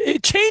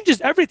it changes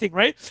everything,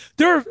 right?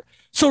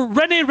 So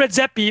Rene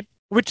Redzepi,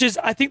 which is,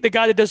 I think, the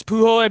guy that does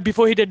Pujo, and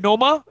before he did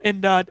Noma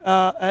in that's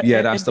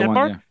the Denmark.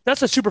 one. Yeah.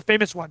 That's a super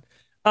famous one.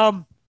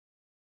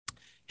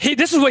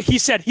 This is what he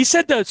said. He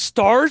said the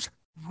stars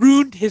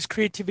ruined his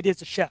creativity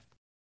as a chef,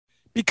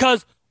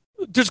 because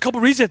there's a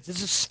couple reasons.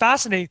 This is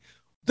fascinating.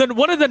 Then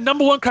one of the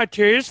number one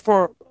criteria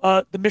for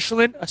the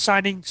Michelin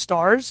assigning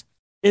stars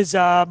is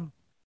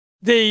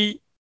they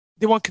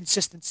want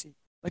consistency.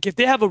 Like, if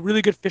they have a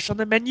really good fish on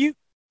the menu,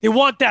 they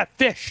want that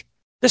fish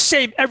the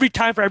same every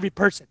time for every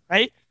person,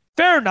 right?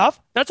 Fair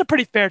enough. That's a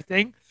pretty fair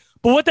thing.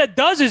 But what that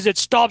does is it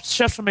stops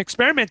chefs from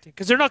experimenting,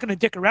 because they're not going to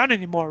dick around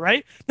anymore,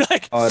 right?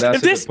 Like, that's a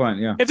good point,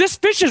 yeah. If this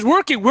fish is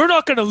working, we're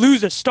not going to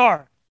lose a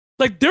star.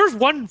 Like, there's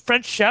one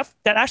French chef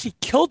that actually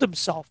killed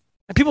himself,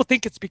 and people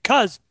think it's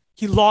because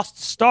he lost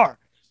the star.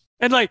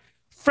 And like,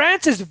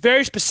 France is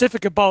very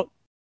specific about,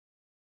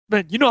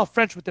 man, you know how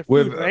French with their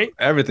food, right?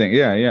 Everything,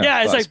 yeah.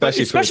 Yeah, it's like,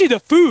 especially the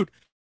food.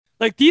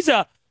 Like, these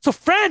so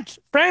France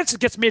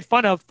gets made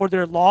fun of for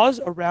their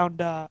laws around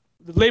the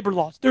labor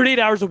laws, 38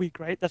 hours a week,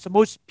 right? That's the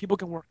most people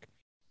can work.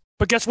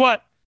 But guess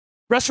what?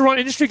 Restaurant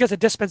industry gets a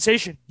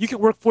dispensation. You can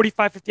work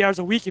 45, 50 hours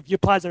a week if you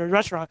apply to a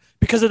restaurant,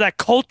 because of that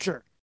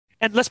culture.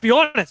 And let's be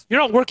honest, you're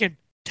not working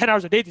 10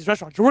 hours a day at these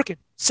restaurants. You're working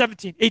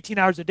 17, 18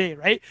 hours a day,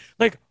 right?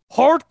 Like,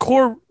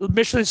 hardcore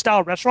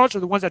Michelin-style restaurants are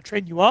the ones that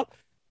train you up.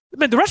 I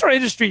mean, the restaurant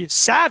industry is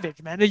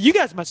savage, man. You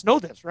guys must know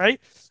this, right?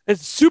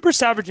 It's a super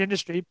savage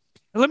industry.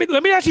 And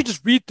let me actually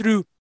just read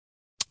through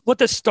what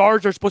the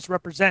stars are supposed to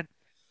represent.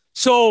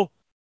 So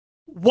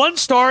 1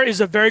 star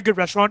is a very good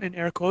restaurant, in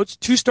air quotes.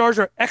 2 stars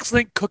are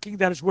excellent cooking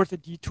that is worth a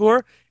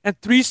detour. And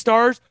 3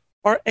 stars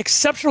are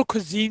exceptional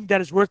cuisine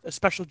that is worth a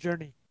special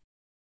journey.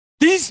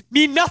 These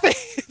mean nothing.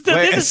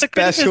 Wait, a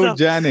special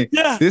journey.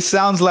 Yeah. This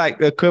sounds like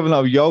the equivalent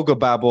of Yoga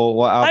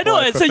Babble. I know,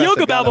 it's Professor a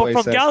Yoga Babble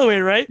from Galloway,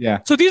 right?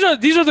 Yeah. So these are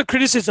the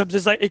criticisms.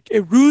 It's like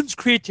it ruins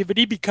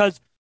creativity, because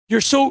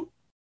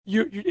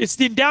it's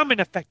the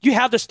endowment effect. You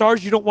have the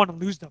stars, you don't want to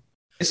lose them.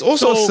 It's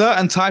also a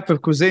certain type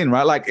of cuisine,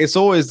 right? Like, it's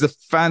always the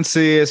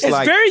fanciest. It's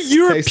like, very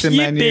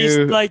European based.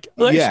 Like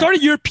it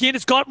started European.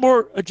 It's got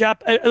more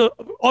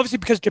obviously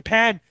because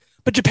Japan,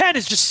 but Japan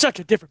is just such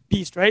a different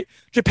beast, right?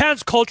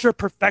 Japan's culture,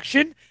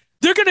 perfection.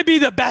 They're going to be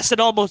the best at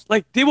almost,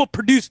 like, they will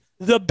produce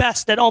the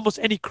best at almost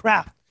any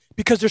craft,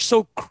 because they're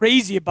so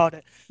crazy about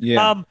it.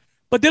 Yeah.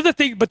 But the other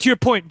thing, but to your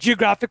point,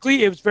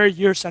 geographically, it was very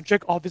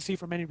Eurocentric, obviously,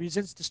 for many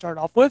reasons to start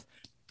off with.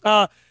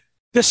 The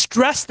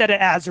stress that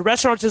it adds. The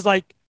restaurants is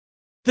like,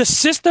 the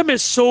system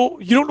is so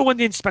you don't know when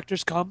the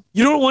inspectors come.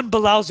 You don't know when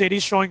Bilal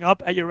Zaidi showing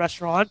up at your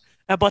restaurant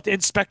and about to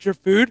inspect your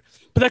food.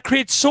 But that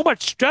creates so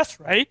much stress,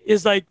 right?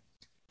 Is like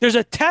there's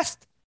a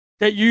test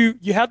that you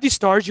have these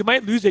stars, you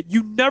might lose it.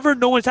 You never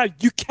know what's happening.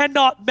 You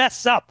cannot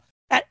mess up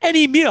at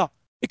any meal.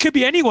 It could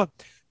be anyone.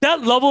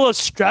 That level of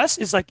stress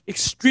is like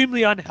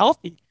extremely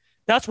unhealthy.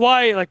 That's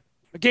why, like,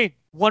 again,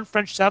 one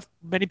French chef,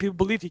 many people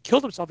believe he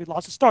killed himself. He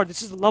lost a star.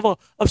 This is the level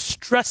of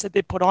stress that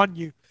they put on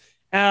you.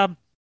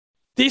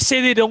 They say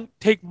they don't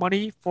take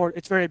money for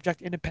it's very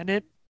objective,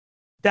 independent.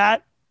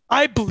 That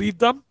I believe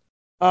them.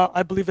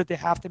 I believe that they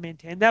have to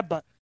maintain that,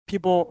 but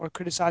people are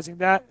criticizing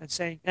that and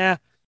saying,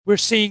 we're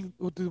seeing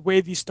the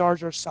way these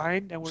stars are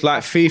signed. And it's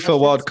like FIFA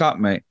World Cup,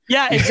 mate.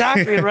 Yeah,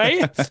 exactly,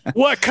 right?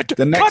 What?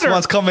 The next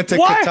one's coming to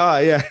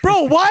Qatar, yeah.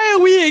 Bro, why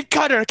are we in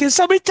Qatar? Can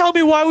somebody tell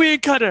me why we're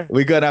in Qatar?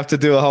 We're going to have to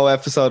do a whole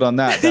episode on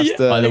that. That's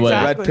the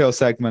red pill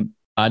segment.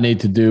 I need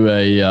to do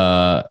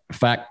a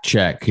fact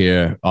check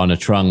here on a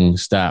Trung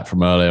stat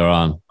from earlier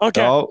on.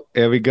 Okay. Oh,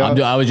 here we go.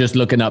 I was just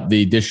looking up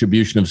the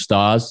distribution of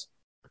stars.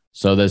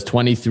 So there's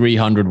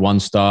 2,300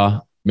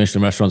 one-star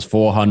Michelin restaurants,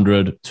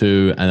 400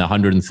 2 and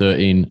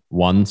 113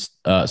 ones.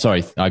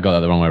 Sorry, I got that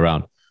the wrong way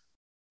around.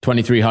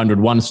 2,300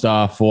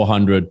 1-star,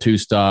 400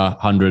 2-star,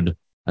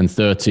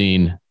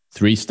 113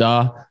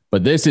 3-star.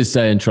 But this is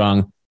saying,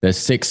 Trung, there's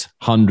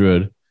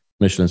 600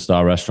 Michelin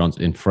star restaurants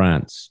in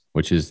France,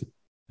 which is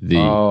the...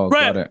 Oh,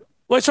 got it.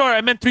 Well, sorry,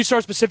 I meant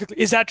 3-star specifically.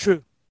 Is that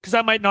true? Because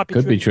that might not be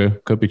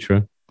true. Could be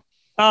true.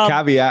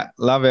 Caveat.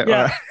 Love it.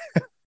 Yeah.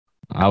 Right.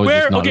 I was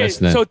just not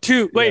listening. So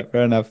 2. Wait. Yeah,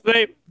 fair enough.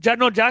 Wait.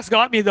 Jack's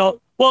got me, though.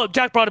 Well,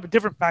 Jack brought up a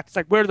different fact. It's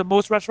like where are the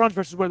most restaurants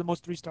versus where are the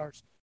most 3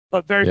 stars.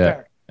 But very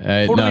fair.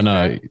 Totally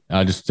fair.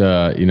 I just,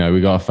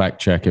 we got to fact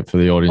check it for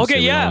the audience.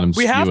 Okay, yeah,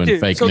 we have to.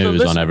 Fake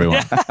news on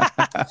everyone.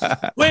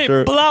 Wait,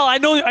 sure. Bilal, I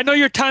know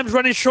your time's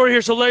running short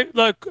here. So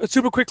look,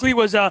 super quickly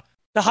was the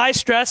high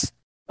stress,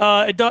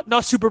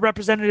 not super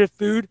representative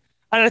food.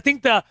 And I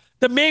think the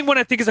main one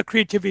I think is the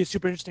creativity is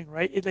super interesting,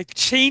 right? It like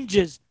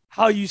changes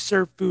how you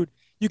serve food.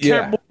 You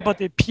care more about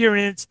the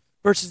appearance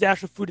versus the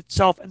actual food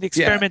itself, and the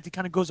experimenting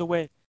kind of goes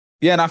away.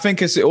 Yeah, and I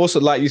think it's also,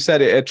 like you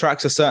said, it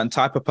attracts a certain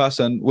type of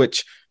person,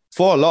 which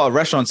for a lot of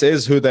restaurants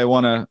is who they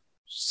want to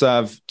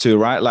serve to,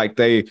 right? Like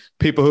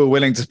people who are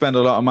willing to spend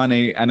a lot of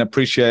money and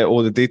appreciate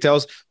all the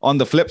details. On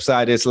the flip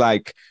side, it's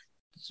like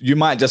you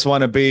might just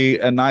want to be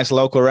a nice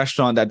local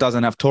restaurant that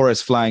doesn't have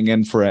tourists flying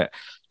in for it.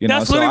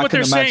 That's literally what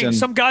they're saying.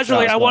 Some guys are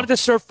like, I wanted to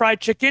serve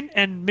fried chicken,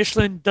 and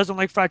Michelin doesn't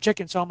like fried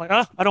chicken. So I'm like,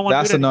 I don't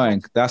want to do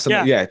that. That's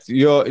annoying. That's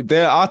annoying.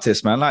 They're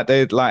artists, man. Like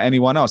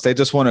anyone else. They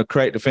just want to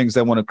create the things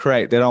they want to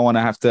create. They don't want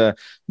to have to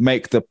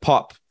make the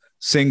pop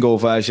single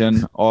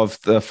version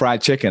of the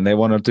fried chicken. They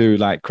want to do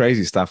like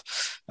crazy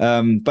stuff.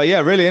 But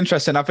yeah, really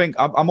interesting. I think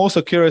I'm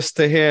also curious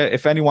to hear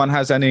if anyone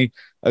has any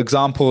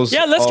examples.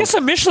 Yeah, let's get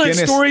some Michelin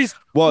stories.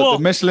 Well, the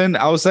Michelin,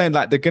 I was saying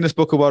like the Guinness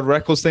Book of World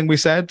Records thing we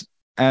said,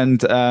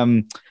 and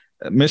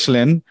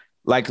Michelin,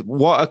 like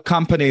what are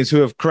companies who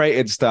have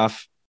created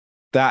stuff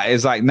that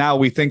is like now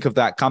we think of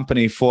that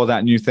company for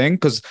that new thing?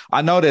 Because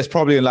I know there's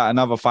probably like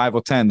another 5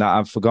 or 10 that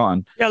I've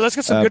forgotten. Yeah, let's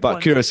get some good but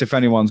ones. Curious if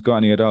anyone's got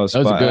any of those.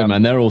 Those are good,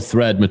 man. They're all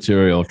thread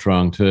material,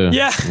 Trung, too.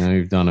 Yeah.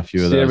 You've done a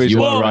few of those.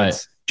 You are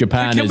right.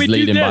 Japan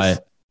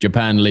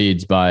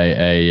leads by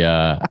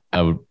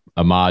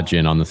a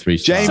margin on the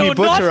 3-star. Jamie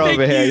Butcher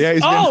over here. Yeah,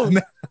 he's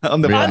been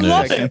on the I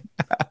love it.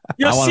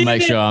 I want to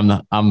make sure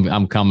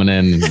I'm coming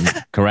in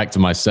and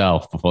correcting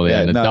myself before the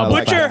end. Double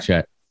fact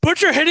check.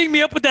 Butcher hitting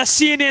me up with that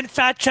CNN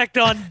fact check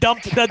on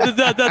dump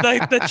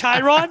the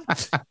Chiron.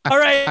 All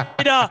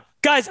right,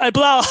 guys,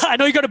 Bilal, I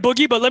know you got a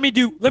boogie, but let me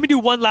do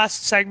one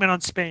last segment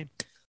on Spain.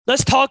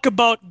 Let's talk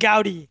about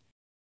Gaudi,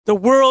 the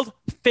world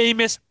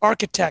famous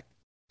architect.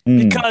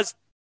 Because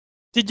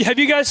have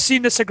you guys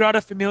seen the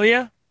Sagrada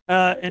Familia?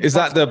 Is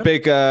that the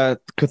big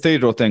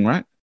cathedral thing,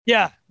 right?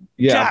 Yeah.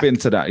 Yeah, Jack, I've been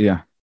to that.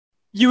 Yeah.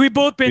 We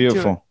both been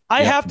Beautiful. to it.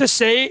 I have to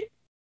say,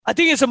 I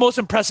think it's the most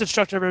impressive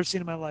structure I've ever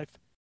seen in my life.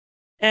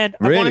 And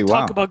I want to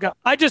talk about God.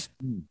 I just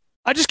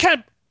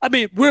can't. I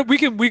mean,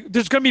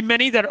 there's going to be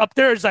many that are up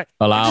there. It's like,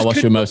 Bilal,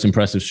 what's your most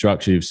impressive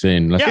structure you've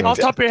seen? Off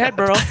the top of your head,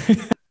 bro.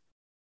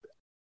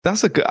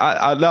 That's a good.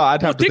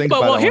 I'd have to think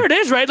about. Well, here it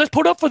is, right? Let's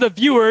put up for the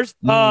viewers.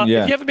 If you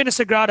Yeah. haven't been to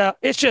Sagrada,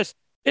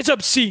 it's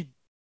obscene.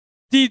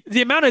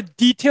 The amount of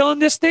detail in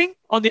this thing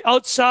on the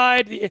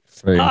outside,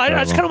 it's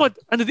kind of what,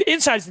 and the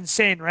inside is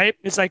insane, right?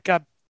 It's like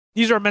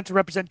these are meant to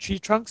represent tree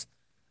trunks.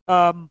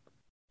 I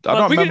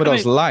don't remember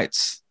those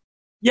lights.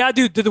 Yeah,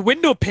 dude, the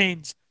window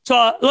panes.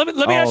 So let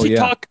me actually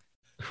talk.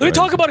 Let me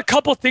talk about a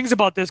couple of things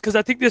about this, because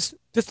I think this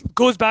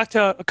goes back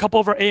to a couple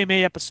of our AMA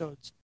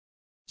episodes.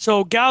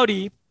 So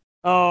Gaudi,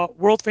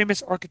 world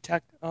famous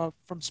architect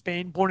from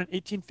Spain, born in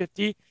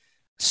 1850,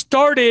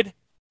 started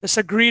the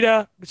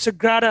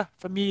Sagrada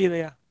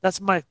Familia.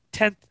 That's my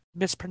 10th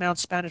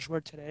mispronounced Spanish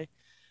word today,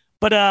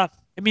 but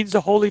it means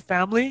the Holy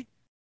Family,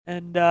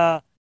 and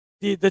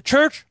the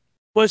church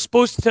was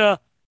supposed to,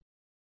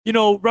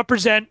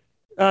 represent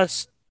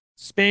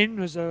Spain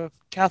was a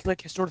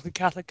historically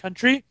Catholic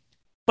country.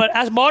 But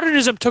as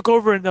modernism took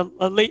over in the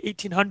late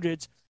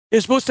 1800s,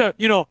 is supposed to,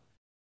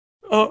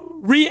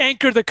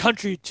 re-anchor the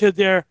country to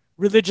their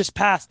religious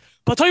past.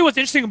 But I'll tell you what's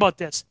interesting about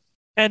this,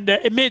 and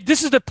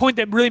this is the point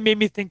that really made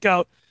me think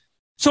out.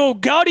 So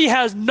Gaudi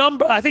has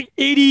I think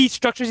 80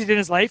 structures he did in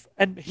his life,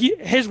 and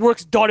his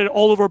work's dotted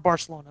all over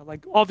Barcelona.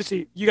 Like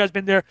obviously, you guys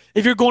been there.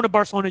 If you're going to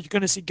Barcelona, you're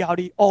gonna see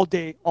Gaudi all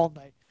day, all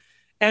night.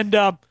 And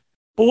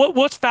but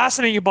what's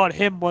fascinating about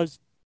him was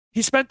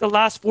he spent the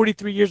last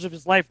 43 years of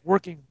his life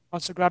working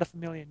on Sagrada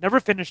Familia, never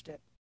finished it.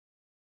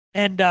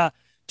 And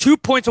 2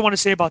 points I want to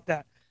say about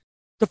that.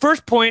 The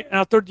first point, and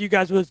I'll throw it to you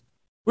guys, was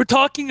we're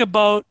talking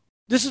about.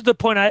 This is the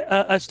point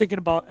I was thinking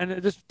about, and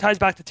this ties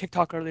back to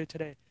TikTok earlier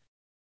today.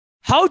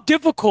 How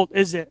difficult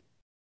is it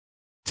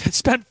to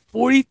spend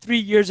 43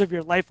 years of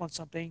your life on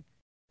something,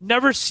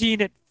 never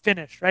seeing it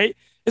finish, right?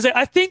 Is like,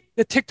 I think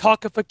the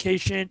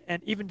TikTokification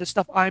and even the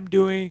stuff I'm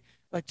doing,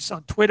 like just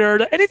on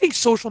Twitter, anything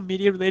social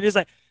media related, is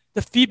like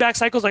the feedback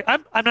cycles. Like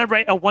I'm not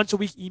write a once a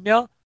week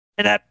email,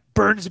 and that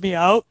burns me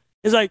out.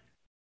 It's like,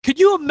 could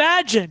you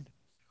imagine?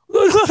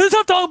 That's what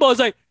I'm talking about. It's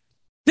like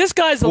this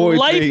guy's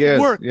life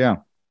work. Yeah,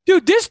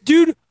 dude, this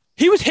dude,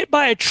 he was hit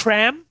by a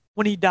tram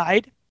when he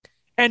died,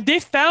 and they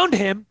found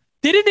him.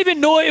 They didn't even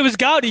know it was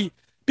Gaudi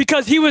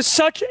because he was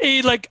such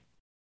a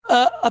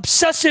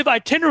obsessive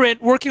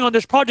itinerant working on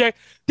this project.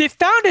 They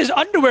found his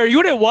underwear.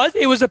 You know what it was?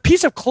 It was a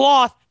piece of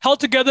cloth held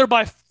together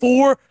by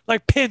 4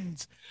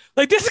 pins.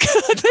 Like this guy,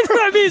 you know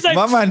what I mean? It's like,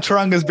 my man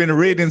Trung has been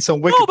reading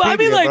some Wikipedia, but I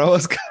mean, like, bro.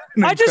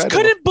 I just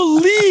couldn't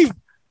believe.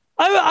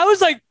 I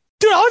was like,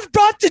 dude, I was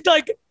brought to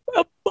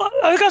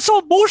I got so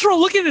emotional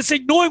looking at this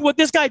thing, knowing what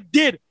this guy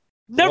did,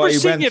 never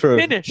seeing it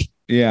finished.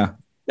 Yeah,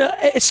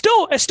 it's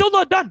still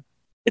not done.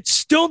 It's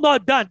still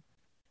not done.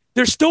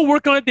 They're still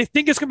working on it. They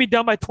think it's going to be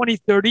done by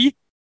 2030,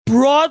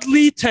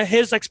 broadly to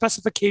his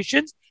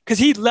specifications, because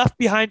he left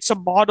behind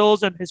some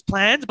models and his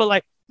plans,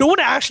 but no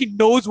one actually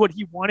knows what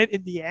he wanted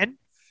in the end.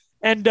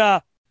 And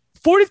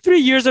 43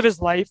 years of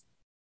his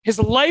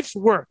life's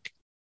work,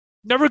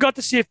 never got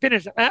to see it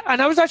finished.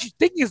 And I was actually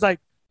thinking,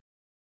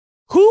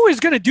 who is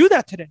going to do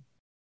that today?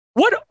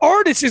 What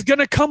artist is going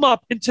to come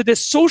up into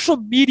this social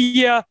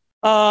media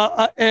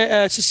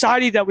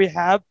society that we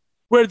have,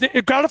 where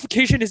the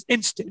gratification is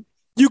instant?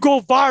 You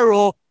go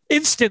viral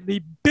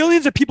instantly.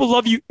 Billions of people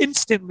love you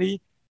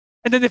instantly,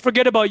 and then they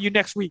forget about you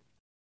next week.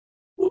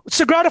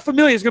 Sagrada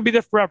Familia is going to be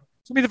there forever.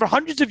 It's going to be there for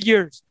hundreds of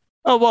years.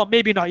 Oh, well,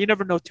 maybe not. You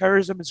never know.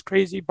 Terrorism is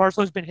crazy.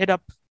 Barcelona's been hit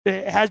up.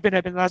 It has been hit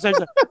up in the last time.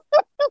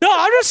 No,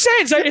 I'm just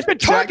saying. It's been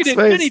targeted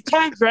many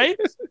times, right?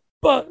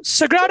 But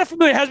Sagrada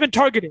Familia has been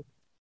targeted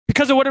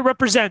because of what it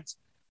represents.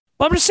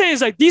 But I'm just saying,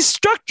 these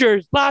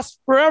structures last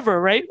forever,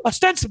 right?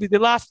 Ostensibly, they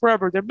last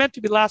forever. They're meant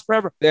to last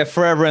forever. They're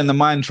forever in the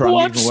mind, Trung. Well,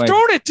 I'm just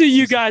throwing it to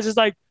you guys. It's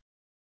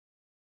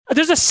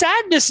there's a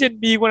sadness in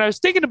me when I was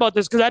thinking about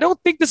this, because I don't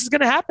think this is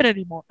going to happen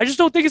anymore. I just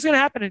don't think it's going to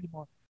happen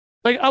anymore.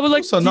 I would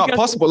like. So not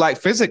possible,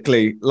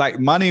 physically,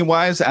 money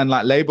wise and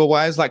labor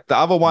wise. The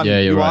other one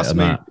you asked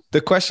me,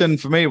 the question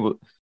for me,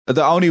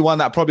 the only one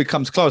that probably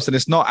comes close, and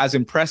it's not as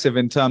impressive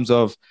in terms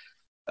of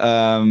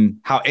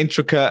how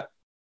intricate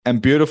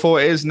and beautiful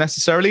it is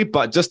necessarily,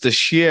 but just the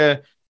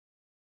sheer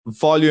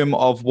volume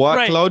of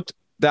workload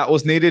that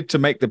was needed to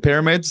make the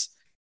pyramids.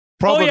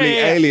 Probably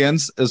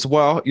aliens as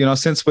well,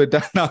 since we're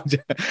done.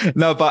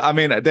 No, but I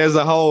mean, there's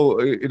a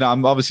whole,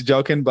 I'm obviously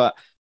joking, but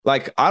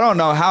I don't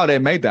know how they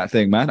made that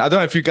thing, man. I don't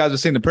know if you guys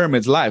have seen the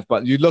pyramids live,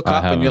 but you look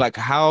up and you're like,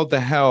 how the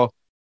hell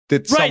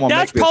did someone make this?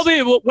 That's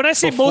probably, when I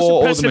say most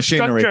impressive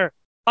structure,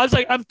 I was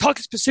I'm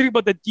talking specifically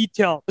about the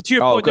detail. But to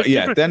your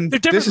point, then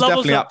this is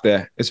definitely up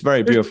there. It's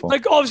very beautiful.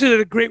 Obviously,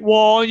 the Great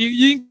Wall.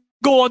 You can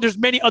go on. There's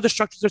many other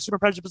structures that are super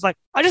impressive. It's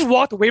I just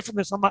walked away from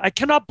this. I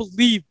cannot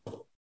believe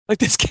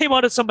this came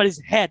out of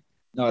somebody's head.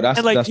 No,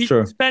 that's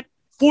true. He spent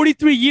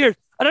 43 years.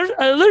 I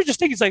literally just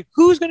think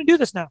who's going to do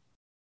this now?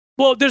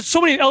 Well, there's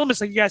so many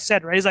elements, like you guys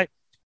said, right? It's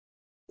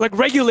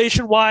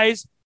regulation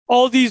wise,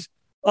 all these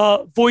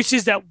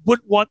voices that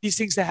wouldn't want these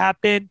things to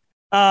happen.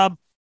 The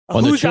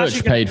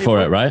church paid for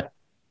it, right?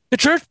 The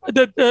church,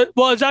 it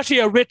was actually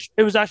a rich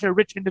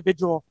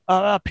individual,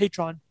 a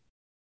patron.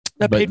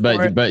 But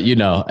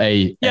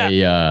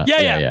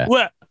yeah.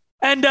 Well,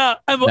 and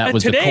that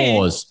was today, the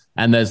cause.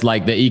 And there's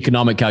the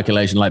economic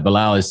calculation, like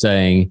Bilal is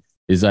saying,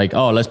 is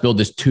let's build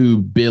this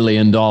 $2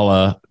 billion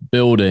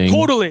building.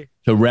 Totally.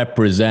 To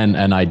represent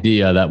an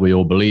idea that we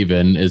all believe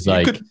in is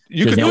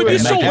you could be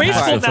so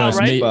wasteful now,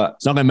 right?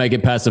 It's not going to make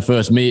it past the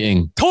first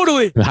meeting.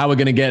 Totally. How we're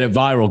going to get it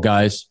viral,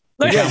 guys?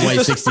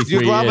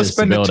 You'd rather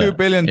spend the $2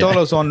 billion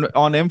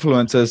on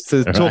influencers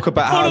to talk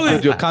about how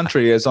good your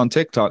country is on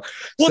TikTok.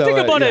 Well, think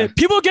about it.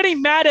 People are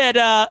getting mad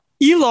at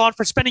Elon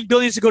for spending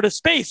billions to go to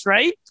space,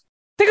 right?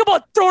 Think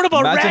about throwing about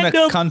Imagine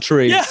random... a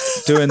country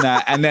doing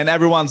that, and then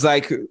everyone's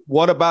like,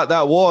 what about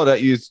that war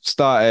that you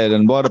started?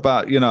 And what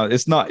about,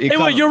 it's not...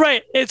 You're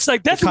right. It's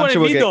that's what I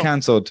mean, get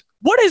cancelled.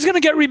 What is going to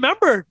get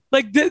remembered?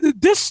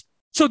 This...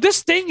 So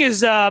this thing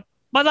is... my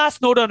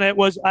last note on it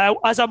was,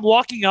 as I'm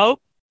walking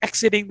out,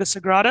 exiting the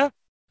Sagrada,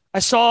 I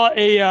saw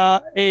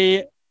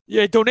a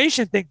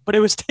donation thing, but it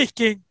was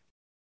taking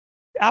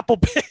Apple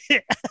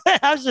Pay.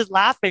 I was just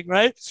laughing,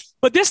 right?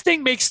 But this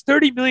thing makes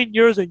 30 million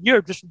euros a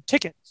year just from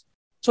tickets.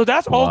 So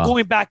that's all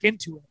going back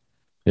into it.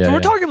 Yeah, so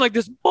we're talking like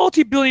this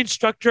multi-billion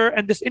structure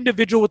and this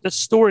individual with the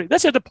story.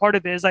 That's the other part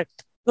of it is like,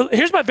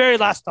 here's my very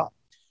last thought.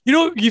 You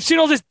know, you've seen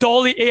all this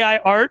DALL-E AI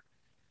art.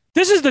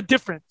 This is the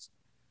difference.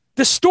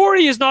 The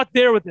story is not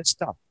there with this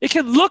stuff. It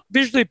can look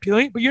visually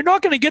appealing, but you're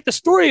not going to get the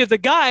story of the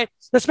guy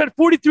that spent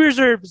 43 years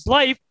of his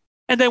life.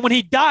 And then when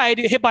he died,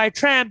 hit by a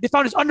tram, they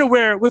found his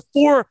underwear with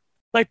 4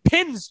 like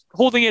pins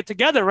holding it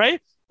together,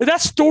 right? But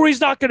that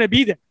story's not going to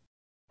be there.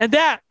 And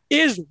that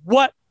is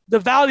what the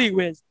value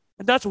is.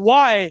 And that's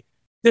why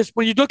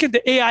when you look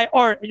into AI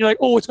art and you're like,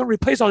 oh, it's going to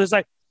replace all this,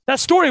 like that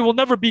story will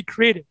never be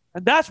created.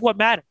 And that's what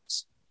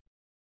matters.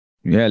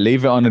 Yeah,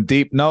 leave it on a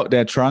deep note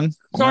there, Trung.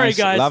 Sorry, nice.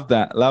 guys. Love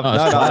that. Love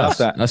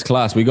that. That's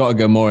class. We got to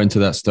go more into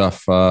that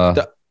stuff.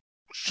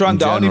 Trung,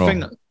 the only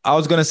thing I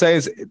was going to say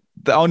is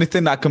the only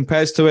thing that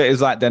compares to it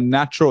is like the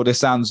natural. This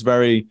sounds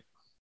very,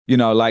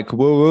 like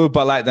woo-woo,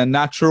 but like the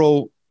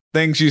natural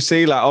things you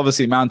see, like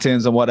obviously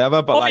mountains and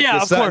whatever, but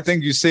there's certain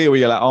things you see where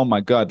you're like, oh my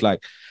God,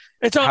 like,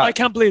 I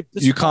can't believe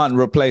this. You can't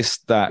replace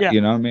that,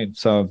 you know what I mean?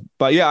 So,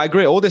 but yeah, I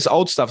agree. All this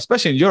old stuff,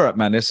 especially in Europe,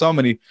 man, there's so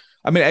many.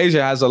 I mean,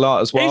 Asia has a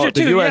lot as well.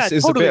 The US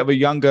is totally a bit of a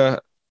younger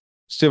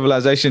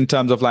civilization in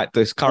terms of like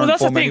this current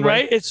that's form. The thing, anyway.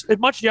 right? It's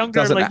much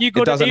younger.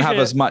 It doesn't have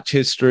as much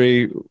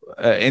history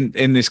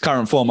in this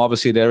current form.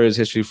 Obviously, there is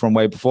history from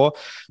way before.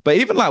 But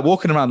even like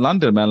walking around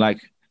London, man,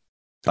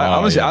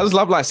 honestly, I just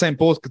love like St.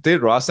 Paul's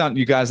Cathedral. I sent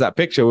you guys that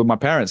picture with my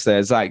parents there.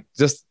 It's like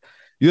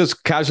you're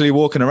just casually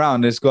walking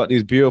around. It's got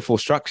these beautiful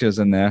structures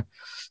in there.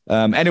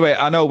 Anyway,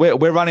 I know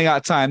we're running out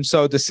of time.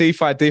 So the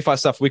CeFi, DeFi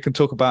stuff we can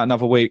talk about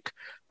another week.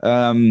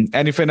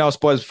 Anything else,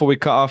 boys, before we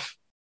cut off?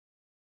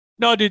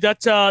 No, dude,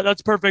 that's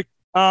perfect.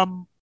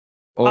 Awesome,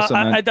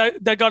 man.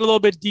 That got a little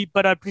bit deep,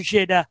 but I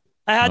appreciate that.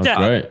 I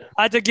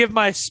had to give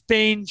my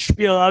Spain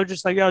spiel. I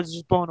was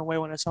just blown away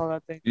when I saw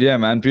that thing. Yeah,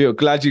 man. Beautiful.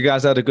 Glad you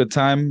guys had a good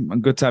time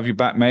and good to have you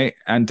back, mate.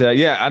 And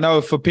I know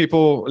for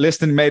people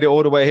listening, made it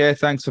all the way here.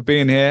 Thanks for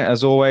being here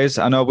as always.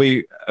 I know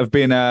we have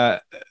been,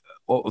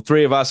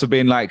 3 of us have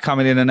been like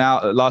coming in and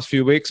out the last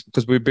few weeks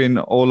because we've been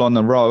all on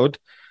the road.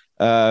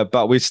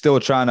 But we're still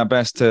trying our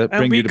best to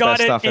bring you the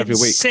best stuff every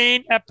week.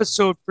 Insane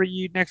episode for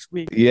you next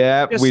week.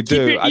 Yeah, we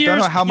do. I don't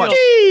know how much.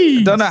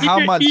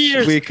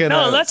 We can.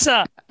 No, let's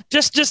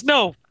just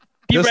know.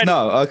 Just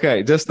know.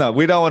 Okay, just know.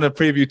 We don't want to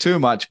preview too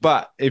much,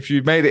 but if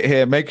you made it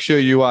here, make sure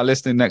you are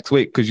listening next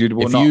week because you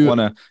will not want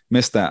to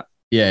miss that.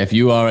 Yeah, if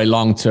you are a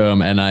long-term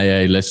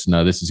NIA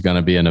listener, this is going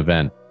to be an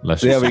event.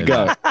 There we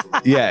go.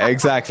 Yeah,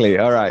 exactly.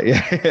 All right.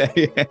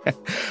 Yeah.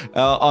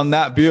 On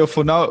that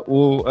beautiful note,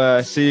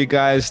 we'll see you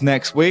guys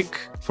next week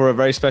for a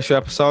very special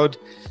episode.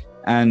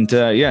 And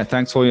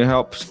thanks for your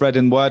help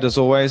spreading word as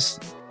always.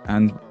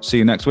 And see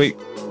you next week.